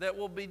money that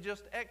will be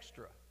just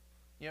extra.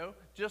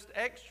 Just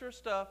extra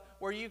stuff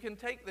where you can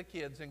take the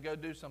kids and go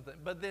do something,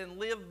 but then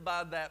live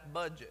by that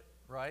budget,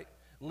 right?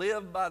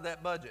 Live by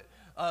that budget.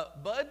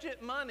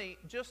 Budget money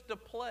just to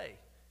play.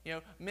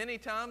 Many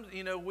times,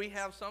 we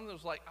have something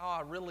that's like, oh,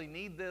 I really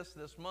need this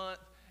month,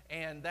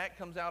 and that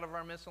comes out of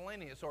our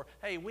miscellaneous. Or,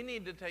 hey, we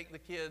need to take the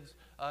kids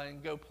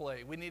and go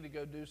play. We need to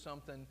go do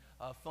something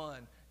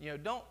fun.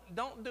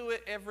 Don't do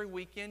it every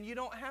weekend. You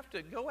don't have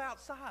to. Go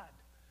outside.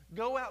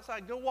 Go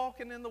outside. Go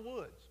walking in the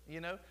woods.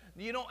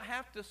 You don't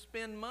have to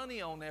spend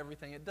money on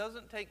everything. It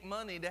doesn't take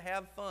money to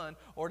have fun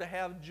or to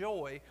have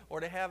joy or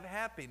to have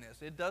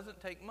happiness. It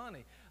doesn't take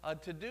money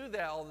to do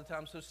that all the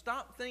time. So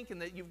stop thinking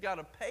that you've got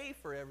to pay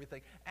for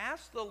everything.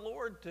 Ask the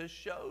Lord to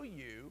show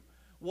you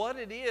what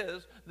it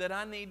is that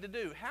I need to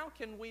do. How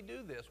can we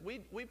do this? We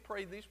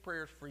prayed these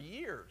prayers for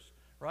years,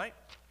 right?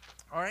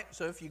 All right,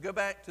 so if you go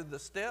back to the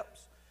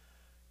steps,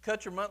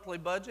 cut your monthly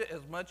budget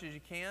as much as you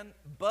can.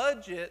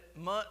 Budget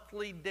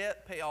monthly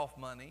debt payoff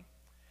money.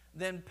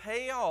 Then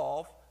pay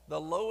off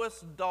the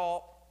lowest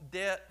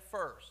debt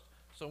first.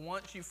 So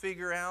once you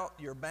figure out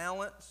your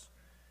balance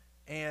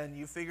and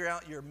you figure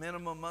out your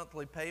minimum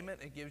monthly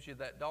payment, it gives you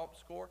that DALT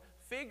score.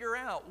 Figure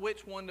out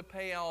which one to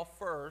pay off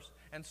first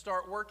and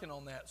start working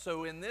on that.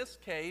 So in this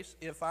case,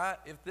 if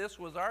this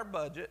was our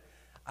budget,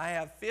 I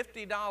have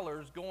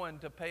 $50 going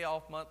to pay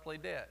off monthly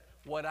debt.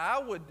 What I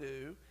would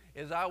do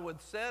is I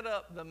would set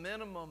up the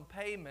minimum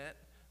payment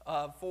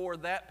for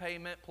that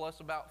payment plus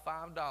about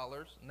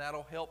 $5, and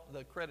that'll help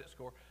the credit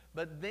score.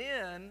 But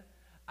then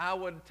I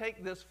would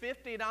take this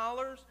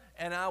 $50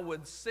 and I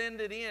would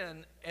send it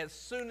in as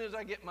soon as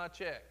I get my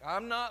check.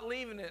 I'm not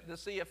leaving it to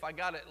see if I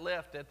got it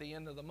left at the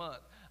end of the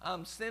month.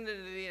 I'm sending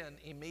it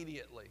in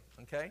immediately,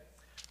 okay?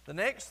 The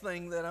next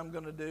thing that I'm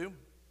going to do,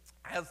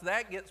 as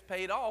that gets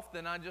paid off,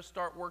 then I just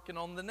start working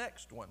on the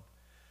next one.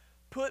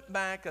 Put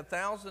back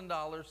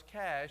 $1,000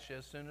 cash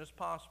as soon as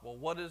possible.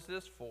 What is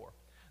this for?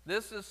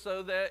 This is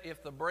so that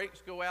if the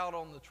brakes go out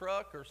on the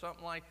truck or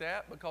something like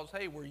that, because,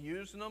 hey, we're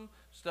using them,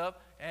 stuff,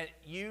 and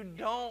you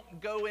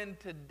don't go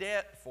into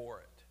debt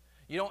for it.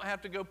 You don't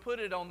have to go put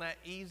it on that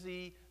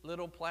easy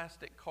little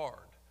plastic card.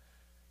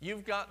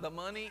 You've got the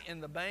money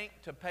in the bank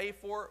to pay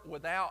for it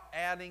without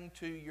adding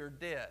to your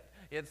debt.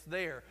 It's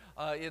there.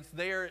 It's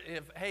there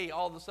if, hey,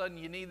 all of a sudden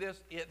you need this,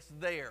 it's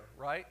there,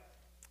 right?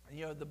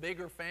 The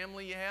bigger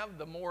family you have,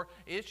 the more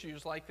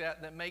issues like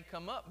that may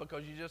come up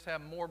because you just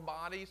have more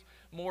bodies,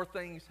 more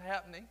things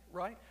happening,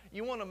 right?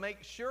 You want to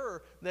make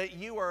sure that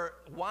you are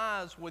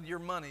wise with your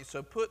money.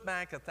 So put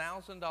back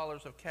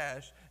 $1,000 of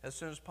cash as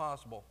soon as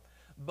possible.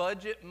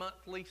 Budget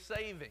monthly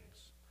savings.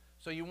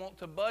 So you want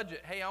to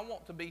budget, hey, I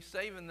want to be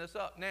saving this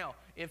up. Now,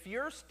 if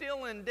you're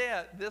still in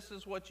debt, this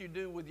is what you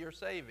do with your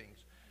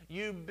savings.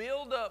 You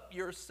build up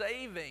your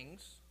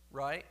savings,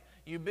 right?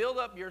 You build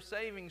up your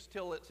savings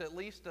till it's at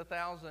least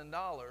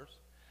 $1,000.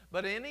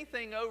 But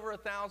anything over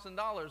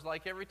 $1,000,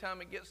 like every time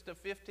it gets to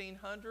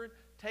 $1,500,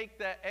 take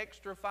that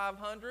extra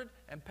 $500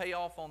 and pay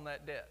off on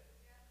that debt.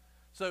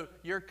 So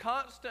you're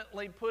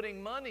constantly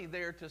putting money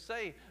there to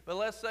save. But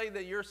let's say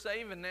that you're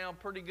saving now a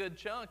pretty good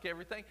chunk,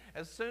 everything.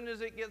 As soon as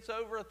it gets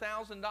over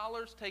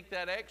 $1,000, take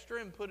that extra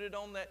and put it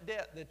on that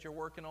debt that you're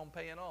working on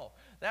paying off.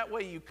 That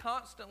way you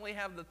constantly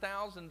have the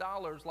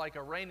 $1,000 like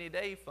a rainy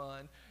day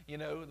fund.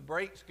 The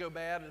brakes go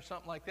bad or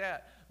something like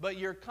that. But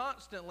you're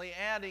constantly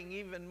adding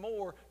even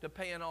more to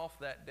paying off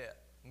that debt.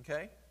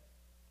 Okay?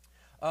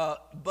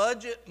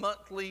 Budget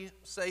monthly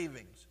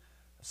savings.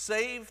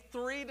 Save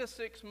 3 to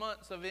 6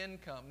 months of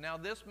income. Now,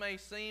 this may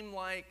seem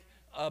like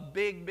a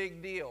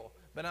big deal,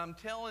 but I'm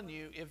telling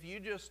you, if you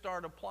just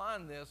start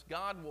applying this,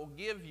 God will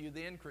give you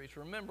the increase.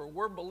 Remember,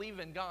 we're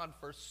believing God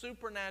for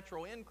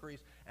supernatural increase,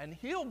 and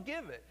He'll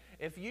give it.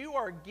 If you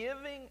are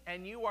giving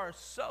and you are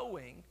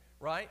sowing,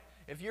 right?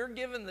 If you're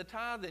giving the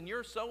tithe and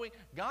you're sowing,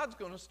 God's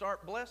going to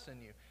start blessing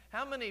you.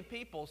 How many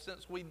people,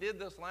 since we did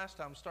this last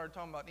time, started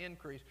talking about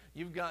increase,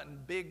 you've gotten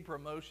big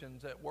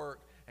promotions at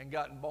work and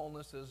gotten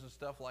bonuses and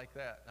stuff like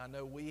that? I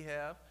know we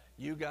have.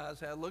 You guys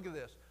have. Look at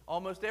this.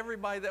 Almost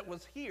everybody that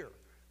was here,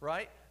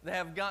 right? They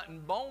have gotten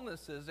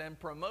bonuses and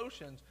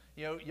promotions.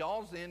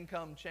 Y'all's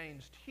income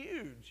changed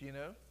huge,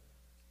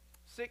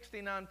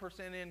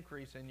 69%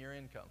 increase in your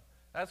income.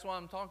 That's what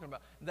I'm talking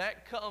about.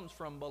 That comes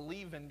from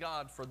believing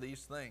God for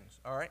these things,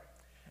 all right?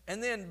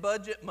 And then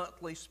budget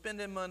monthly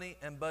spending money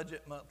and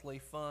budget monthly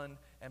fun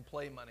and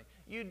play money.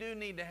 You do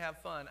need to have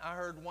fun. I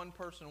heard one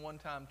person one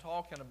time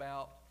talking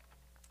about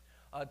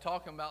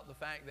the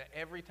fact that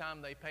every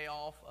time they pay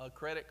off a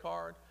credit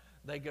card,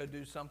 they go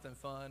do something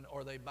fun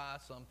or they buy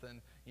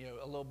something,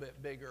 a little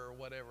bit bigger or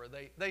whatever.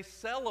 They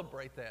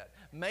celebrate that.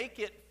 Make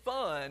it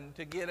fun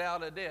to get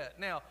out of debt.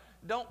 Now,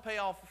 don't pay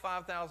off a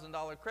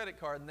 $5,000 credit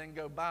card and then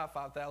go buy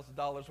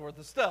 $5,000 worth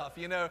of stuff,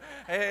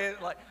 And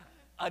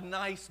a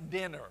nice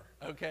dinner,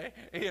 okay?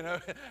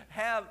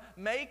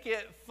 Make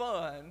it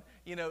fun.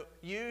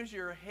 Use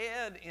your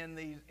head in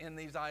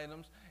these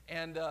items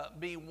and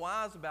be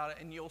wise about it,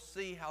 and you'll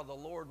see how the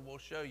Lord will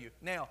show you.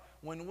 Now,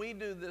 when we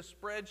do this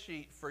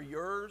spreadsheet for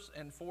yours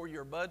and for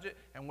your budget,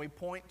 and we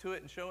point to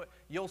it and show it,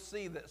 you'll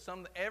see that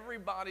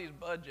everybody's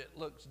budget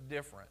looks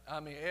different. I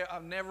mean,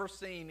 I've never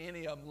seen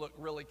any of them look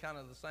really kind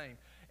of the same.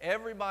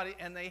 Everybody,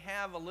 and they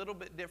have a little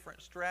bit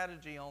different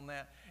strategy on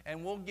that,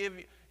 and we'll give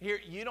you, here,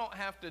 you don't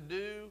have to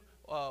do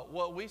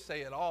what we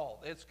say at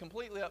all. It's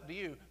completely up to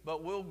you,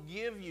 but we'll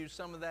give you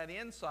some of that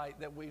insight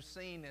that we've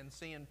seen in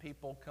seeing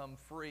people come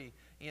free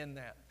in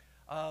that.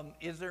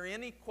 Is there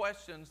any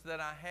questions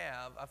that I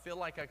have? I feel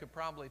like I could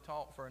probably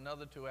talk for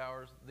another 2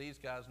 hours. These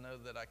guys know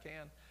that I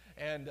can.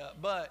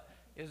 But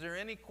is there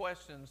any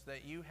questions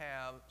that you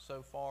have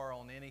so far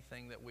on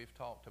anything that we've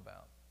talked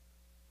about?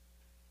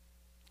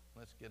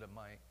 Let's get a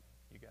mic.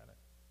 You got it.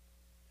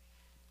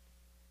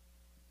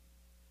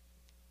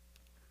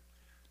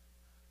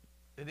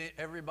 Did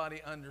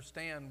everybody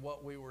understand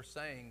what we were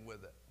saying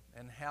with it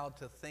and how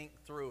to think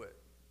through it?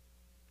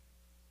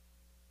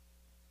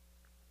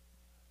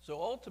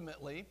 So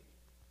ultimately,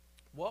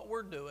 what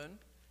we're doing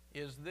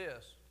is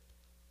this.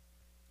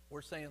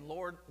 We're saying,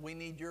 Lord, we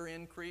need your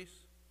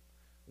increase.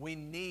 We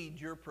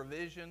need your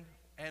provision.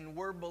 And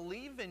we're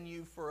believing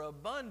you for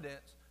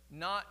abundance,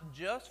 not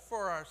just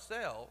for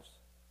ourselves,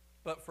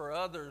 but for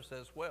others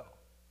as well,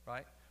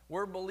 right?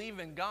 We're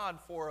believing God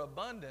for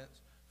abundance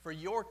for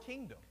your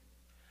kingdom.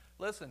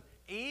 Listen,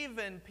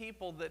 even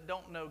people that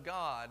don't know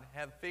God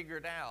have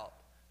figured out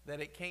that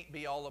it can't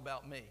be all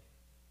about me.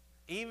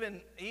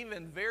 Even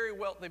very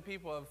wealthy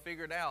people have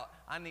figured out,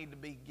 I need to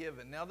be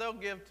given. Now, they'll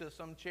give to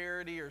some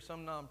charity or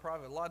some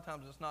nonprofit. A lot of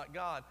times it's not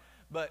God,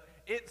 but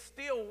it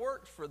still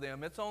works for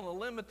them. It's on a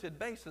limited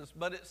basis,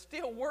 but it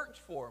still works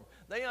for them.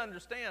 They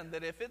understand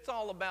that if it's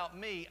all about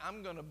me,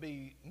 I'm going to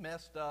be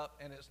messed up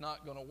and it's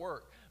not going to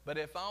work. But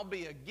if I'll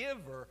be a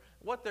giver,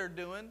 what they're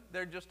doing,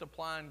 they're just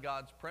applying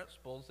God's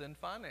principles in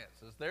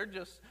finances.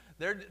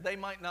 They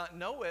might not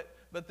know it,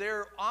 but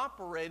they're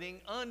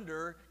operating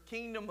under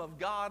kingdom of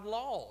God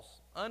laws,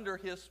 under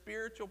his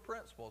spiritual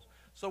principles.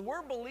 So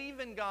we're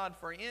believing God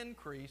for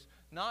increase,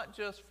 not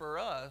just for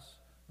us,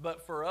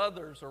 but for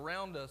others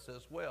around us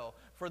as well,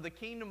 for the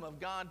kingdom of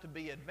God to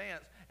be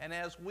advanced. And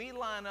as we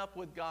line up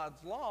with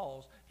God's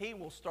laws, he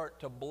will start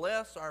to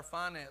bless our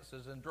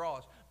finances and draw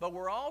us. But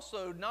we're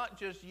also not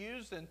just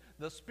using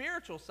the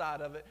spiritual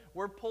side of it,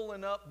 we're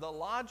pulling up the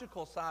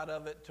logical side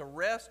of it to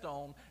rest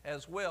on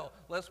as well.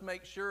 Let's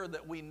make sure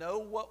that we know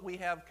what we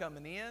have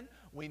coming in,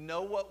 we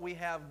know what we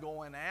have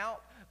going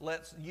out.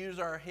 Let's use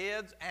our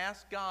heads,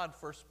 ask God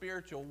for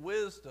spiritual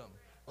wisdom,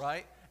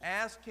 right?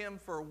 Ask him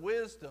for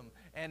wisdom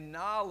and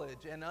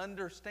knowledge and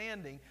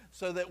understanding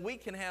so that we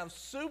can have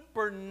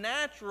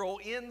supernatural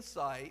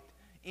insight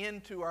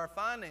into our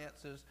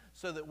finances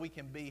so that we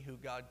can be who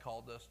God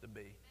called us to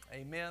be.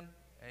 Amen?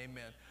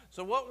 Amen.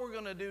 So what we're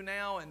going to do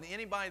now, and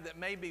anybody that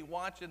may be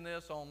watching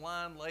this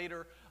online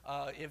later,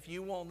 if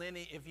you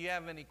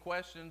have any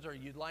questions or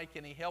you'd like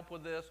any help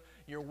with this,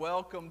 you're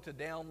welcome to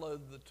download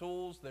the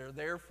tools. They're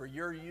there for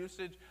your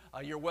usage.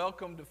 You're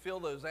welcome to fill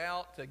those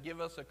out, to give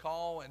us a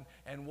call,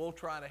 and we'll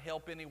try to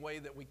help any way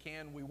that we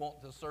can. We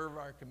want to serve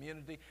our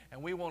community,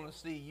 and we want to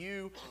see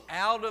you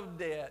out of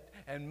debt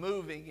and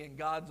moving in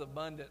God's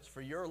abundance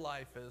for your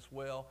life as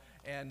well.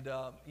 And,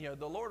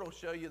 the Lord will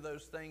show you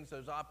those things,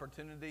 those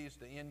opportunities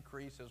to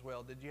increase as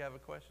well. Did you have a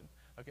question?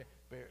 Okay,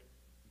 Barrett.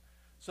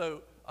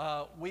 So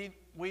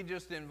we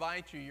just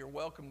invite you. You're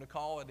welcome to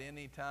call at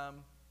any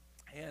time,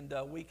 and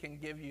we can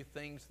give you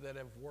things that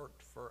have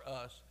worked for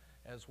us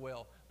as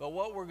well. But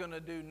what we're going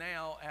to do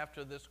now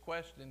after this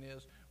question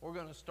is we're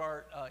going to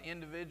start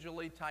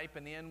individually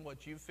typing in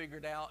what you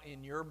figured out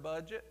in your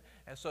budget,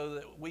 and so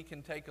that we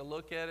can take a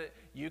look at it.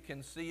 You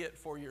can see it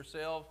for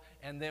yourself,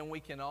 and then we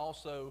can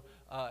also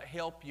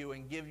help you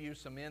and give you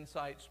some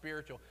insight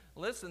spiritual.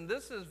 Listen,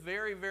 this is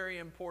very, very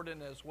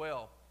important as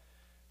well.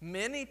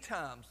 Many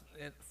times,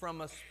 from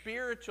a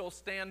spiritual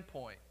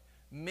standpoint,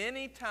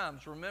 many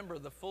times, remember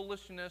the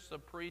foolishness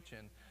of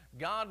preaching,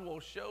 God will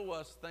show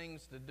us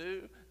things to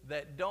do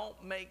that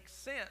don't make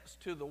sense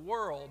to the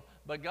world,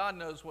 but God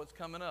knows what's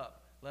coming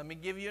up. Let me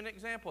give you an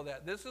example of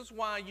that. This is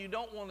why you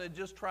don't want to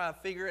just try to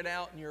figure it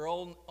out in your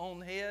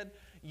own head.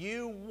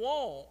 You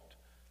want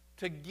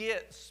to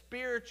get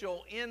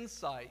spiritual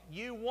insight.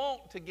 You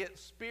want to get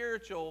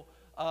spiritual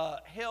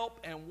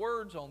help and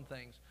words on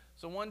things.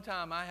 So one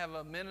time I have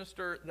a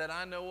minister that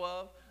I know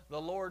of, the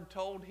Lord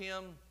told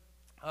him,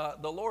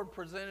 the Lord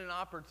presented an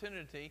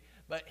opportunity,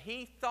 but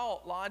he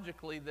thought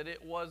logically that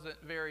it wasn't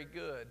very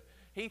good.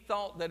 He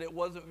thought that it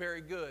wasn't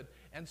very good,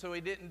 and so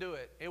he didn't do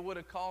it. It would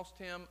have cost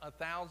him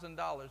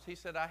 $1,000. He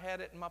said, I had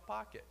it in my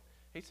pocket.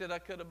 He said, I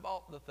could have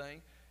bought the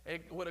thing.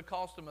 It would have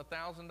cost him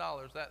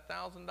 $1,000. That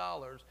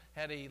 $1,000,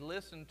 had he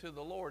listened to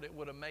the Lord, it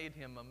would have made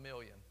him $1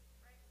 million.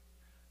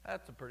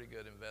 That's a pretty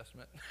good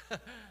investment.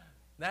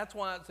 That's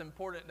why it's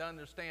important to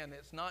understand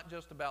it's not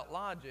just about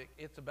logic,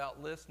 it's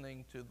about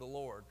listening to the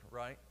Lord,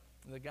 right?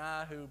 The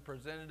guy who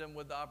presented him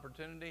with the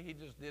opportunity, he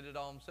just did it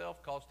all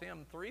himself. Cost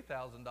him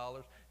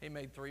 $3,000. He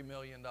made $3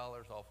 million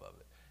off of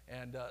it.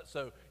 And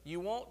so you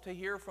want to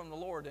hear from the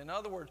Lord. In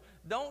other words,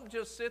 don't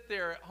just sit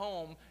there at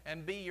home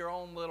and be your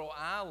own little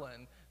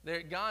island.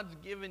 God's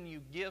given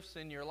you gifts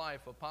in your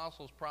life,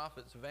 apostles,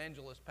 prophets,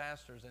 evangelists,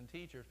 pastors, and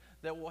teachers,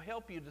 that will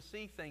help you to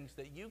see things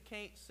that you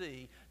can't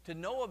see, to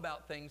know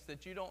about things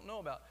that you don't know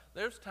about.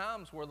 There's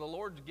times where the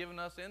Lord's given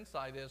us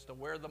insight as to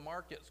where the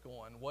market's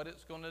going, what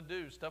it's going to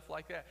do, stuff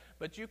like that.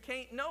 But you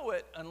can't know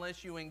it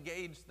unless you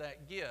engage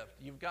that gift.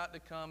 You've got to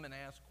come and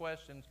ask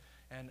questions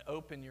and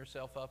open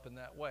yourself up in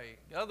that way.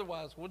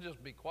 Otherwise, we'll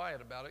just be quiet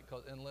about it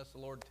unless the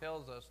Lord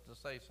tells us to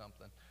say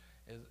something.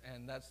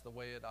 And that's the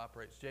way it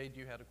operates. Jade,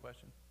 you had a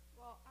question?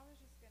 Well, I was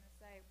just going to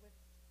say,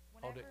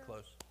 whenever, Hold it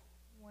close.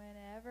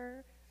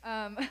 Whenever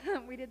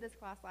we did this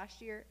class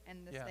last year,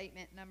 and the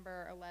statement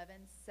number 11,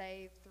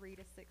 save 3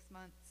 to 6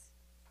 months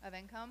of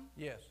income.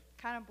 Yes.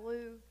 Kind of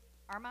blew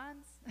our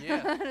minds.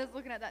 Yeah. I was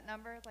looking at that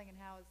number, thinking,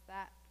 how is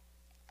that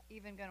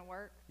even going to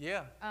work?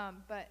 Yeah.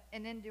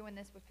 And then doing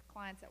this with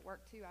clients at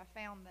work too, I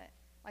found that,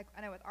 like,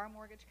 I know with our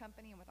mortgage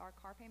company and with our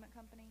car payment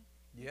company,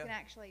 you can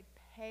actually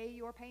pay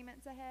your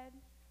payments ahead.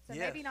 So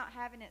maybe not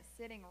having it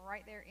sitting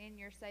right there in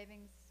your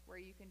savings where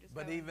you can just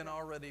But go even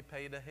already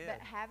paid ahead. But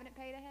having it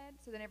paid ahead,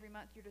 so then every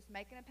month you're just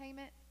making a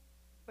payment,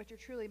 but you're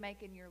truly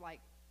making your, like,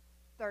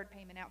 third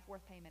payment out,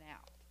 fourth payment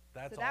out.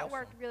 That's so that awesome.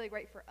 worked really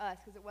great for us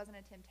because it wasn't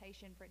a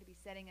temptation for it to be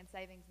setting in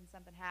savings and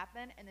something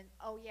happened, and then,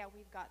 oh, yeah,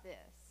 we've got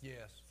this.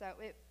 Yes. So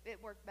it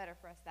worked better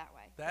for us that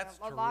way. That's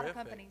so a terrific. lot of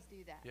companies do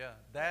that. Yeah,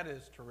 that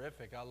is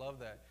terrific. I love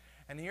that.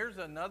 And here's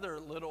another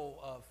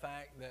little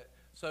fact that,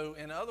 so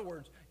in other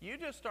words, you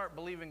just start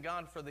believing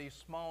God for these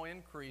small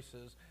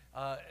increases.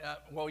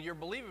 Well, you're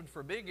believing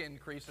for big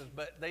increases,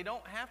 but they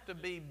don't have to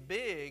be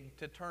big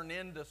to turn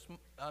into,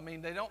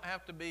 they don't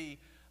have to be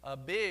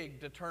big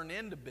to turn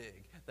into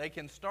big. They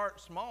can start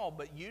small,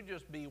 but you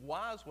just be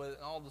wise with it,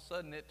 and all of a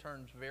sudden it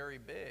turns very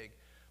big.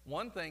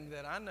 One thing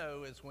that I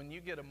know is when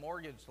you get a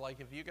mortgage, like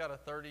if you got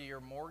a 30-year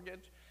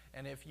mortgage,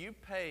 and if you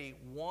pay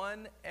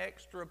one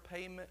extra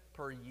payment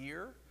per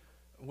year,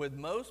 with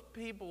most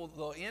people,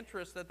 the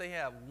interest that they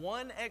have,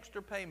 one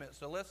extra payment,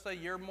 so let's say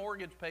your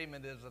mortgage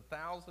payment is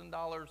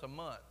 $1,000 a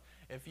month.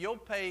 If you'll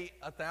pay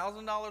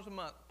 $1,000 a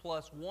month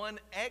plus one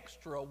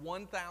extra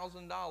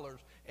 $1,000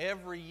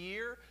 every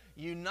year,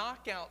 you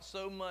knock out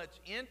so much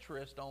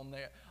interest on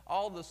there,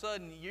 all of a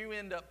sudden you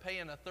end up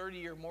paying a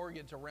 30-year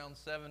mortgage around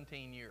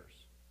 17 years.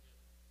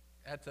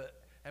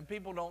 And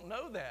people don't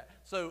know that.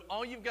 So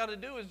all you've got to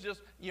do is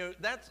just,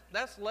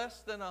 that's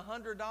less than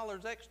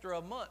 $100 extra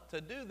a month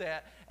to do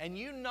that, and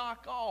you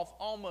knock off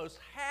almost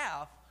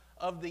half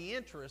of the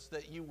interest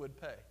that you would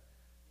pay,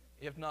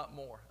 if not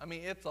more. I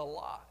mean, it's a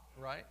lot,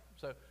 right?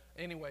 So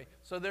anyway,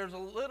 so there's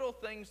little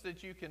things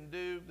that you can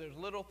do. There's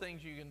little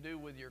things you can do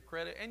with your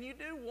credit. And you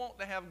do want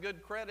to have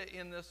good credit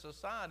in this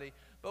society,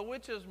 but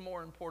which is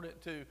more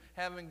important to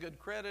having good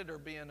credit or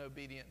being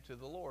obedient to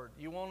the Lord?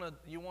 You want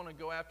to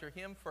go after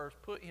Him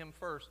first, put Him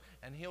first,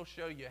 and He'll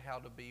show you how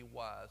to be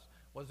wise.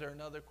 Was there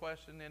another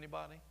question,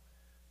 anybody?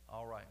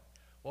 All right.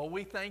 Well,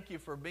 we thank you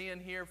for being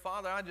here.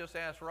 Father, I just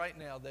ask right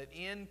now that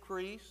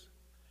increase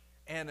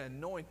and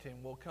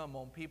anointing will come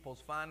on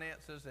people's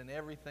finances and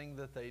everything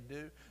that they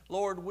do.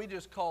 Lord, we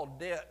just call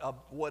debt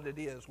what it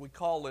is. We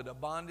call it a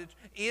bondage.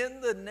 In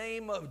the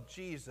name of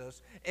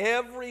Jesus,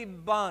 every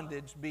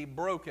bondage be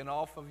broken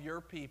off of your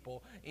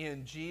people.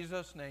 In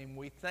Jesus' name,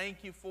 we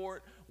thank you for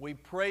it. We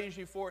praise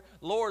you for it.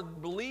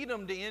 Lord, lead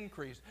them to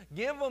increase.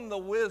 Give them the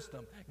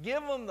wisdom.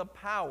 Give them the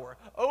power.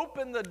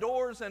 Open the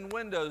doors and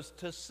windows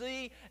to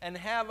see and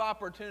have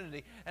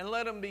opportunity. And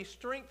let them be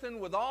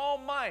strengthened with all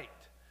might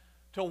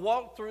to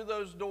walk through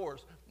those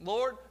doors.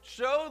 Lord,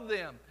 show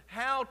them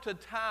how to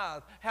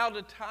tithe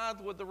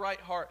with the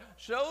right heart.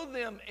 Show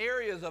them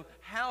areas of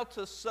how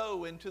to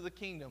sow into the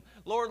kingdom.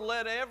 Lord,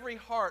 let every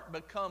heart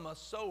become a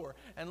sower,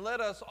 and let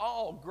us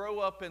all grow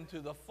up into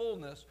the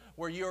fullness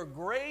where your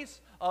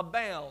grace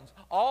abounds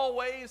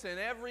always in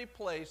every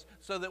place,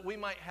 so that we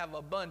might have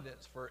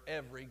abundance for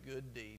every good deed.